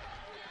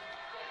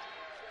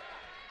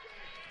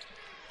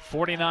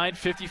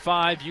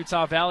 49-55,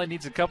 Utah Valley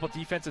needs a couple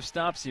defensive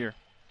stops here.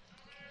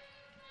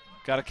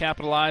 Got to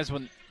capitalize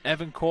when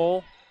Evan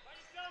Cole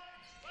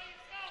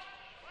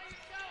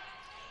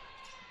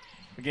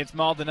against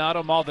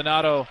Maldonado.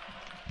 Maldonado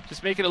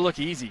just making it look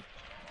easy.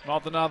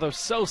 Maldonado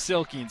so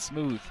silky and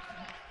smooth.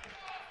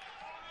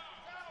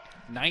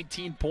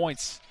 19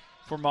 points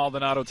for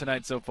Maldonado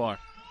tonight so far.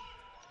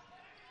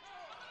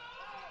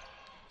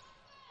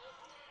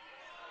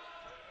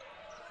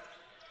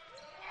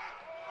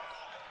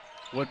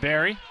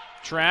 Woodbury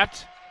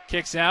trapped,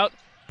 kicks out.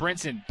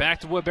 Brinson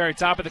back to Woodbury,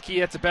 top of the key.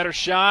 That's a better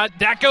shot.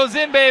 That goes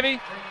in,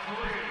 baby.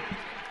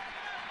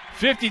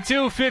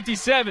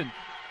 52-57.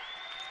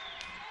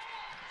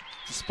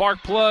 The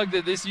spark plug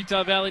that this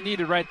Utah Valley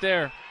needed right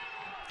there.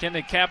 Can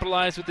they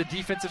capitalize with the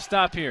defensive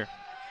stop here?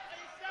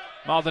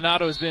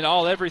 Maldonado has been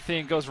all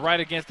everything, goes right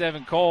against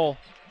Evan Cole.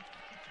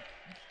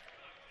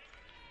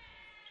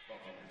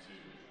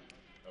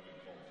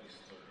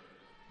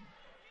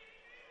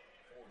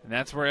 And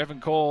that's where Evan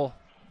Cole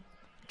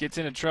gets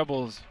into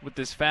troubles with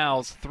his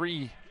fouls.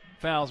 3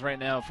 fouls right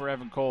now for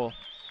Evan Cole.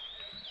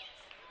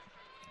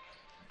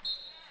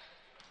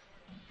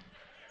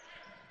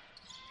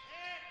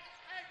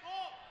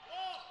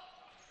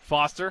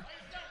 Foster.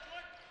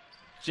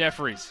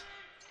 Jeffries.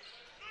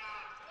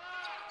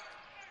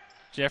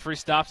 Jeffries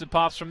stops and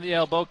pops from the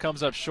elbow,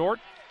 comes up short.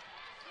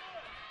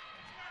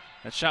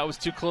 That shot was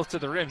too close to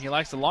the rim. He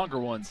likes the longer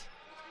ones.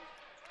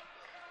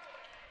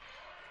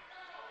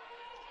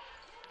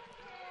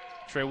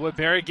 Trey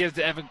Woodbury gives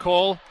to Evan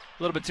Cole. A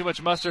little bit too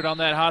much mustard on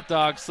that hot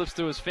dog. Slips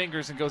through his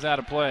fingers and goes out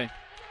of play.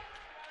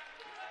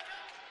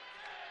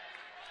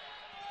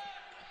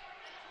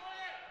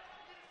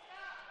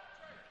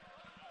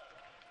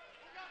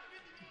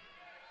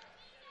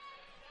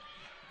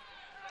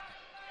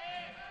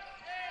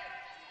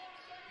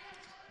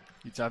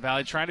 Utah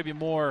Valley trying to be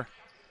more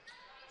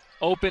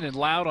open and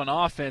loud on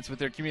offense with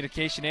their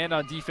communication and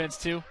on defense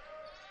too.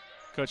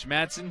 Coach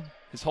Madsen,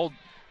 his whole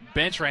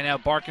bench right now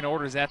barking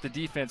orders at the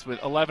defense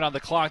with 11 on the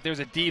clock. There's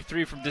a deep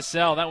 3 from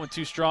DeSalle. That one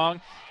too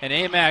strong. And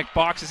Amack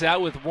boxes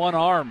out with one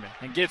arm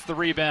and gets the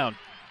rebound.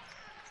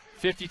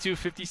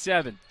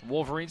 52-57.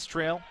 Wolverines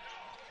trail.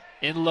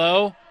 In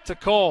low to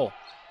Cole.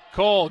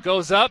 Cole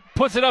goes up,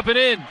 puts it up and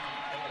in.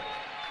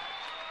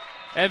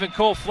 Evan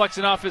Cole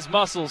flexing off his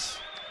muscles.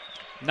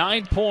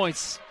 9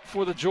 points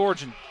for the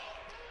Georgian.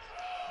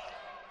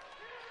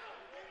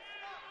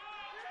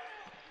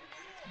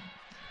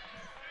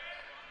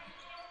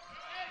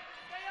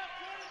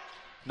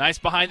 Nice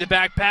behind the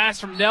back pass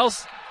from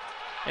Nelson,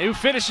 who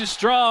finishes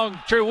strong.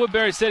 Trey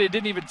Woodbury said he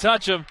didn't even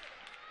touch him.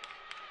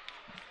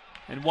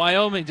 And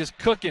Wyoming just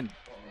cooking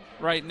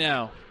right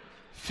now.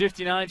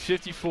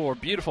 59-54.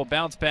 Beautiful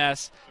bounce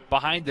pass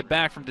behind the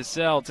back from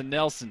DeSalle to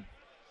Nelson.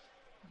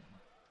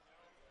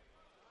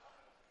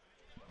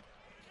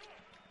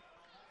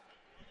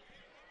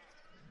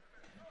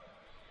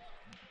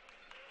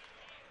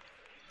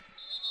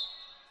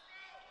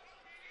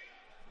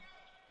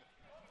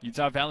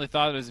 Utah Valley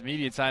thought it was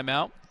immediate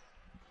timeout.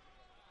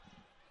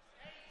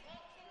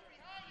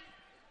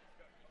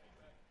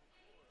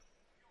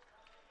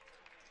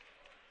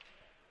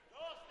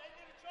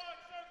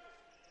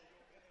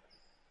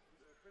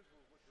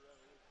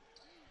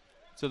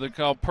 So they're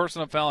called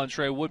personal foul on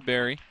Trey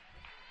Woodbury.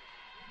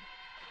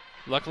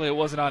 Luckily it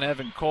wasn't on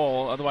Evan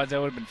Cole, otherwise that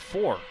would have been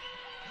 4.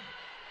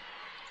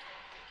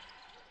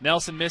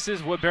 Nelson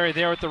misses, Woodbury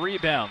there with the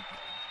rebound.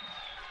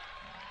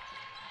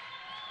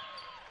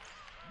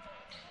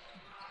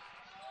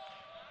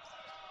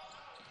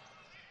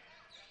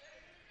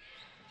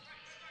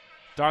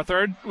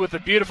 Darthard with a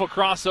beautiful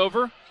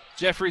crossover.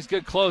 Jeffries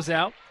good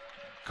closeout.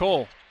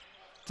 Cole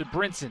to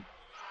Brinson.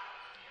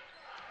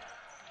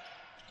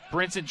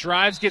 Brinson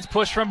drives, gets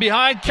pushed from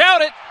behind.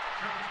 Count it!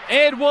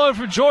 And one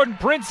for Jordan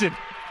Brinson.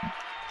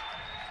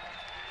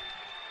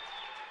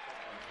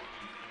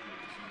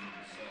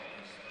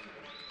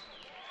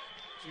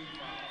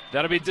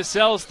 That'll be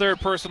DeSalle's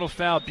third personal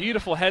foul.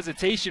 Beautiful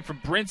hesitation from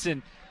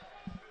Brinson.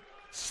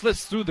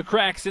 Slips through the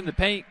cracks in the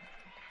paint.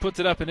 Puts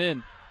it up and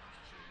in.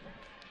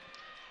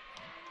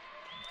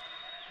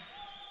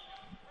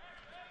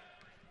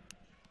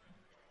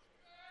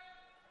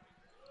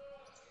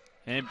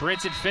 And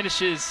Brinson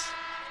finishes.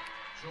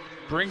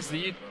 Brings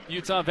the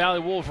Utah Valley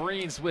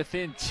Wolverines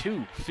within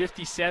 2,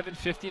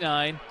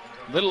 57-59.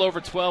 Little over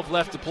 12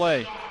 left to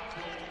play.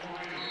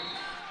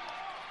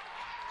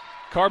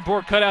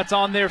 Cardboard cutouts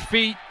on their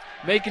feet,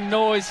 making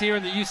noise here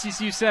in the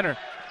UCCU Center.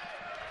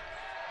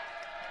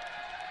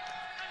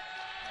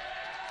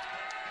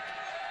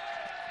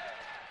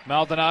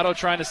 Maldonado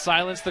trying to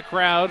silence the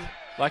crowd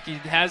like he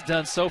has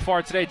done so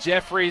far today.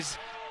 Jeffries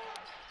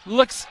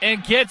looks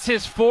and gets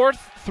his 4th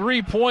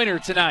three-pointer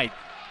tonight.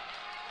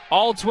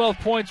 All 12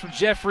 points from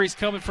Jeffries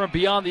coming from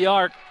beyond the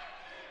arc.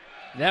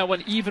 That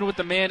one even with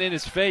the man in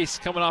his face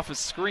coming off a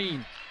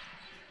screen.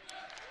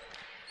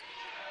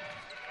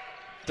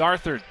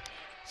 Darthard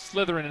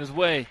slithering in his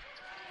way.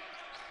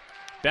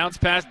 Bounce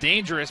pass,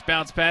 dangerous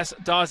bounce pass.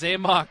 Dawes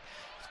Amok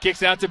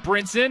kicks out to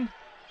Brinson.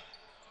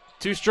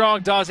 Too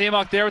strong. Dawes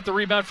Amok there with the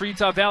rebound for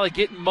Utah Valley.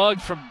 Getting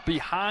mugged from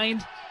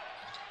behind.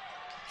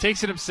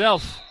 Takes it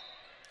himself.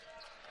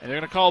 And they're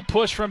going to call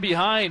push from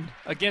behind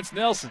against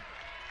Nelson.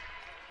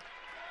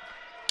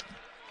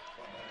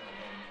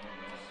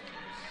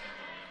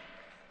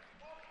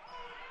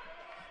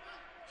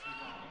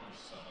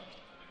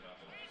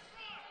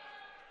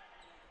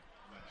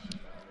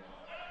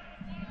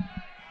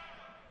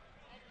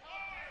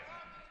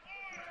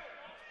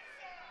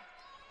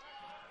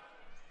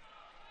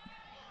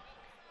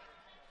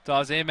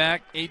 Dawes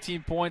Amok,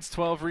 18 points,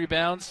 12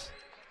 rebounds.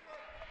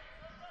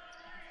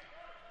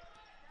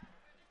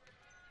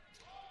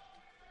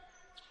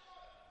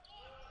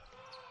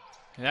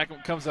 And that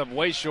one comes up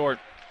way short.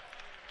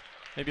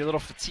 Maybe a little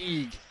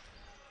fatigue.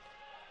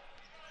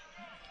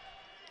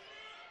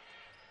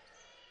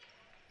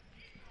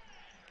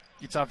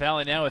 Utah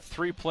Valley now with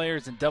 3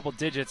 players in double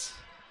digits.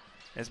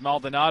 As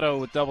Maldonado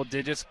with double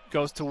digits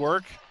goes to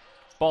work.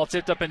 Ball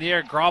tipped up in the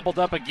air, gobbled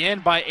up again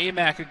by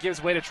Amok, who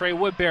gives way to Trey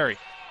Woodbury.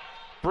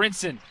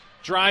 Brinson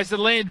drives the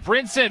lane.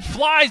 Brinson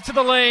flies to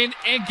the lane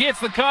and gets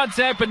the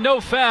contact, but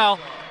no foul.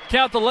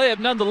 Count the layup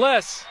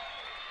nonetheless.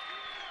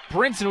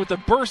 Brinson with a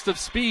burst of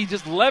speed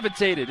just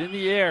levitated in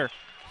the air.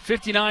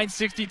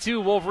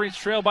 59-62, Wolverines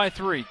trail by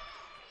 3.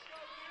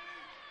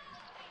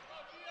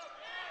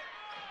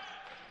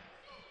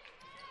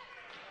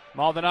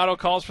 Maldonado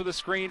calls for the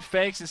screen,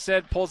 fakes,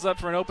 instead pulls up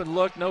for an open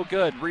look, no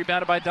good.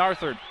 Rebounded by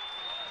Darthard.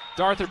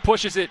 Darthard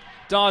pushes it.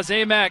 Dawes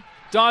Amok.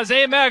 Dawes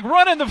Amok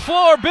running the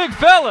floor, big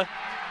fella.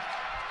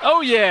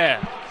 Oh,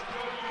 yeah.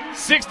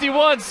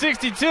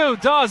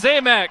 61-62, Dawes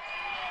Amok.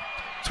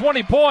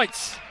 20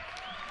 points.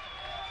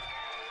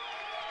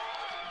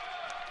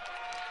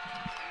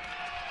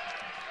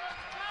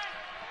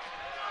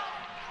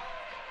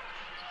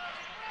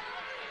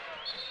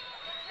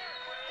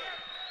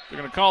 They're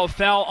going to call a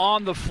foul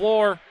on the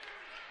floor.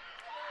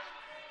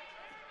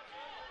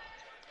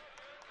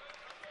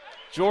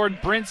 Jordan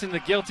Brinson, the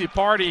guilty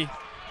party.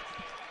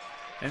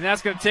 And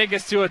that's going to take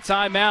us to a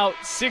timeout.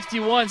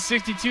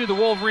 61-62, the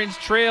Wolverines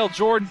trail.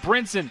 Jordan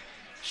Brinson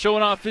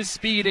showing off his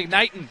speed,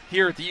 igniting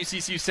here at the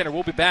UCCU Center.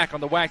 We'll be back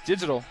on the WAC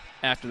Digital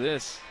after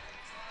this.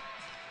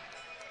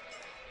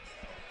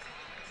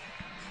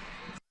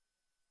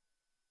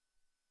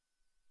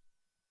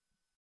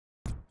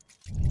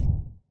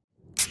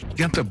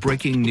 Get the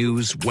breaking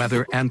news,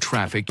 weather, and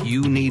traffic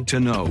you need to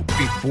know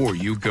before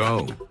you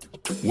go.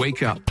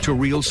 Wake up to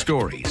real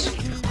stories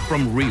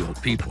from real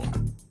people.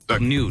 The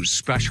news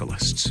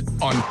specialists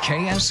on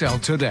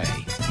KSL Today.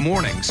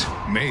 Mornings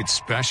made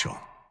special.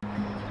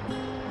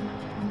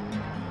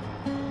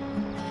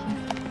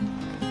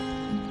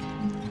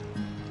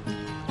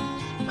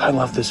 I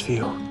love this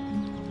view.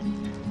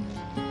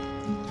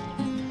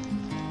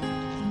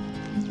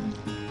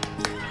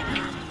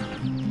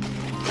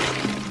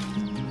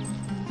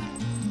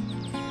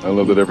 I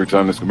love that every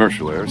time this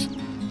commercial airs,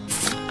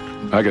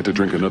 I get to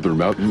drink another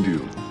Mountain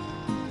Dew.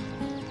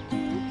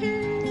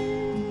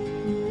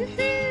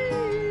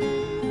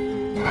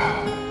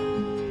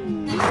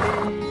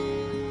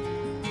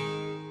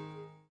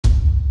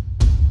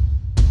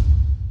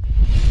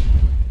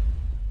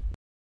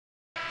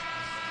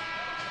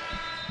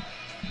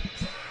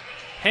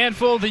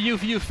 Handful of the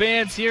UVU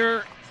fans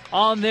here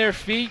on their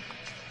feet.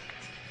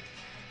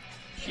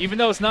 Even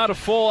though it's not a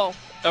full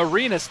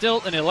arena,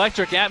 still an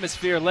electric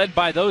atmosphere led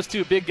by those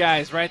two big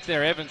guys right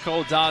there, Evan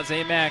Cole, Daz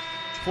Amack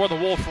for the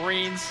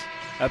Wolverines.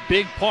 A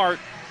big part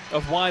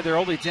of why they're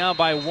only down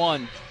by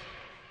one.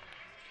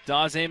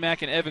 Daz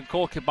Amack and Evan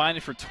Cole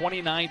combining for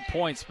 29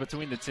 points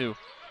between the two.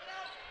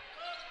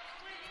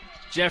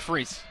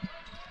 Jeffries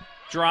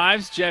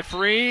drives.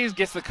 Jeffries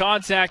gets the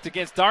contact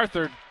against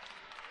Darthard.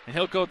 And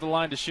he'll go to the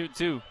line to shoot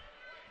two.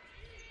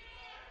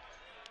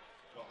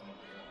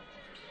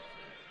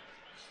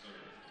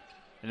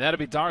 And that'll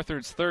be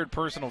Darthard's third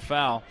personal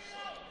foul.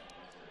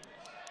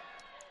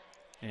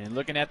 And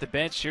looking at the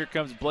bench, here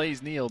comes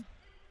Blaze Neal.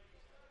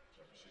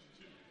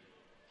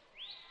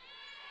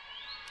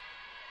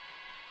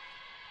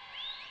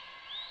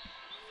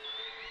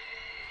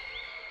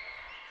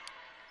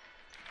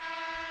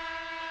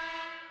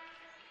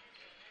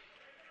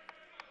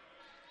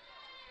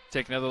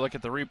 Take another look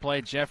at the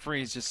replay.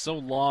 Jeffrey is just so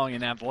long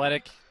and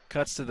athletic.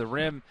 Cuts to the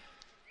rim.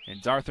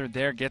 And Darthard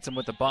there gets him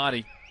with the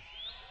body.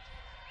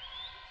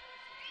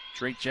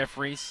 Drake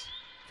Jeffries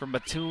from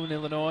Mattoon,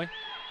 Illinois.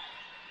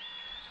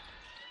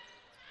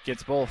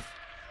 Gets both.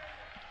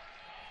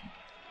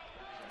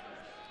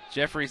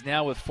 Jeffries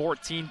now with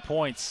 14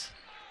 points.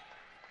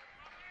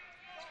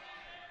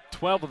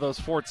 12 of those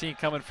 14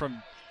 coming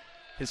from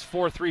his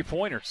 4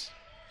 3-pointers.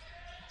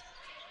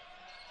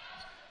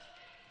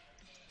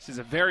 This is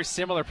a very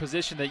similar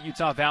position that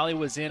Utah Valley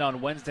was in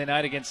on Wednesday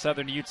night against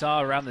Southern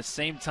Utah around the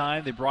same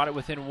time. They brought it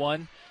within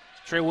one.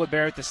 Trey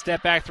Woodbury with the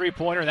step-back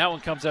three-pointer, and that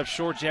one comes up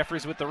short.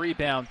 Jeffries with the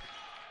rebound.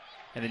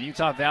 And then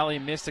Utah Valley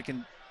missed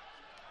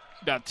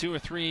about 2 or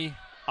 3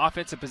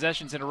 offensive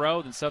possessions in a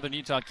row. Then Southern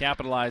Utah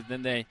capitalized.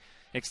 Then they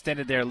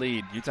extended their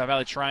lead. Utah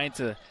Valley trying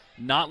to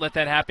not let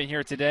that happen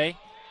here today.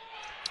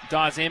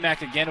 Daz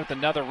Amack again with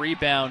another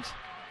rebound.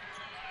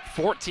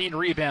 14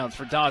 rebounds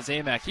for Daz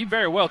Amack. He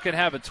very well could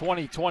have a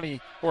 20-20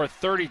 or a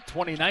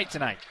 30-20 night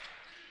tonight.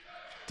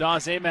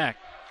 Daz Amack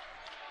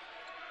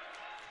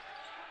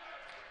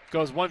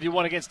goes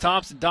 1v1 against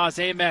Thompson. Daz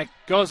Amack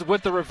goes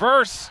with the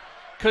reverse.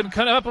 Couldn't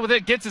cut up with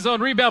it. Gets his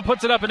own rebound.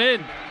 Puts it up and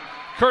in.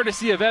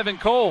 Courtesy of Evan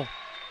Cole.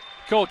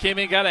 Cole came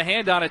in, got a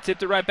hand on it.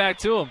 Tipped it right back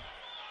to him.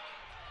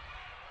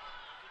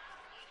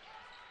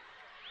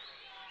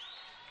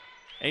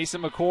 Asa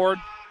McCord.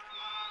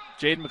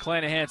 Jaden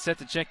McClanahan set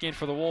to check in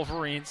for the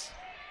Wolverines.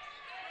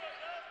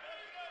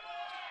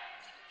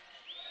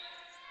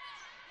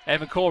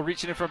 Evan Cole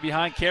reaching in from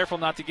behind. Careful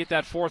not to get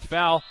that 4th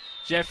foul.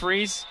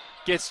 Jeffries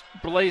gets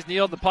Blaze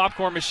Neal, the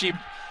popcorn machine.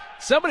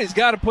 Somebody's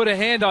got to put a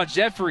hand on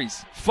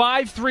Jeffries.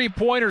 5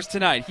 3-pointers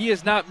tonight. He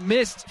has not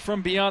missed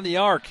from beyond the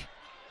arc.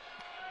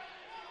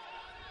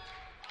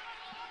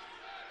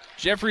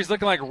 Jeffries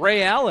looking like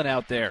Ray Allen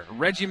out there.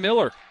 Reggie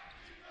Miller.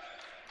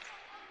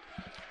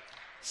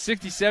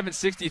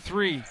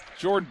 67-63.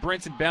 Jordan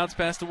Brinson bounce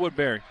pass to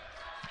Woodbury.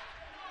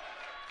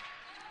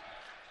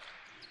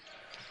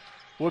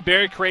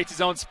 Woodbury creates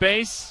his own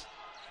space.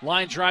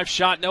 Line drive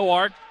shot, no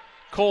arc.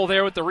 Cole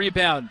there with the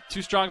rebound.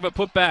 Too strong of a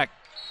putback.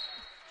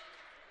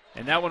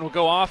 And that one will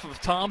go off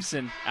of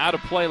Thompson. Out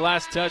of play,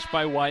 last touch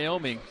by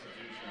Wyoming.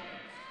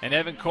 And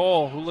Evan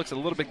Cole, who looks a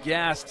little bit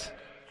gassed,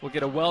 will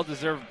get a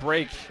well-deserved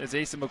break as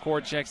Asa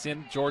McCord checks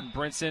in. Jordan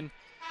Brinson.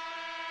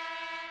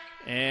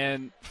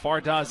 And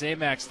Fardaz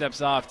Amack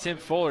steps off. Tim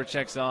Fuller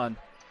checks on.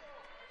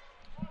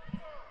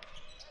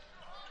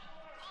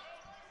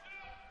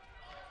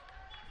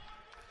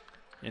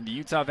 And the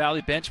Utah Valley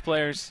bench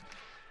players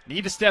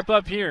need to step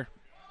up here.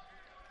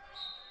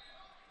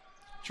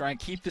 Try and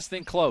keep this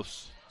thing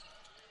close.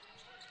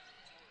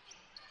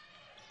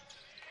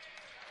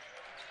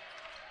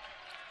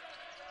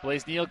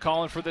 Blaze Neal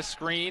calling for the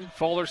screen.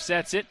 Fuller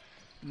sets it.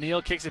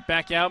 Neal kicks it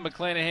back out.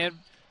 McClanahan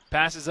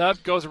passes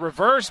up, goes a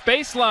reverse,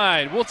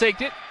 baseline. We'll take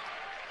it.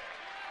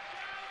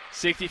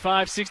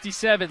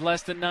 65-67,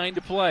 less than 9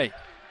 to play.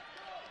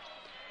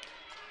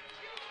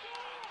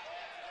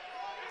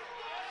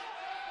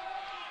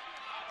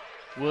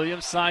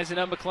 Williams sizing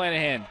up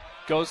McClanahan.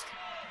 Goes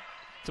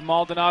to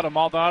Maldonado.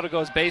 Maldonado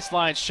goes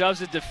baseline,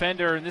 shoves a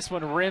defender, and this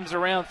one rims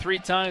around 3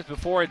 times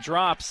before it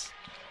drops.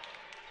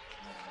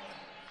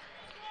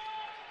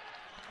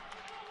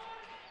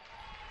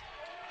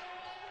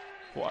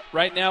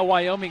 Right now,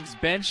 Wyoming's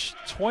bench,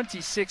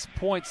 26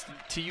 points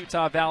to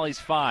Utah Valley's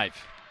 5.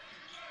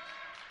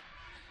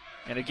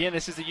 And again,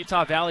 this is a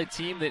Utah Valley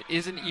team that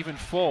isn't even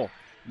full.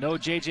 No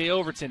J.J.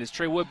 Overton. As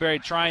Trey Woodbury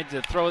trying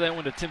to throw that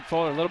one to Tim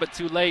Fuller a little bit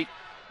too late.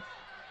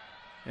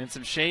 And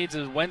some shades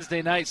of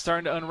Wednesday night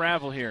starting to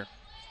unravel here.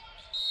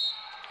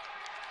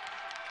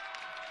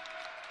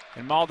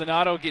 And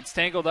Maldonado gets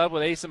tangled up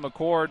with Asa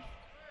McCord.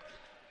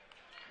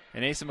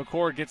 And Asa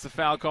McCord gets the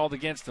foul called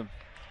against him.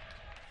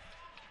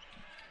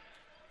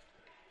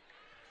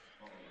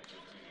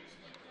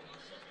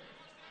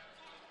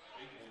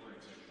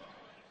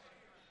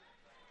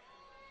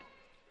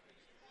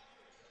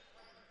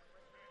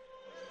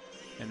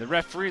 And the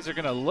referees are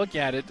going to look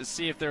at it to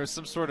see if there was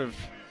some sort of...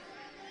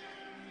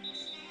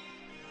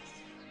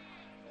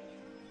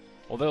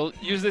 Well, they'll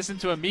use this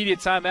into immediate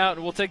timeout,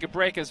 and we'll take a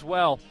break as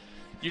well.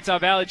 Utah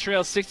Valley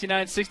trails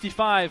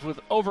 69-65 with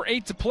over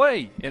 8 to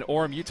play in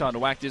Orem, Utah on the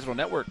WAC Digital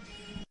Network.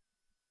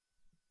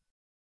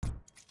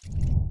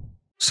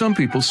 Some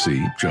people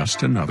see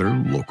just another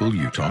local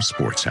Utah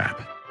sports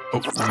app.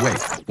 Oh,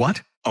 wait,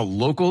 what? A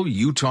local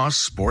Utah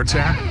sports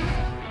app?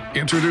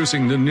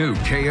 Introducing the new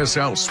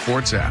KSL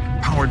Sports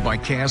app, powered by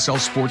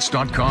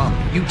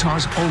KSLSports.com,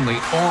 Utah's only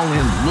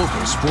all-in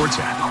local sports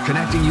app,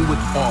 connecting you with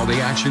all the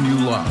action you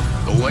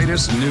love, the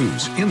latest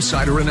news,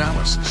 insider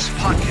analysis,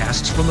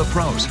 podcasts from the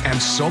pros,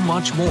 and so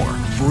much more.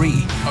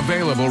 Free.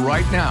 Available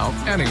right now,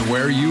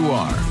 anywhere you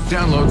are.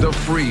 Download the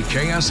free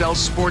KSL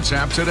Sports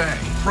app today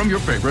from your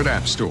favorite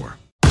app store.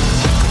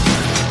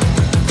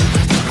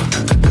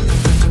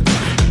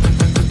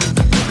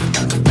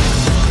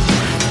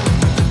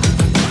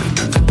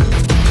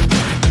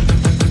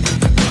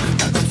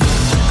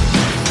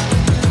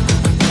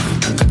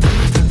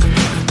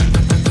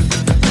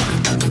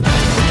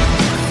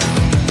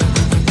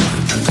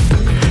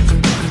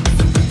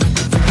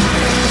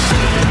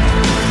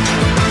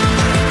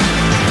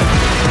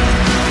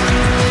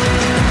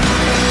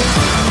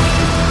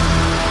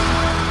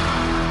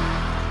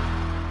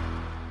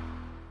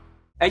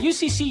 At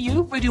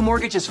UCCU, we do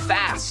mortgages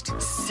fast.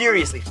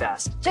 Seriously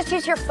fast. Just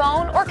use your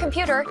phone or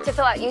computer to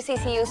fill out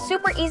UCCU's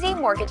super easy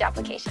mortgage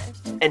application.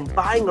 And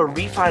buying or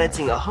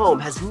refinancing a home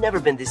has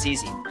never been this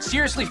easy.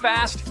 Seriously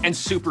fast and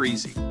super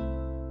easy.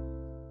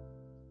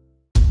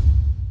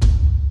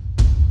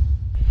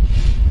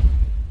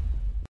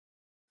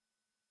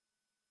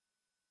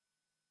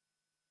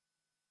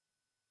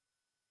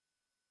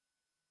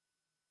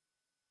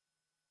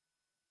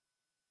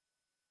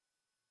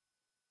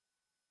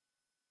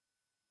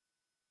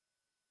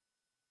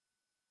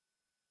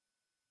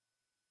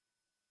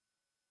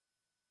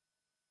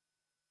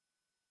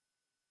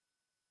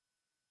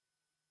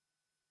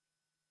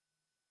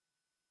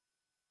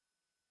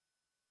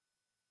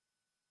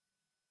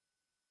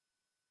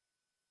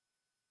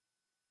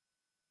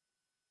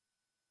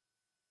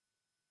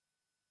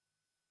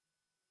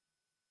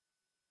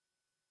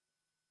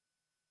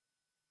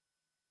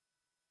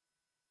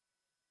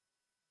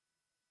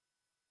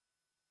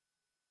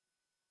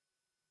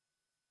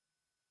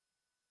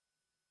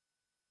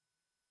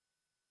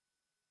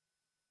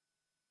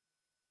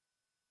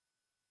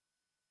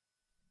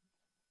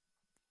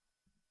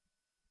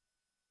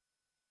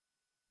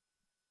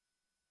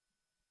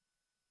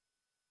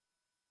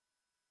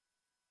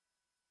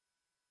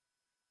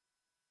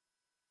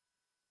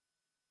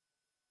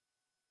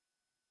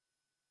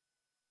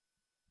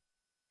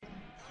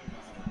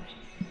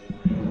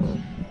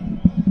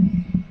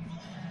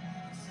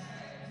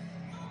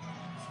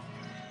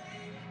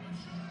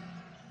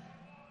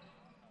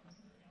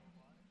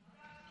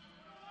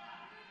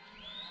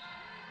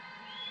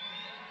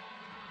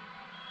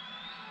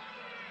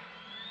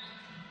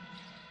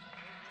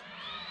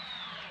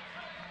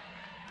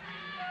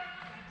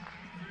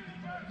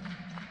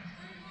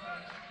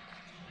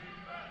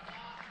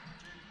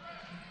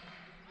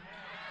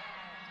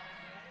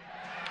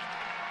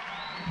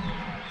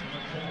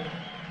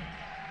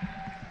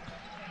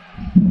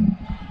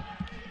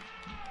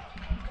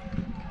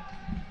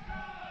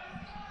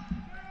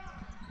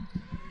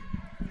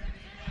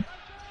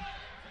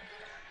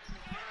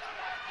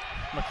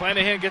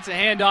 McClanahan gets a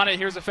hand on it.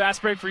 Here's a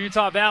fast break for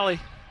Utah Valley.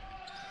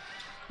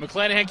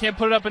 McClanahan can't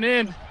put it up and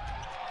in.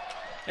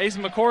 Ace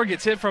McCord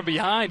gets hit from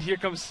behind. Here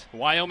comes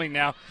Wyoming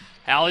now.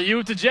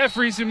 Alley-oop to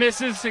Jeffries, who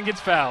misses and gets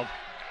fouled.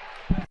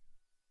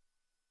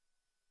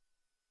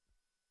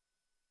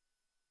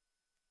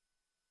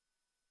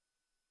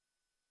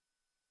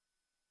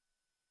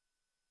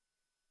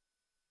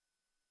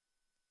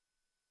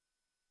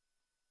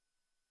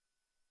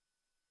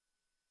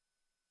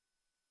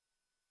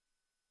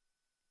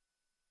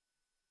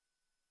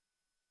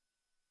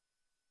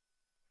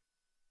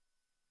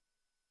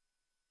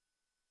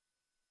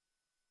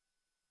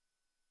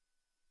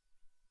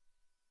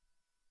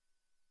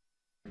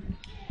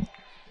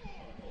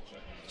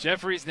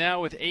 Jeffries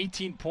now with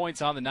 18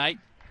 points on the night.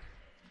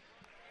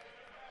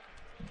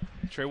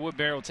 Trey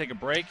Woodbury will take a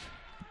break.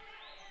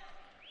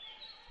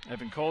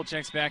 Evan Cole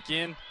checks back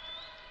in.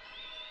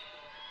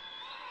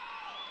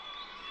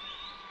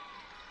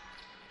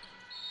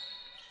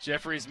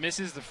 Jeffries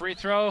misses the free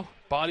throw.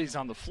 Body's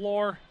on the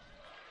floor.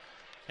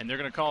 And they're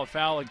going to call a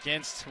foul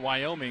against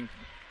Wyoming.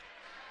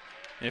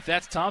 And if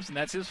that's Thompson,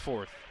 that's his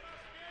fourth.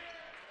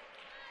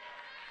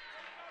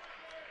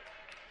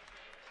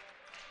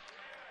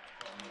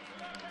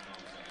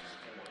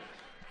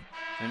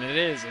 And it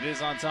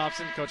is on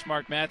Thompson. Coach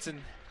Mark Madsen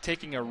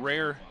taking a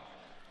rare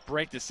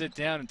break to sit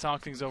down and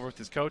talk things over with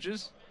his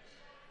coaches.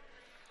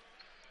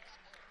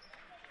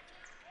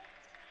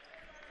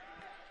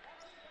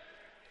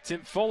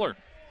 Tim Fuller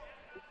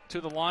to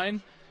the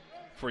line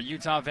for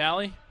Utah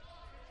Valley.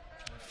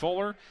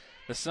 Fuller,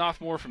 the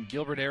sophomore from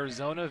Gilbert,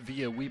 Arizona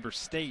via Weber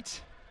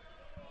State.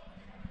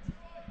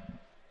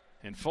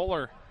 And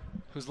Fuller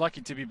who's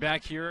lucky to be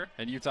back here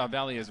at Utah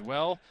Valley as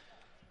well,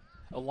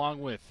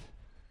 along with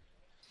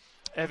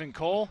Evan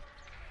Cole.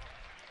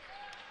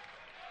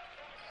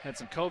 Had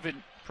some COVID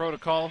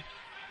protocol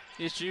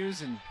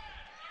issues and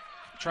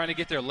trying to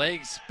get their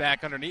legs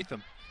back underneath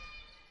them.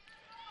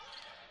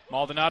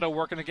 Maldonado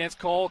working against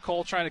Cole.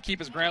 Cole trying to keep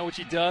his ground, which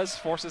he does.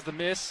 Forces the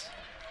miss.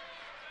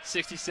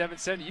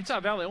 67-70. Utah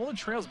Valley only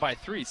trails by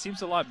 3.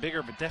 Seems a lot bigger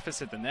of a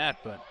deficit than that,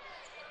 but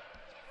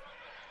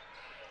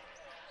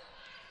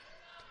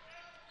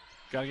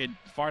got to get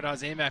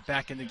Fardaws Amac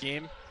back in the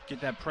game.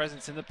 Get that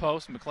presence in the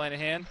post.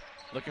 McClanahan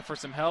looking for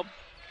some help.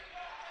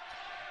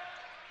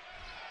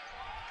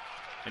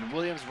 And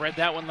Williams read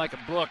that one like a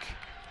book.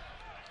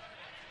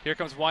 Here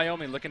comes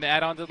Wyoming looking to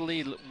add on to the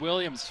lead.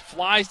 Williams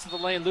flies to the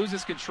lane,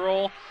 loses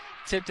control,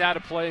 tipped out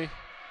of play.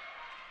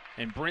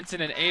 And Brinson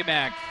and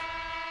Amac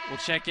will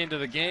check into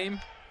the game.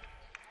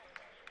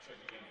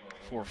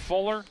 For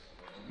Fuller,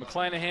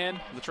 McClanahan,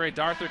 Latrey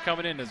Darther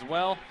coming in as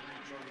well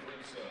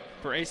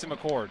for Asa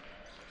McCord.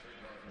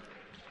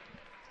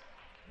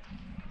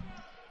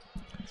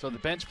 So the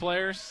bench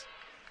players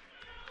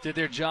did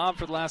their job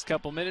for the last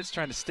couple minutes,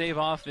 trying to stave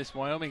off this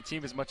Wyoming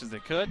team as much as they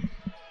could.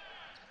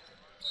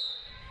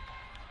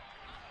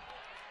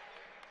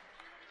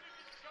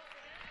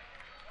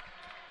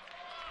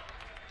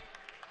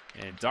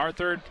 And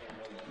Darther,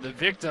 the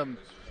victim.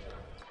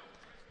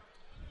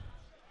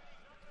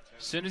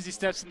 As soon as he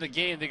steps in the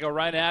game, they go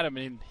right at him,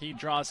 and he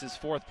draws his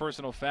 4th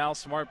personal foul.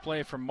 Smart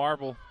play from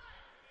Marble.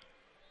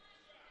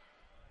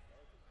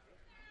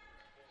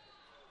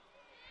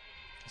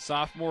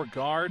 Sophomore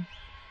guard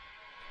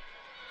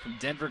from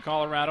Denver,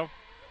 Colorado,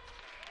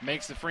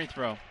 makes the free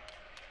throw.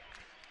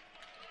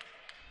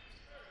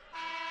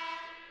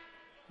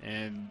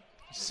 And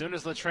as soon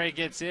as Latrey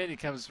gets in, he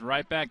comes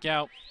right back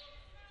out.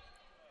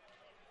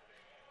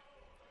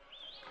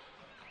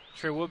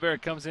 Trey Woodbury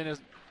comes in,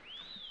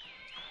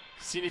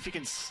 seeing if he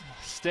can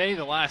stay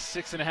the last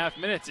 6.5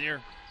 minutes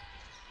here.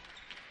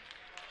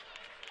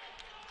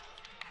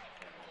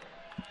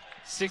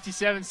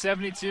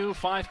 67-72,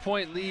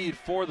 5-point lead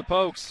for the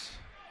Pokes.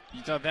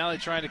 Utah Valley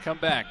trying to come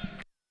back.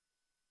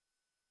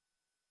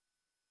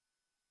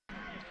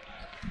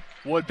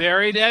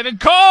 Woodbury to Evan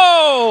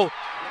Cole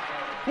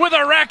with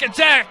a rack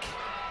attack.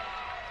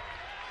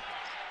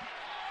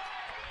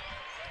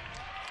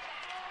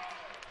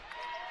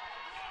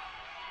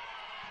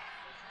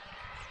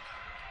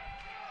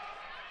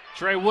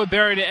 Trey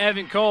Woodbury to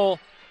Evan Cole.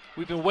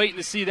 We've been waiting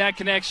to see that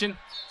connection.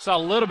 Saw a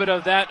little bit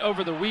of that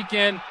over the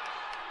weekend.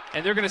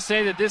 And they're going to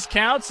say that this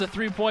counts. A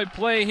 3-point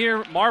play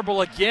here.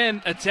 Marble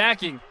again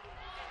attacking.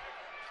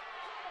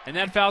 And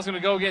that foul's going to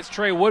go against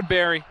Trey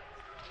Woodbury.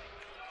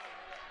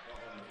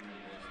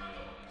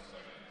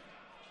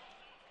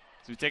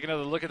 So we take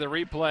another look at the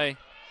replay.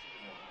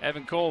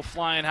 Evan Cole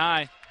flying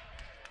high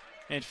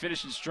and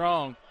finishing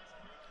strong.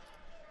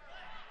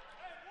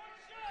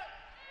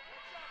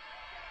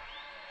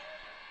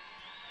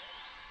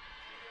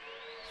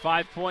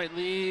 Five-point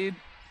lead,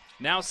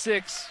 now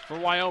 6 for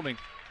Wyoming.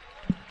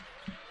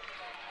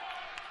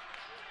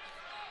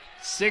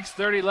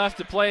 6:30 left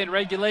to play in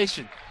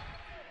regulation.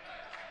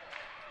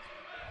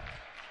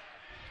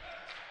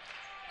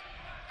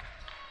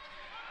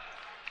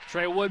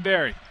 Trey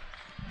Woodbury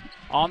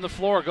on the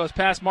floor, goes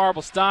past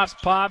Marble, stops,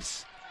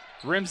 pops,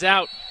 rims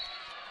out.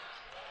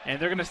 And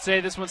they're going to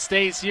say this one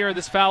stays here.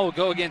 This foul will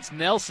go against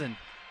Nelson.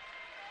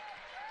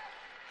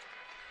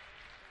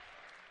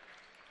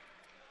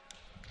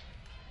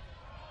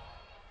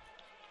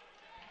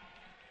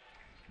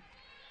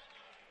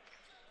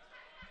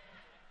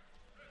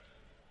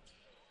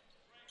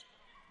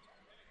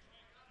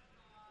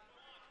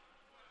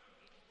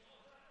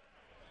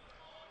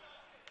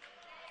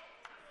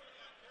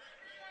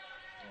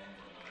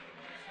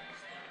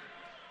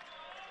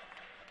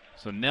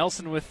 So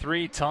Nelson with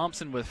 3,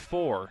 Thompson with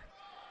 4.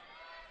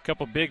 A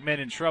couple big men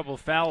in trouble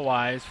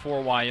foul-wise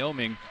for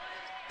Wyoming.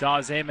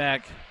 Dawes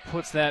Amac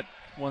puts that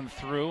one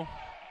through.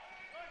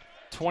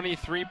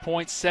 23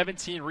 points,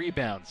 17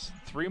 rebounds.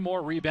 3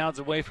 more rebounds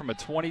away from a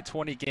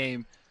 20-20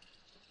 game.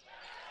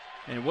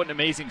 And what an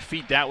amazing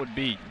feat that would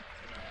be.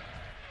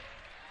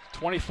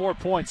 24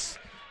 points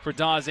for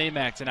Dawes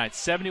Amac tonight.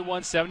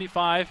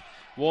 71-75.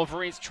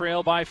 Wolverines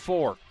trail by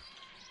 4.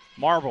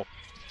 Marble.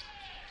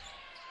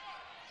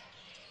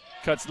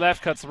 Cuts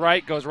left, cuts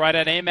right, goes right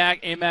at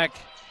Amac. Amac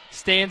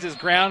stands his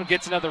ground,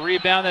 gets another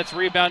rebound. That's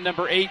rebound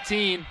number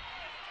 18.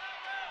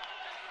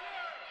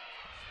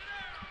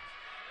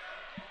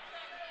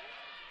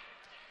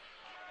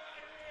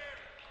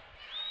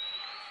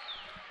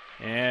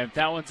 And if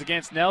that one's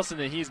against Nelson,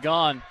 then he's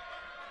gone.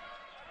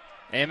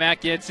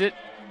 Amac gets it,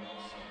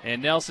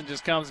 and Nelson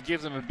just comes and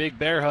gives him a big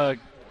bear hug.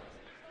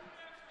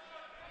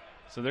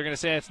 So they're going to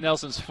say it's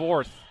Nelson's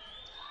 4th.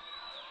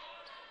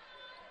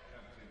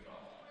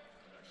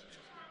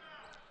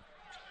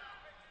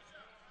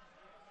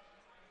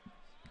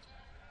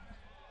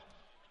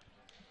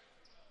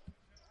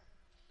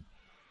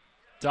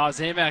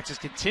 Dawes Amac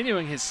just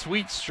continuing his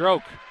sweet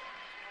stroke.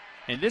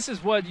 And this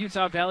is what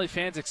Utah Valley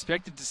fans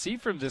expected to see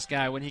from this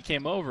guy when he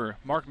came over.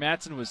 Mark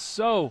Matson was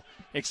so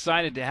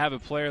excited to have a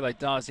player like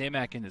Dawes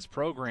Amack in his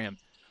program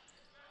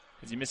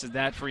as he misses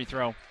that free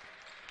throw.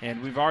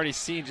 And we've already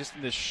seen just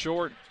in this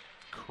short,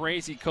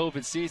 crazy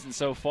COVID season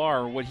so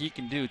far what he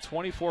can do.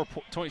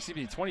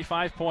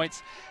 25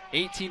 points,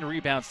 18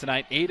 rebounds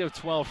tonight, 8 of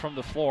 12 from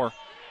the floor.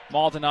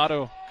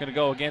 Maldonado going to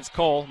go against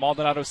Cole.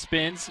 Maldonado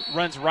spins,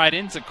 runs right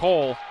into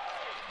Cole.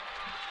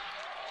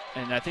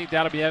 And I think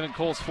that'll be Evan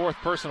Cole's 4th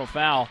personal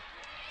foul.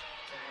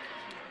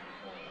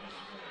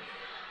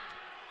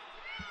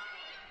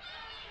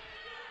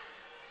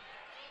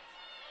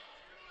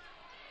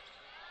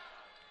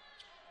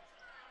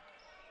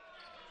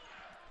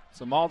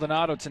 So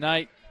Maldonado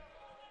tonight,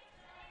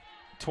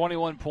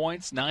 21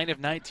 points, 9 of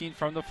 19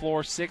 from the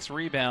floor, 6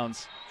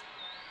 rebounds,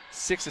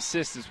 6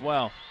 assists as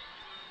well.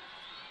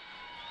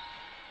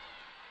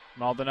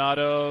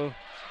 Maldonado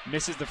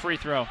misses the free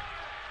throw.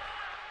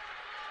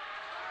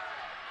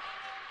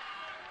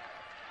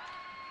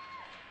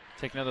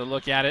 Take another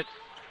look at it.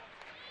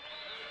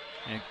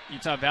 And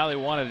Utah Valley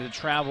wanted to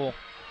travel.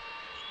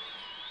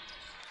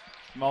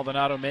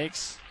 Maldonado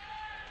makes.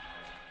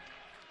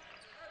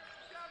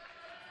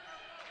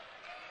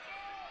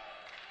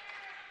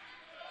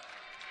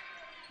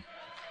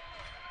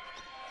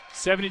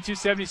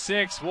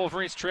 (72-76).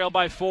 Wolverines trail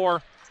by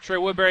 4. Trey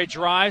Woodbury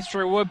drives.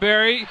 Trey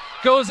Woodbury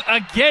goes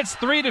against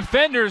 3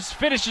 defenders,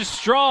 finishes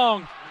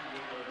strong.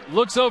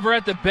 Looks over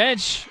at the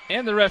bench,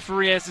 and the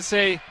referee has to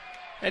say,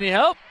 any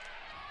help?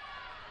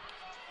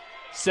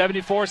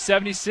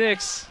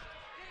 74-76.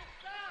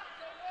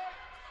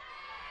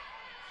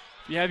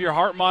 If you have your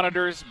heart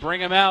monitors,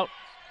 bring them out.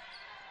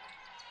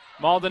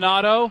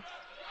 Maldonado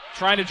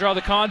trying to draw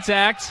the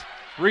contact.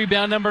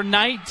 Rebound number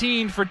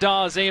 19 for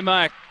Dawes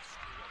Amack.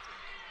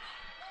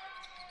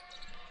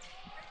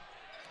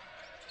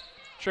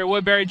 Trey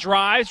Woodbury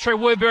drives. Trey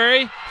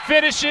Woodbury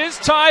finishes.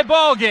 Tie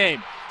ball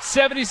game.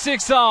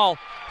 76-all.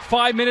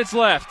 5 minutes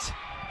left.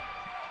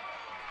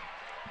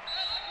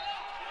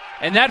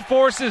 And that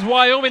forces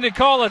Wyoming to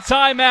call a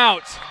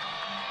timeout.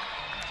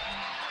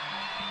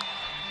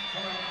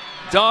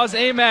 Dawes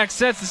Amack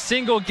sets the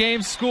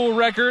single-game school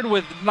record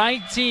with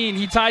 19.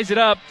 He ties it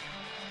up.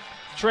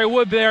 Trey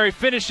Woodbury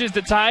finishes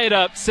to tie it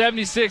up.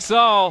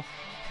 76-all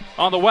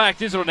on the WAC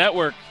Digital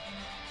Network.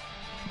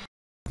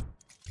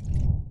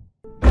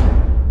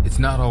 It's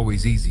not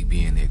always easy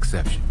being the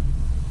exception.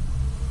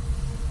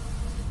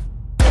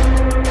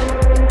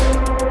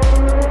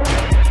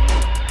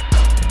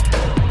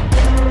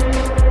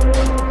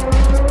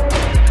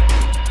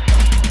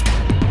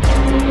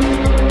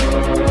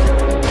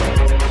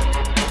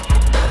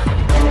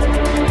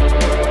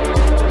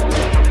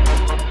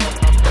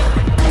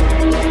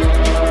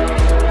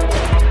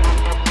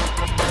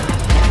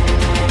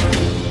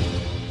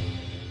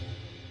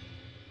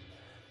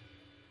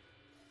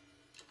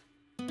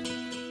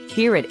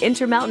 Here at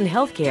Intermountain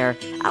Healthcare,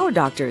 our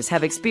doctors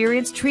have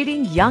experience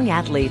treating young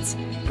athletes,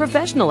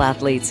 professional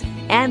athletes,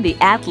 and the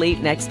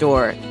athlete next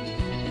door.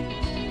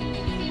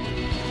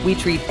 We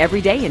treat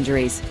everyday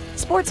injuries,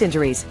 sports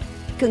injuries,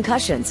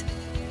 concussions,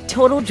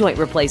 total joint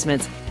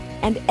replacements,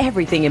 and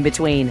everything in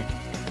between.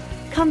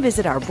 Come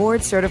visit our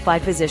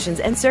board-certified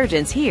physicians and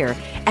surgeons here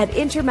at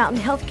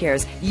Intermountain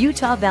Healthcare's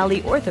Utah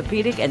Valley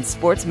Orthopedic and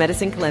Sports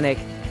Medicine Clinic.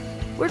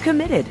 We're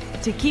committed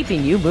to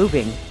keeping you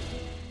moving.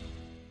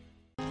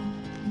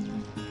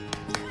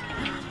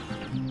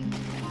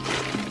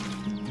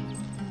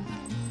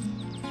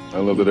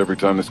 I love that every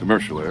time this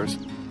commercial airs,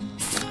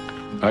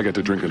 I get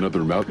to drink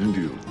another Mountain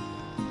Dew.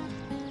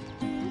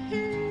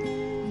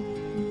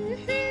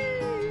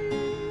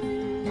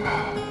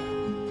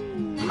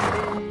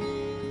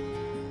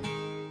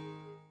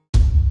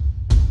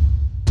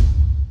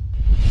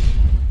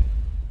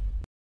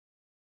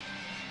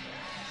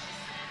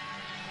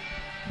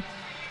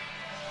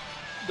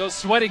 Those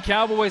sweaty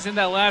Cowboys in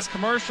that last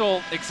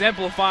commercial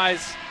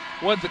exemplifies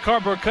what the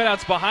cardboard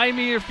cutouts behind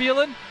me are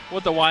feeling,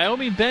 what the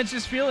Wyoming bench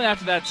is feeling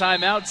after that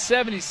timeout.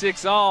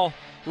 76-all,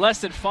 less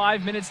than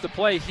 5 minutes to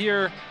play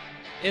here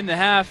in the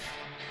half.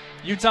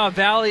 Utah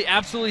Valley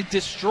absolutely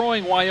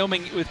destroying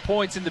Wyoming with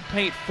points in the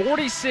paint.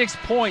 46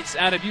 points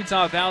out of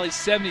Utah Valley,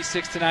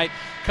 76 tonight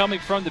coming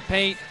from the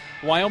paint.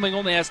 Wyoming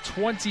only has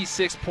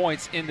 26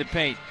 points in the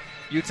paint.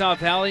 Utah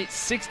Valley,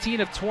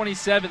 16 of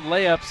 27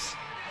 layups,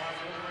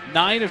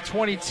 9 of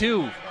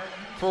 22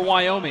 for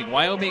Wyoming.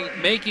 Wyoming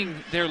making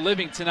their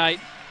living tonight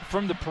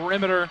from the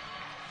perimeter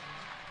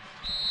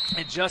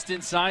and just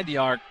inside the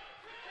arc.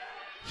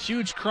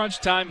 Huge crunch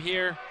time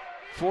here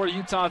for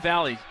Utah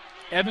Valley.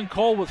 Evan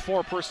Cole with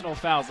 4 personal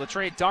fouls.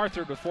 Latrey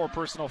Darthard with 4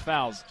 personal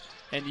fouls.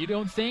 And you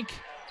don't think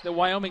that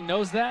Wyoming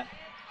knows that?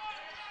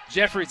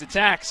 Jeffries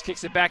attacks,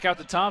 kicks it back out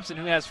to Thompson,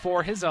 who has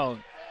 4 his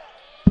own.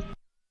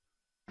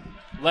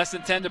 Less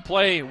than 10 to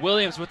play.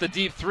 Williams with the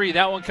deep 3.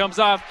 That one comes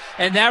off.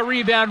 And that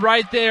rebound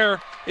right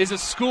there is a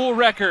school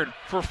record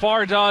for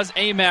Dawes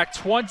Amack.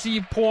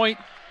 20-point,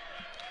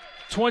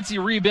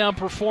 20-rebound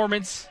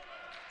performance.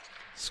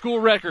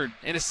 School record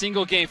in a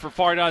single game for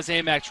Fardaz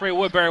Amac. Trey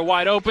Woodbury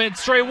wide open.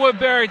 Trey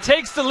Woodbury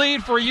takes the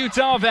lead for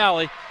Utah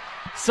Valley.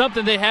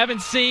 Something they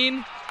haven't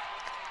seen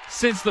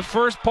since the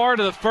first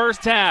part of the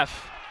first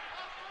half.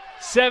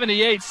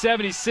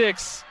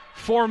 78-76.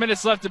 4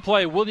 minutes left to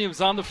play.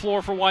 Williams on the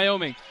floor for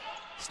Wyoming.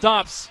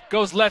 Stops,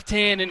 goes left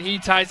hand, and he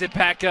ties it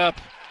back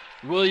up.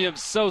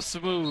 Williams so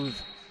smooth.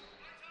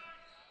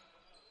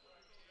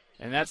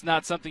 And that's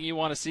not something you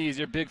want to see as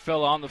your big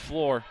fella on the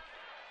floor.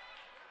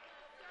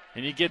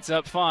 And he gets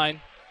up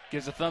fine.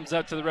 Gives a thumbs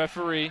up to the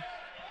referee.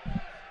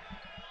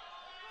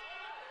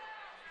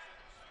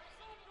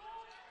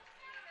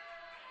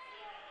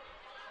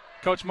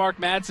 Coach Mark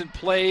Madsen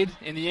played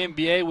in the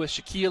NBA with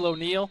Shaquille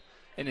O'Neal.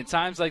 And in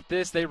times like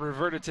this, they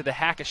reverted to the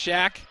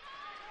hack-a-shack.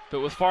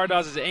 But with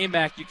Fardaz's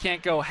Amac, you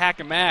can't go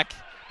hack-a-mac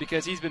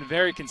because he's been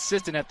very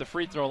consistent at the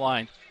free throw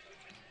line.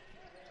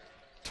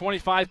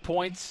 25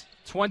 points,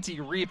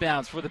 20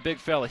 rebounds for the big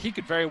fella. He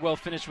could very well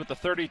finish with the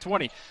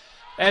 30-20.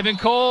 Evan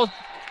Cole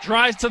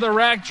drives to the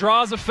rack,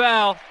 draws a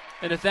foul.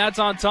 And if that's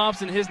on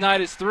Thompson, his night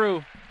is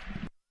through.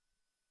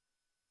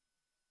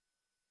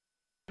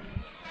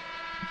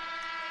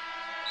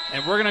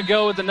 And we're going to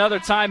go with another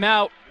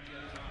timeout.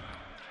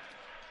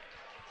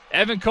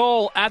 Evan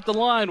Cole at the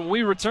line when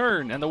we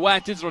return, and the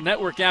WAC Digital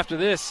Network after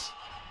this.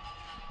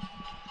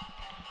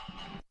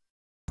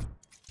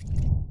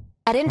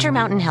 At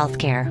Intermountain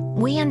Healthcare,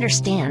 we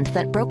understand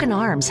that broken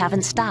arms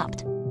haven't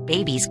stopped.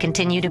 Babies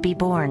continue to be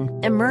born,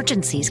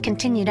 emergencies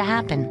continue to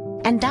happen,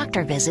 and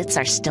doctor visits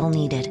are still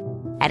needed.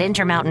 At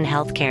Intermountain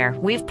Healthcare,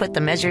 we've put the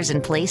measures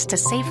in place to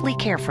safely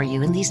care for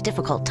you in these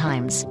difficult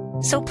times.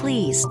 So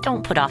please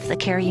don't put off the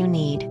care you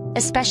need,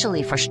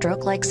 especially for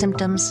stroke-like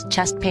symptoms,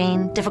 chest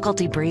pain,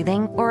 difficulty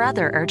breathing, or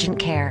other urgent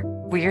care.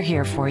 We're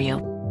here for you.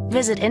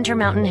 Visit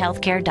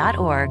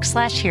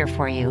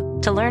intermountainhealthcare.org/here-for-you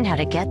to learn how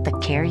to get the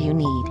care you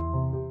need.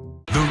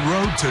 The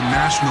road to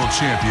national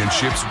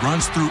championships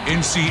runs through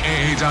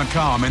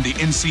NCAA.com and the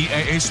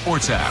NCAA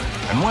Sports app.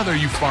 And whether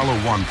you follow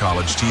one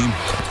college team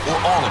or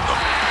all of them,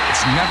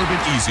 it's never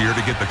been easier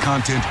to get the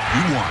content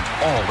you want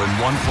all in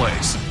one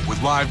place.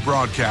 With live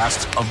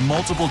broadcasts of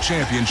multiple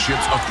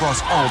championships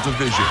across all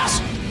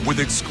divisions. With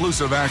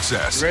exclusive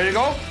access. Ready to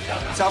go?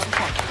 Let's have some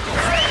fun.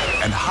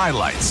 And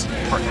highlights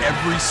for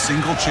every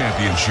single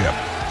championship.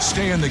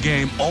 Stay in the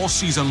game all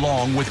season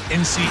long with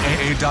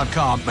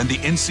NCAA.com and the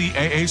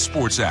NCAA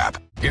Sports app.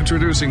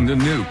 Introducing the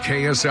new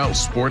KSL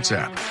Sports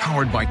app,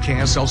 powered by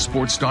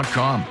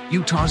KSLSports.com,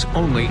 Utah's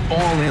only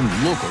all-in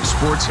local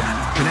sports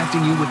app,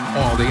 connecting you with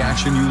all the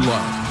action you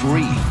love.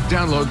 Free.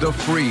 Download the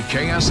free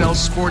KSL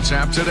Sports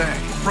app today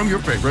from your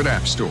favorite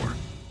app store.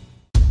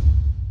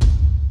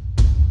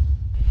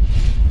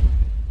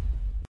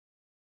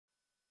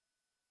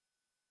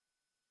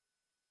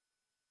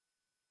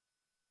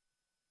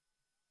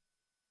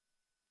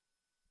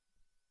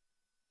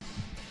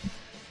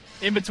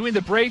 In between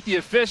the break, the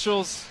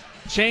officials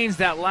changed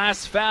that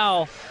last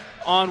foul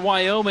on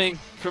Wyoming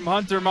from to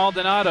Hunter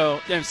Maldonado.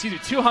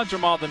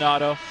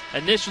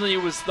 Initially,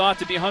 it was thought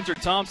to be Hunter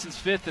Thompson's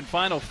fifth and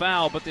final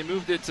foul, but they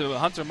moved it to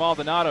Hunter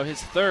Maldonado,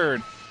 his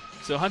third.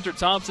 So Hunter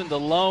Thompson, the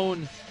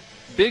lone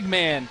big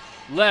man,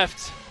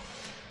 left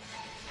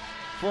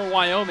for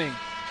Wyoming.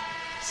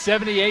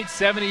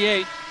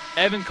 78-78.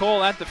 Evan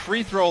Cole at the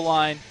free throw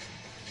line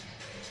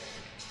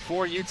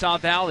for Utah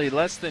Valley.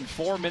 Less than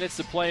 4 minutes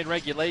to play in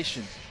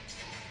regulation.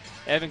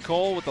 Evan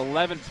Cole with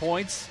 11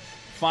 points,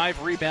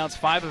 5 rebounds,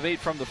 5 of 8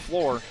 from the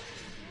floor.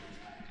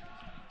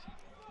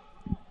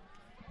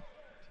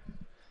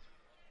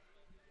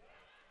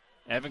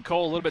 Evan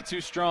Cole a little bit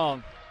too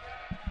strong.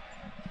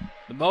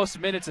 The most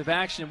minutes of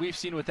action we've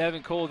seen with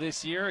Evan Cole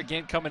this year,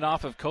 again coming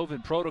off of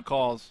COVID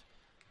protocols.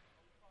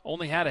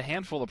 Only had a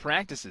handful of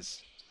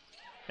practices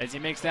as he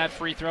makes that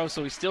free throw,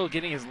 so he's still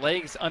getting his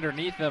legs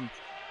underneath him.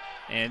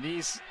 And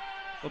these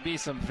will be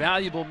some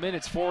valuable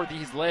minutes for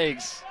these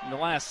legs in the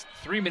last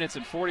 3 minutes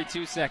and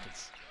 42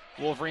 seconds.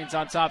 Wolverines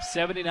on top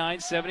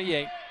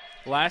 79-78.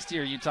 Last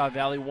year, Utah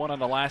Valley won on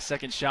the last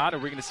second shot. Are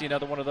we going to see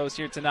another one of those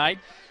here tonight?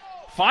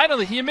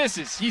 Finally, he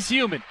misses. He's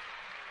human.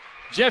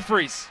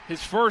 Jeffries,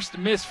 his first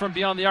miss from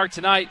beyond the arc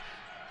tonight.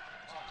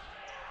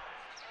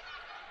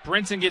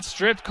 Brinson gets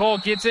stripped. Cole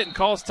gets it and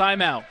calls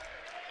timeout.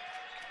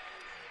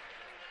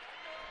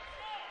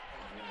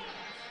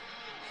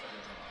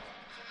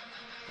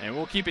 And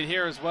we'll keep it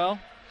here as well.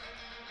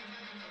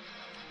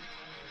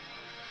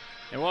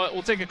 And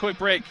we'll take a quick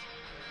break.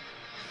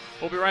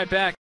 We'll be right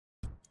back.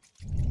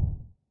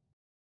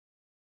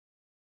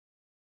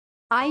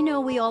 I know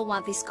we all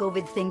want this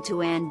COVID thing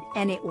to end,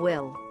 and it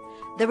will.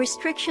 The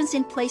restrictions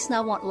in place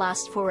now won't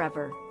last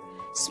forever.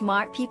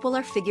 Smart people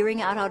are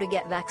figuring out how to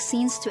get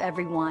vaccines to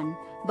everyone,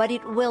 but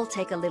it will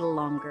take a little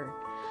longer.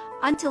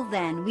 Until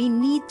then, we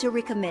need to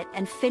recommit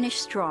and finish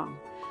strong.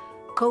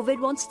 COVID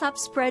won't stop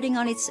spreading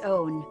on its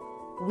own.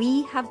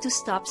 We have to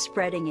stop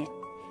spreading it.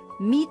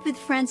 Meet with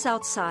friends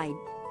outside,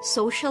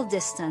 social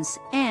distance,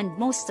 and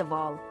most of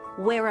all,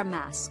 wear a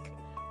mask.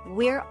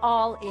 We're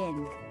all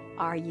in.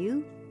 Are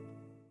you?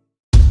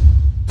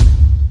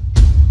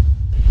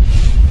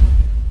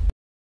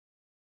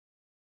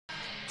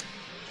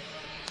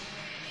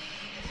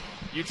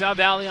 Utah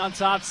Valley on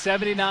top,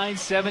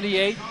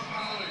 79-78.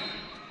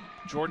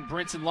 Jordan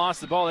Brinson lost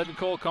the ball. Evan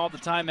Cole called the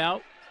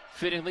timeout.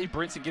 Fittingly,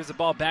 Brinson gives the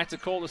ball back to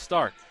Cole to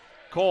start.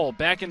 Cole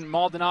back in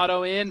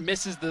Maldonado in,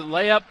 misses the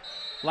layup.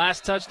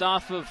 Last touched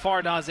off of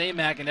Fardaz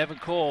Amack, and Evan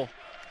Cole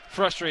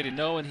frustrated,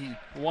 knowing he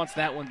wants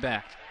that one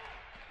back.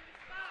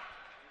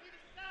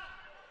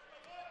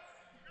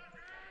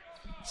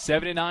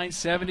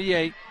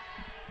 79-78.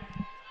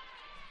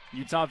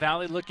 Utah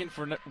Valley looking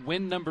for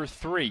win number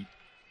 3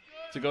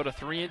 to go to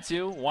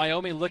 3-2.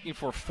 Wyoming looking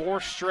for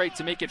 4 straight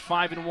to make it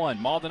 5-1.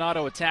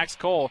 Maldonado attacks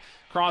Cole.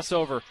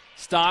 Crossover.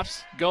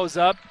 Stops. Goes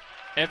up.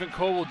 Evan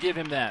Cole will give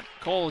him that.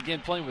 Cole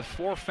again playing with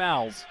 4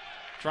 fouls.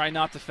 Trying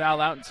not to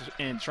foul out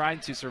and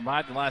trying to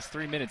survive the last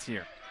 3 minutes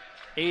here.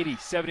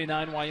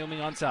 80-79 Wyoming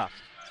on top.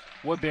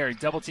 Woodbury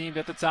double teamed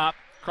at the top.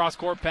 Cross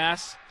court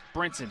pass.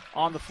 Brinson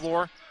on the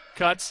floor.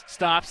 Cuts.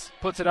 Stops.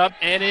 Puts it up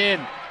and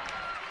in.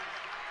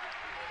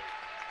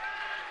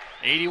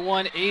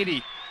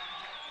 81-80.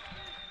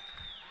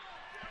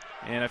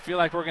 And I feel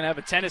like we're going to have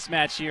a tennis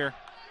match here.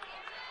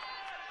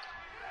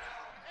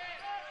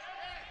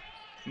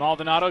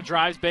 Maldonado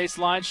drives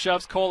baseline,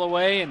 shoves Cole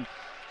away, and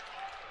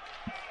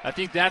I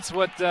think that's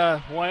what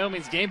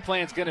Wyoming's game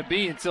plan is going to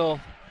be until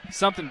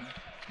something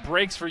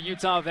breaks for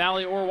Utah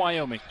Valley or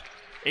Wyoming.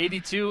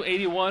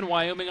 82-81,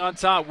 Wyoming on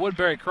top.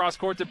 Woodbury cross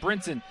court to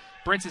Brinson.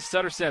 Brinson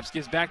stutter steps,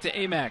 gives back to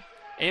Amack.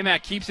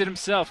 Amack keeps it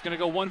himself, going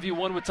to go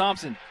 1v1 with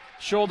Thompson.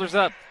 Shoulders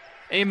up.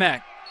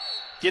 Amack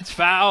gets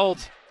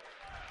fouled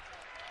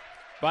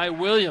by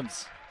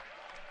Williams.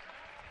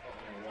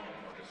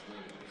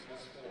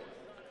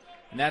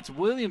 And that's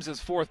Williams'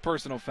 4th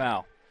personal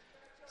foul.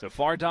 So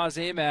Fardaz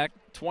Amack,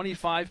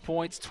 25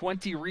 points,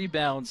 20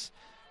 rebounds.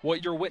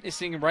 What you're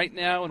witnessing right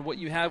now and what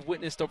you have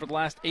witnessed over the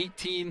last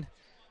 18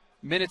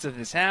 minutes of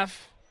this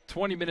half,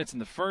 20 minutes in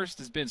the first,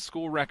 has been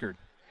school record.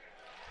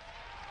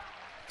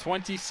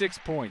 26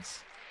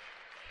 points.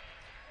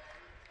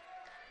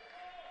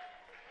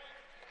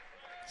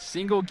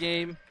 Single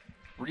game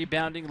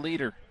rebounding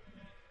leader.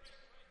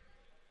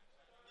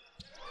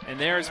 And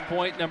there's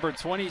point number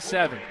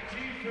 27.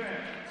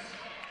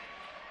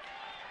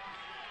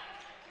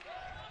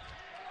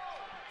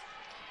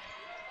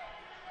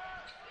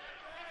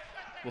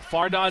 Will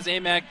Fardaz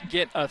Amack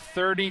get a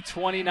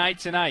 30-20 night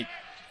tonight?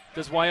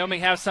 Does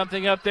Wyoming have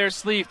something up their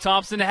sleeve?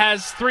 Thompson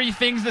has 3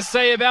 things to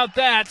say about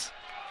that.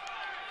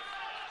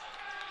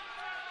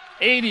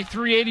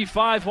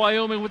 83-85,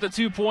 Wyoming with a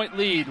 2-point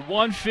lead.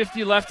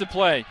 1:50 left to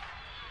play.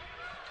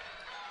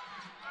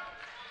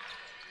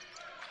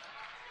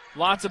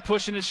 Lots of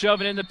pushing and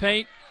shoving in the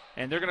paint,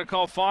 and they're going to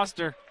call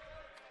Foster.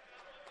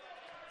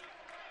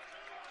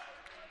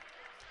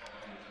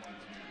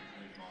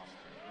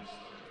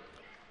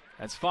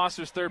 That's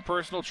Foster's 3rd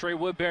personal. Trey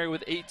Woodbury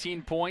with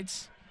 18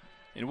 points.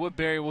 And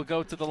Woodbury will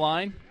go to the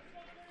line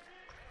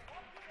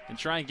and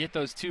try and get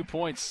those 2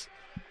 points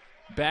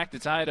back to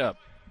tie it up.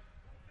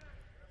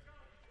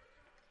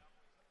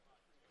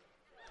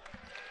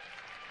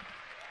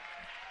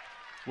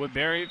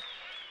 Woodbury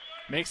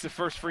makes the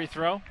first free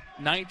throw.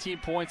 19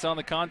 points on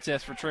the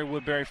contest for Trey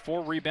Woodbury.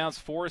 4 rebounds,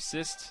 4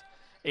 assists,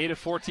 8 of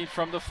 14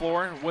 from the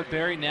floor.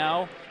 Woodbury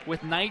now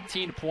with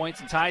 19 points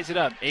and ties it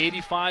up.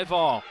 85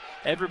 all.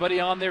 Everybody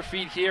on their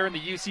feet here in the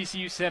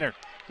UCCU Center.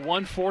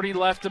 1:40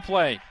 left to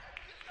play.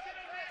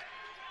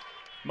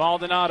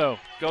 Maldonado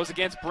goes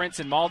against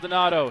Brinson.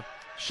 Maldonado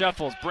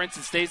shuffles.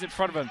 Brinson stays in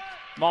front of him.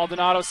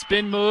 Maldonado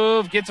spin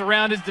move, gets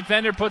around his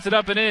defender, puts it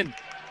up and in.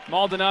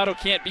 Maldonado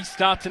can't be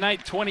stopped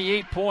tonight.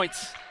 28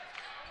 points.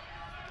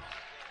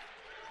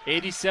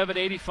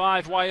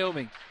 87-85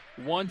 Wyoming.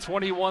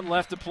 1:21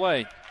 left to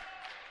play.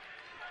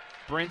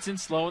 Brinson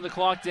slowing the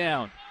clock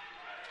down.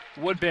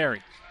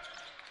 Woodbury.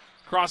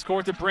 Cross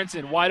court to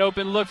Brinson. Wide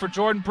open look for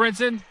Jordan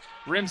Brinson.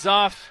 Rims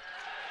off.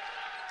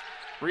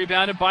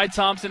 Rebounded by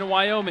Thompson in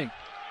Wyoming.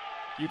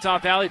 Utah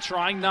Valley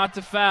trying not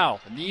to foul.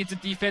 Needs a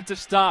defensive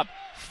stop.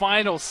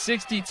 Final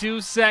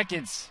 62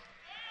 seconds.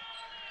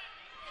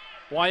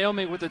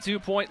 Wyoming with a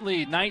 2-point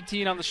lead.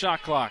 19 on the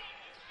shot clock.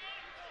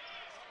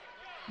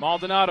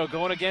 Maldonado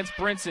going against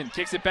Brinson.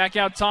 Kicks it back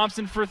out.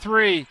 Thompson for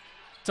 3.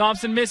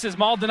 Thompson misses.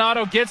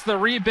 Maldonado gets the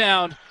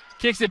rebound.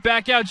 Kicks it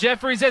back out.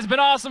 Jeffries has been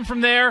awesome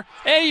from there.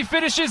 And he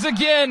finishes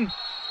again.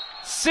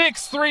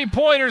 6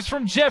 3-pointers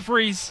from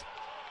Jeffries.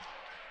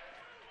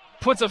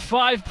 Puts a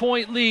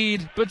 5-point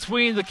lead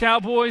between the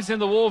Cowboys and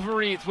the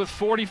Wolverines with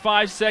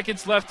 45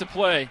 seconds left to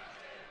play.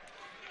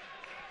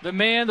 The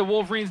man the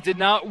Wolverines did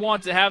not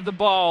want to have the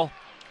ball.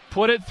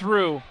 Put it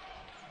through.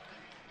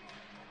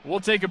 We'll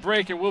take a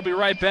break and we'll be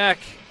right back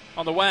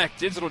on the WAC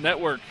Digital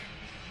Network.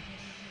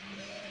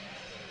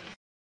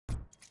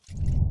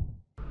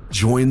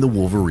 Join the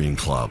Wolverine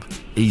Club.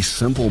 A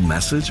simple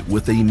message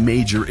with a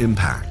major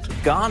impact.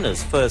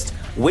 Ghana's first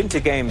Winter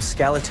Games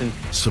skeleton.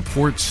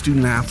 Support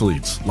student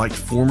athletes like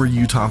former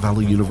Utah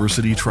Valley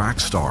University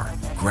track star,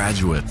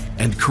 graduate,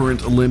 and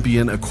current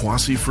Olympian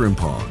Akwasi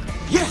Frimpong.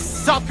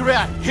 Yes, I South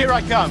Korea, here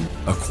I come.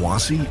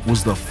 Akwasi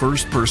was the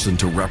first person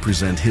to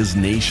represent his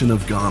nation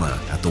of Ghana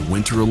at the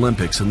Winter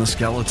Olympics in the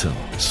skeleton.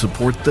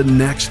 Support the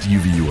next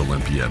UVU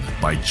Olympian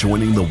by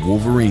joining the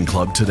Wolverine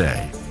Club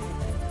today.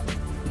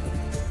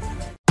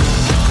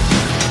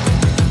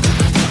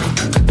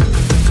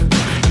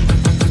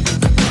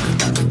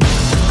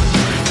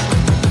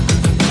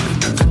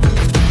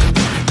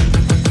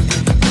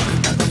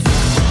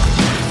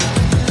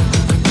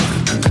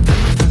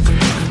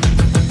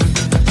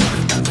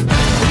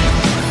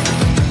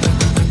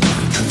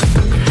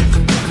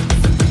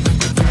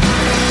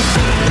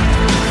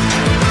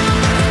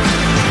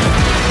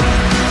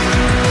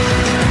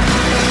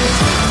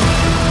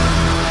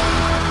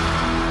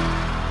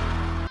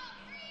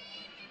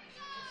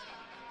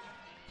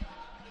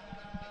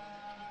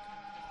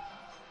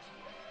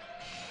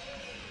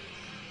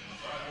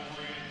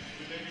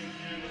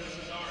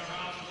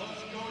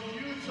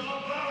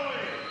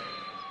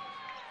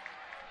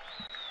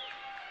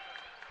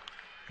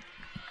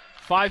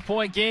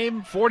 Five-point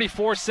game,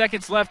 44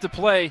 seconds left to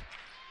play.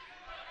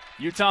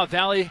 Utah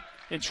Valley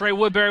and Trey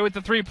Woodbury with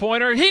the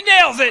three-pointer. He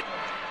nails it!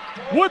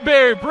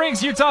 Woodbury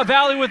brings Utah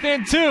Valley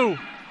within 2.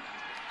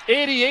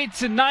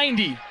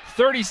 88-90.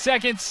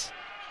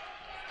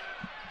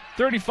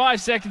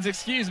 35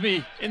 seconds,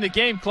 in the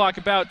game clock.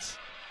 About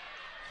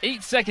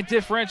 8-second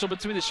differential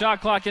between the shot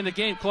clock and the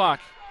game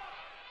clock.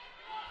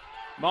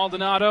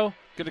 Maldonado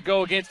going to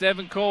go against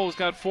Evan Cole, who's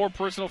got 4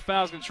 personal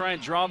fouls, going to try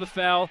and draw the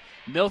foul,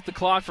 milk the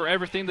clock for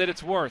everything that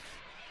it's worth.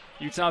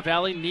 Utah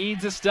Valley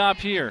needs a stop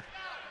here.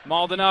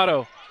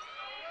 Maldonado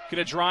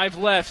going to drive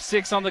left,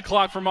 6 on the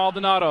clock for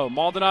Maldonado.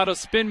 Maldonado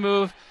spin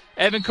move.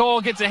 Evan Cole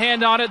gets a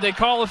hand on it. They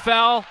call a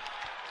foul.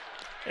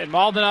 And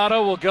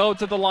Maldonado will go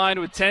to the line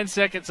with 10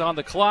 seconds on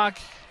the clock.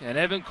 And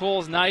Evan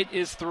Cole's night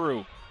is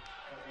through.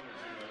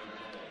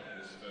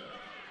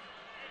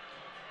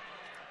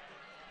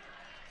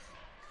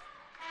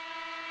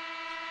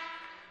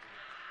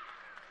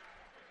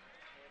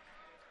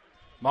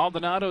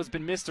 Maldonado has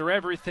been Mr.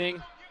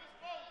 Everything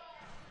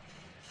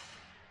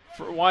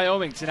for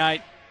Wyoming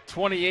tonight.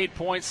 28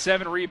 points,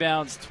 7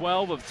 rebounds,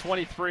 12 of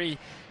 23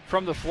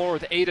 from the floor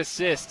with 8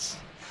 assists.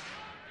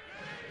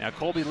 Now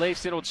Colby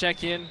Leifson will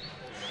check in.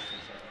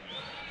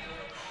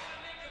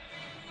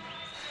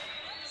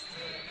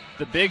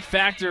 The big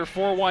factor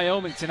for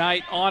Wyoming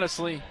tonight,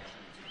 honestly,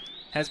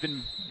 has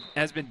been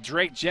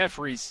Drake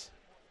Jeffries.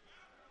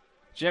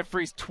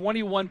 Jeffries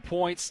 21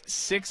 points,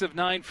 6 of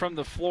 9 from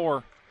the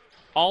floor.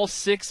 All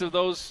 6 of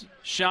those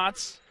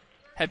shots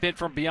have been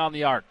from beyond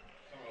the arc.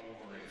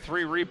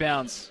 3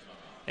 rebounds,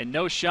 and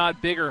no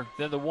shot bigger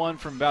than the one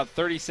from about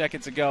 30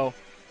 seconds ago.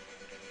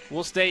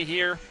 We'll stay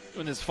here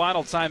in this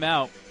final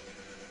timeout.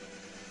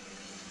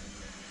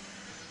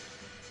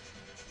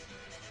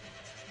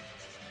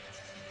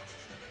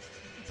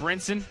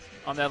 Brinson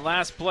on that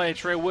last play,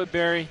 Trey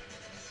Woodbury,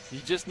 he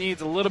just needs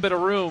a little bit of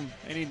room,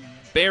 and he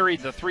buried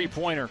the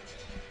three-pointer.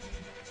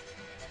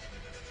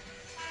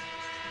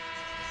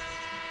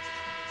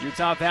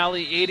 Utah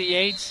Valley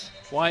 88,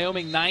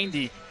 Wyoming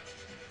 90.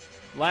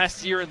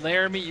 Last year in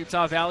Laramie,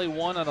 Utah Valley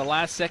won on the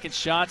last second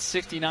shot,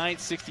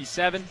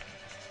 69-67.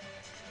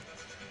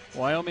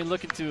 Wyoming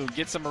looking to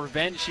get some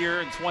revenge here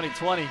in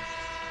 2020.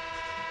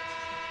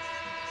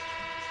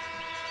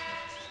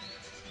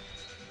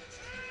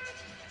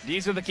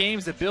 These are the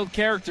games that build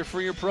character for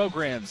your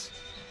programs.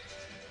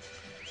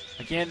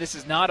 Again, this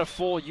is not a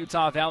full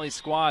Utah Valley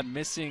squad,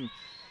 missing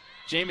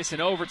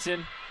Jamison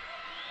Overton,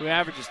 who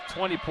averages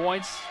 20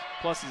 points.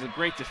 Plus, he's a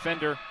great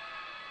defender.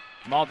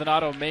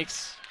 Maldonado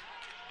makes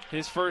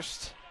his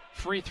first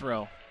free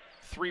throw.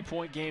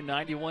 3-point game,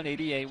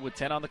 91-88 with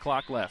 10 on the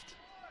clock left.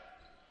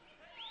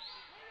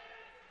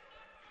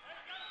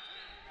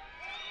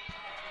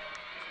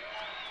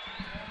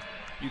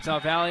 Utah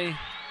Valley,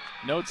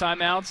 no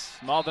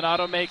timeouts.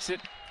 Maldonado makes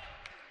it.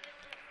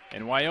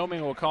 And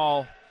Wyoming will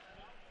call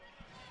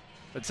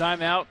the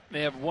timeout.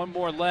 They have one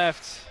more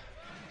left.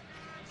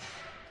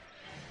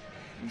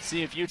 And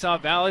see if Utah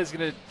Valley is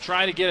going to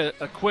try to get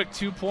a quick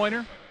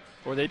two-pointer,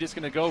 or are they just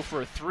going to go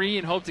for a 3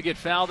 and hope to get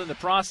fouled in the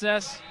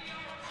process.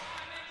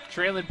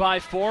 Trailing by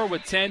 4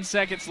 with 10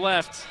 seconds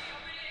left.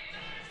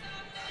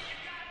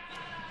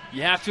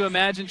 You have to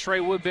imagine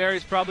Trey Woodbury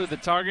is probably the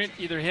target,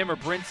 either him or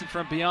Brinson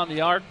from beyond the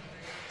arc.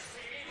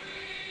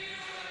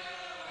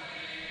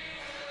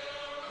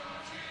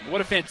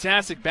 What a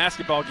fantastic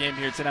basketball game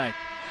here tonight.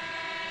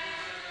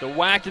 The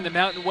WAC in the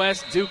Mountain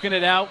West duking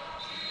it out.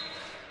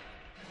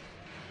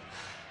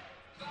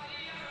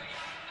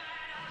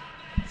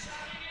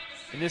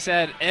 And this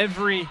had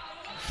every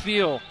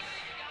feel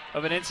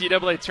of an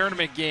NCAA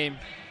tournament game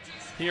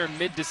here in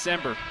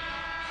mid-December.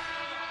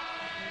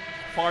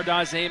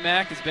 Fardaz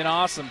Amack has been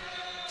awesome.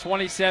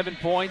 27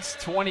 points,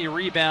 20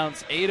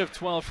 rebounds, 8 of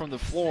 12 from the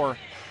floor.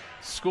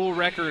 School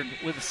record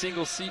with a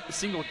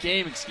single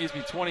game,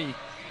 20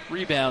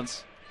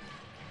 rebounds.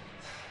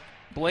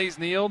 Blaze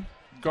Neal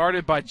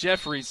guarded by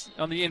Jeffries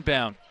on the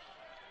inbound.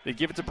 They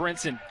give it to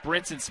Brinson.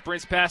 Brinson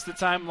sprints past the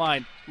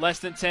timeline. Less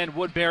than 10.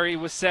 Woodbury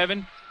with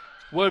 7.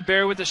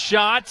 Woodbury with a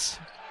shot.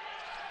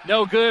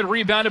 No good.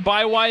 Rebounded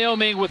by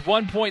Wyoming with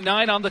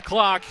 1.9 on the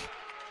clock.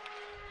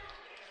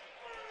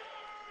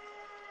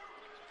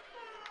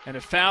 And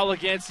a foul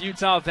against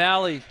Utah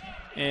Valley.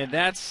 And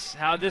that's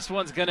how this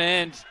one's going to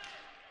end.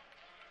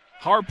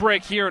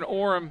 Heartbreak here in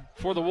Orem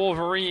for the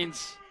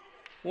Wolverines.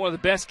 One of the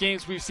best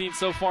games we've seen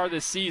so far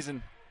this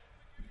season.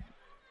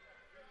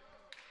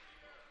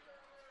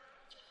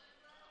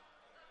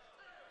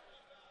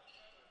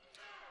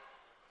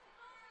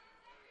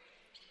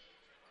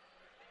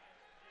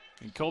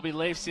 And Colby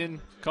Leifson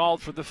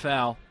called for the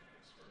foul.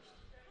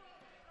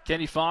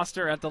 Kenny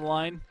Foster at the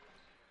line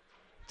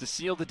to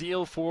seal the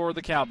deal for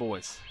the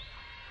Cowboys.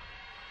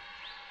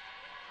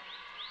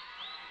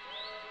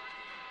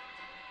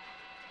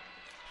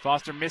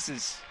 Foster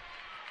misses.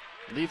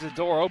 Leaves the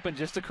door open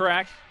just a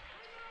crack.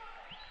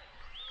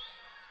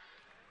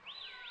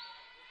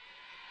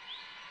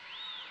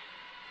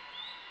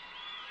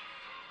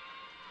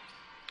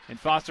 And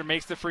Foster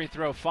makes the free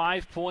throw.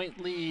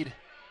 5-point lead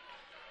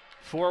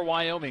for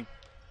Wyoming.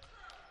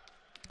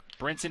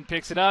 Brinson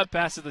picks it up,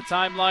 passes the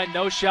timeline,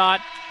 no shot.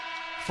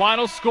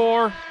 Final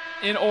score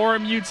in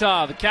Orem,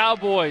 Utah. The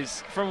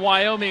Cowboys from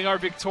Wyoming are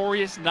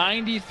victorious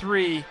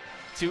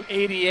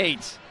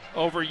 93-88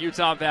 over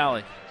Utah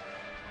Valley.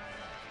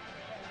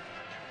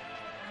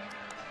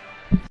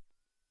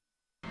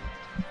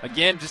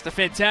 Again, just a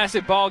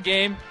fantastic ball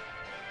game.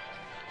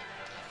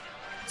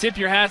 Tip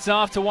your hats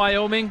off to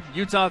Wyoming.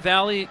 Utah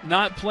Valley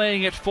not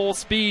playing at full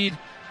speed.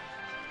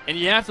 And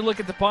you have to look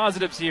at the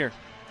positives here.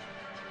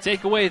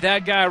 Take away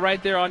that guy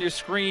right there on your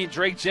screen,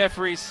 Drake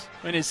Jeffries,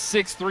 and his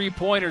 6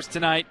 3-pointers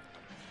tonight.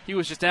 He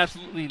was just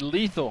absolutely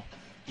lethal.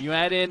 You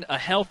add in a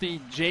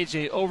healthy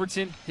J.J.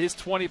 Overton, his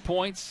 20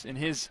 points, and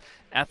his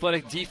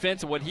athletic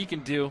defense and what he can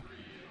do.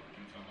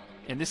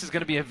 And this is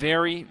going to be a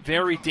very,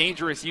 very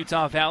dangerous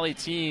Utah Valley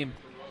team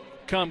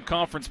come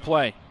conference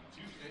play.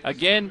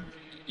 Again,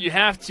 you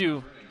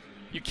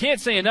can't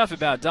say enough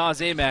about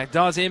Dawes Amack.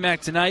 Dawes Amack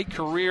tonight,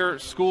 career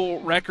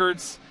school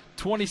records,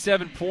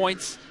 27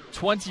 points,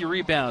 20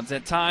 rebounds.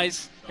 That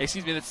sets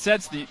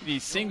the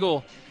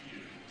single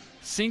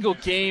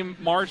game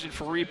margin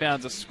for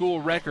rebounds, a school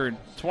record,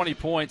 20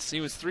 points. He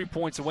was 3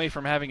 points away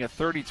from having a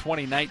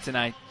 30-20 night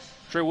tonight.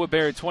 Trey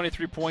Woodbury,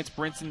 23 points,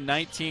 Brinson,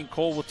 19,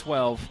 Cole with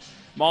 12.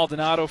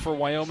 Maldonado for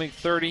Wyoming,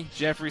 30,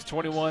 Jeffries,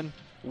 21,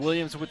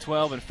 Williams with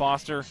 12, and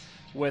Foster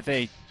with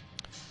 8.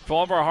 For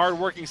all of our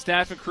hard-working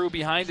staff and crew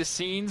behind the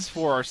scenes,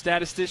 for our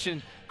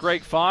statistician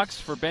Greg Fox,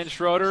 for Ben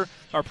Schroeder,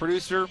 our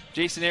producer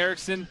Jason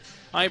Erickson,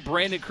 I'm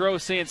Brandon Crow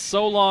saying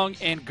so long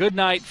and good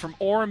night from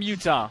Orem,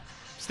 Utah.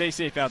 Stay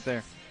safe out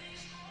there.